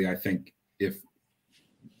briefly. I think if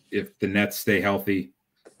the Nets stay healthy,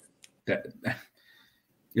 that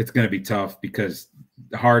it's going to be tough because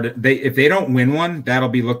if they don't win one, that'll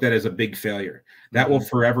be looked at as a big failure. That will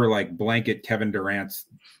forever like blanket Kevin Durant's,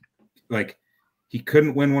 like he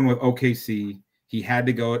couldn't win one with OKC. He had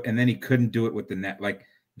to go, and then he couldn't do it with the Net. Like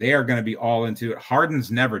they are going to be all into it.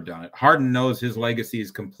 Harden's never done it. Harden knows his legacy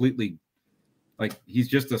is completely like he's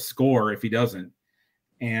just a scorer if he doesn't.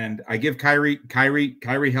 And I give Kyrie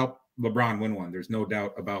helped LeBron win one. There's no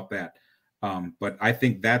doubt about that. But I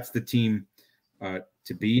think that's the team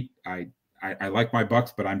to beat. I like my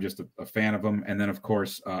Bucks, but I'm just a fan of them. And then, of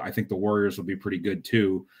course, I think the Warriors will be pretty good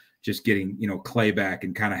too. Just getting Clay back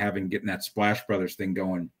and kind of getting that Splash Brothers thing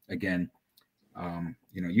going again.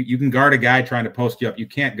 You can guard a guy trying to post you up. You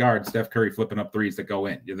can't guard Steph Curry flipping up threes that go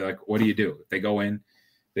in. You're like, what do you do? If they go in,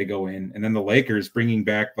 they go in. And then the Lakers bringing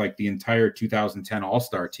back like the entire 2010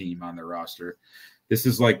 All-Star team on their roster. This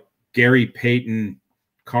is like Gary Payton,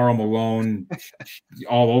 Karl Malone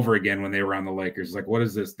all over again when they were on the Lakers. Like, what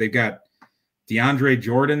is this? They've got DeAndre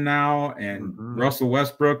Jordan now and Russell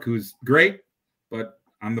Westbrook, who's great, but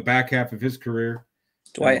on the back half of his career.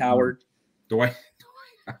 Dwight Howard. Dwight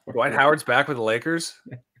Howard's back with the Lakers?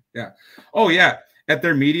 Yeah. Oh, yeah. At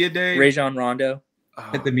their media day. Rajon Rondo.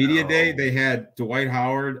 At the media day, they had Dwight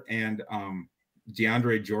Howard and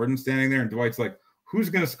DeAndre Jordan standing there, and Dwight's like, who's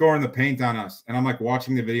going to score in the paint on us? And I'm like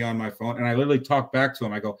watching the video on my phone, and I literally talk back to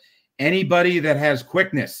him. I go, anybody that has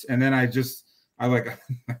quickness. And then I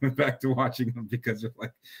went back to watching them because of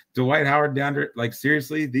like Dwight Howard, DeAndre, like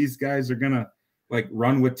seriously, these guys are going to like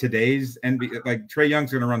run with today's NBA. Like Trae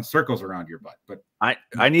Young's going to run circles around your butt. But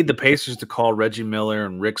I need the Pacers to call Reggie Miller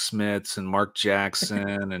and Rick Smits and Mark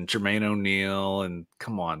Jackson and Jermaine O'Neal and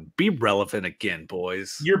come on, be relevant again,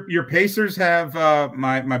 boys. Your Pacers have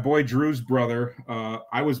my boy Drew's brother.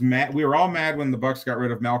 I was mad. We were all mad when the Bucks got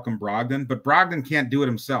rid of Malcolm Brogdon, but Brogdon can't do it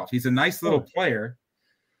himself. He's a nice little player.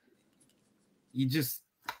 Domantas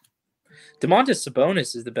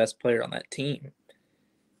Sabonis is the best player on that team.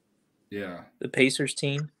 Yeah. The Pacers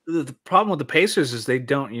team. The problem with the Pacers is they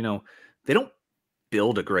don't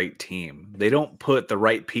build a great team. They don't put the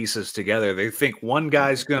right pieces together. They think one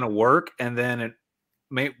guy's going to work, and then it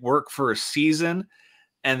may work for a season,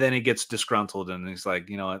 and then he gets disgruntled, and he's like,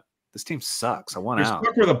 you know what? This team sucks. I want out.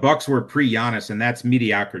 Stuck where the Bucks were pre-Giannis, and that's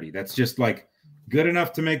mediocrity. That's just like good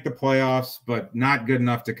enough to make the playoffs, but not good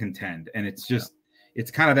enough to contend. And it's just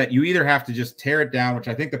it's kind of that you either have to just tear it down, which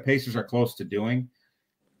I think the Pacers are close to doing.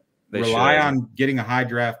 Rely on getting a high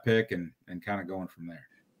draft pick and kind of going from there.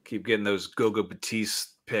 Keep getting those Goga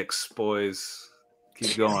Batiste picks, boys.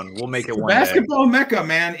 Keep going. We'll make it one basketball day. Mecca,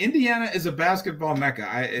 man. Indiana is a basketball Mecca.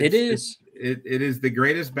 It is. it is the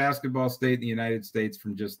greatest basketball state in the United States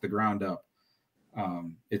from just the ground up.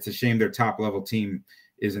 It's a shame their top level team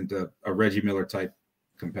isn't a Reggie Miller type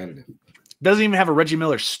competitive. Doesn't even have a Reggie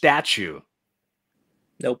Miller statue.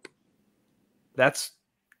 Nope. That's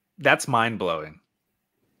mind blowing.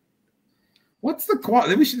 What's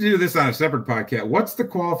the we should do this on a separate podcast. What's the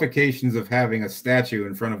qualifications of having a statue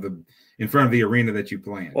in front of the arena that you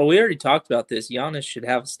play in? Well, we already talked about this. Giannis should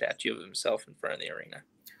have a statue of himself in front of the arena.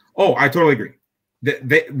 Oh, I totally agree.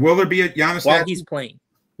 Will there be a Giannis while statue? He's playing?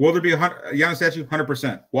 Will there be a Giannis statue?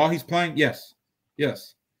 100%. While he's playing? Yes.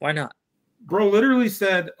 Why not? Bro literally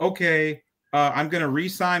said, okay, I'm going to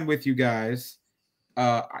re-sign with you guys.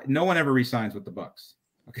 No one ever re-signs with the Bucks.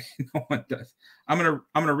 Okay, no one does. I'm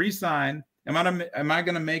gonna re-sign. Am I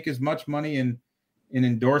gonna make as much money in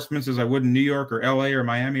endorsements as I would in New York or LA or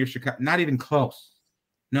Miami or Chicago? Not even close.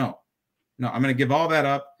 No. I'm gonna give all that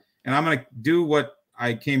up, and I'm gonna do what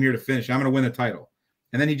I came here to finish. I'm gonna win the title.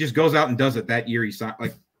 And then he just goes out and does it that year. He signed,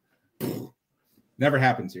 like, never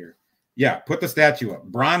happens here. Yeah, put the statue up,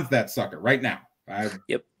 bronze that sucker right now.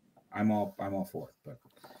 Yep, I'm all for it. But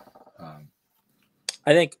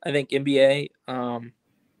I think NBA.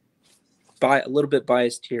 A little bit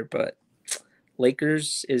biased here, but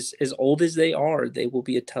Lakers is as old as they are. They will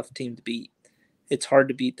be a tough team to beat. It's hard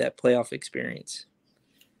to beat that playoff experience.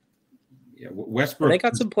 Yeah, Westbrook. And they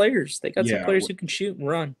got some players. They got some players who can shoot and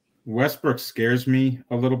run. Westbrook scares me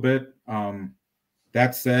a little bit.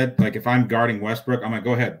 That said, like if I'm guarding Westbrook, I'm like,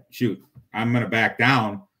 go ahead, shoot. I'm gonna back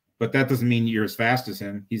down, but that doesn't mean you're as fast as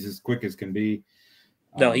him. He's as quick as can be.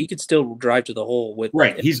 No, he could still drive to the hole with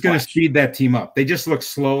right. He's going to speed that team up. They just looked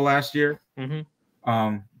slow last year.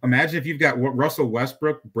 Mm-hmm. Imagine if you've got Russell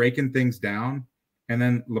Westbrook breaking things down, and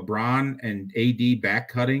then LeBron and AD back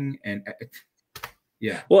cutting, and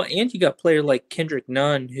yeah. Well, and you got a player like Kendrick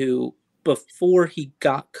Nunn, who before he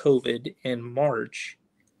got COVID in March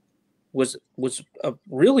was a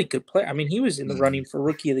really good player. I mean, he was in the running for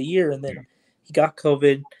Rookie of the Year, and then he got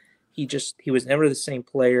COVID. He was never the same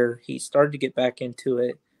player. He started to get back into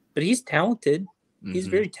it, but he's talented. Mm-hmm. He's a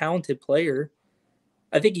very talented player.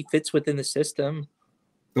 I think he fits within the system.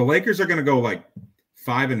 The Lakers are going to go like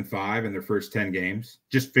 5-5 in their first 10 games,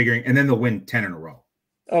 just figuring, and then they'll win 10 in a row.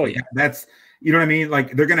 Oh, like, yeah. That's, you know what I mean?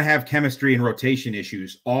 Like they're going to have chemistry and rotation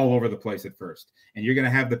issues all over the place at first. And you're going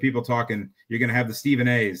to have the people talking, you're going to have the Stephen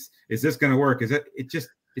A's. Is this going to work?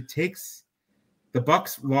 It takes, the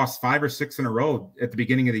Bucks lost 5 or 6 in a row at the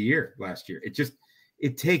beginning of the year last year.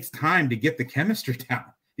 It takes time to get the chemistry down.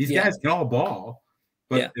 These guys can all ball,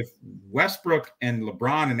 but if Westbrook and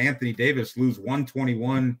LeBron and Anthony Davis lose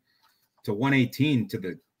 121 to 118 to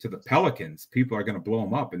the Pelicans, people are going to blow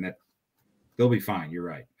them up, and that they'll be fine. You're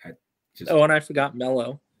right. And I forgot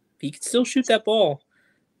Melo. He can still shoot that ball.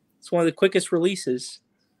 It's one of the quickest releases.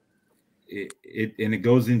 It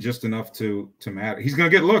goes in just enough to matter. He's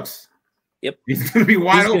going to get looks. Yep. He's going to be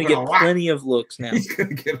wide open. He's going to get plenty of looks now. He's going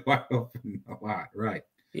to get wide open a lot. Right.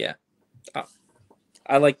 Yeah.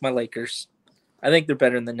 I like my Lakers. I think they're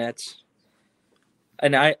better than the Nets.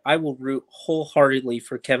 And I will root wholeheartedly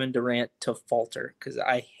for Kevin Durant to falter because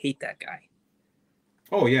I hate that guy.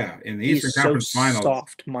 Oh, yeah. In the Eastern Conference Finals.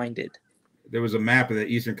 Soft-minded. There was a map of the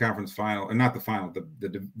Eastern Conference Final, and not the final,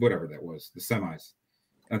 the whatever that was, the semis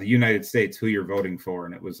of the United States, who you're voting for.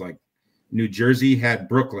 And it was like New Jersey had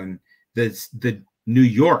Brooklyn. The New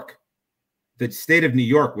York, the state of New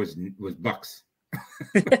York was Bucks.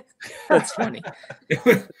 That's funny. It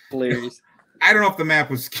was hilarious. I don't know if the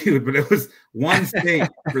map was skewed, but it was one state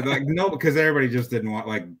for because everybody just didn't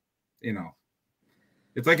want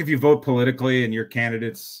it's like if you vote politically and your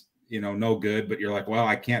candidate's no good, but you're like, well,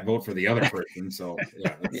 I can't vote for the other person, so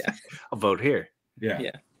yeah, I'll vote here.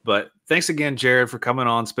 Yeah. But thanks again, Jared, for coming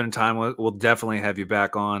on, spending time with. We'll definitely have you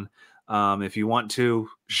back on. If you want to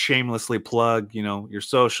shamelessly plug, your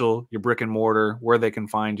social, your brick and mortar, where they can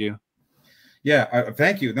find you. Yeah,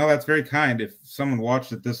 thank you. No, that's very kind. If someone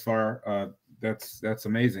watched it this far, that's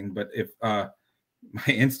amazing. But if my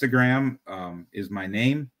Instagram is my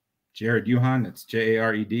name, Jared Uhan. It's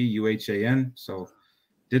JaredUhan. So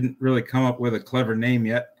didn't really come up with a clever name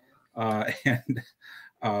yet. And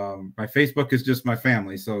my Facebook is just my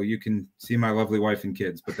family, so you can see my lovely wife and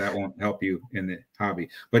kids, but that won't help you in the hobby.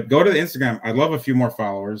 But go to the Instagram. I'd love a few more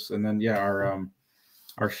followers. And then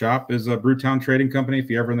our shop is a Brewtown Trading Company. If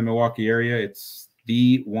you're ever in the Milwaukee area, it's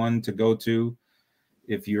the one to go to.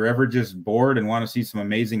 If you're ever just bored and want to see some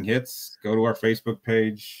amazing hits, go to our Facebook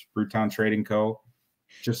page, Brewtown Trading Co.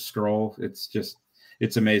 Just scroll.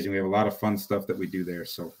 It's amazing. We have a lot of fun stuff that we do there.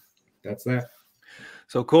 So that's that.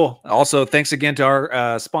 So cool. Also, thanks again to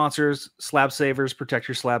our sponsors, Slab Savers,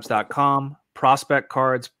 ProtectYourSlabs.com, Prospect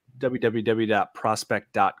Cards,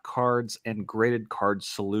 www.prospect.cards, and Graded Card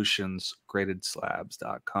Solutions,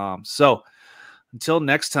 gradedslabs.com. So until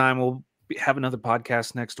next time, we'll have another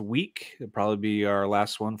podcast next week. It'll probably be our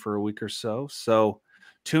last one for a week or so. So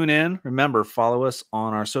tune in. Remember, follow us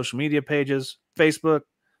on our social media pages, Facebook,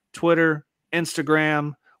 Twitter,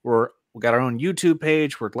 Instagram. We got our own YouTube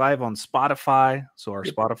page. We're live on Spotify. So our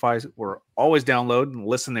Spotify, we're always download and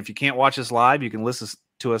listen. If you can't watch us live, you can listen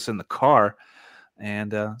to us in the car,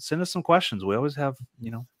 and send us some questions. We always have,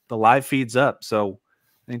 the live feeds up. So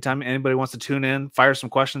anytime anybody wants to tune in, fire some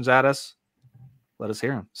questions at us, let us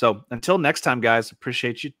hear them. So until next time, guys,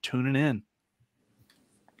 appreciate you tuning in.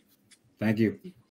 Thank you.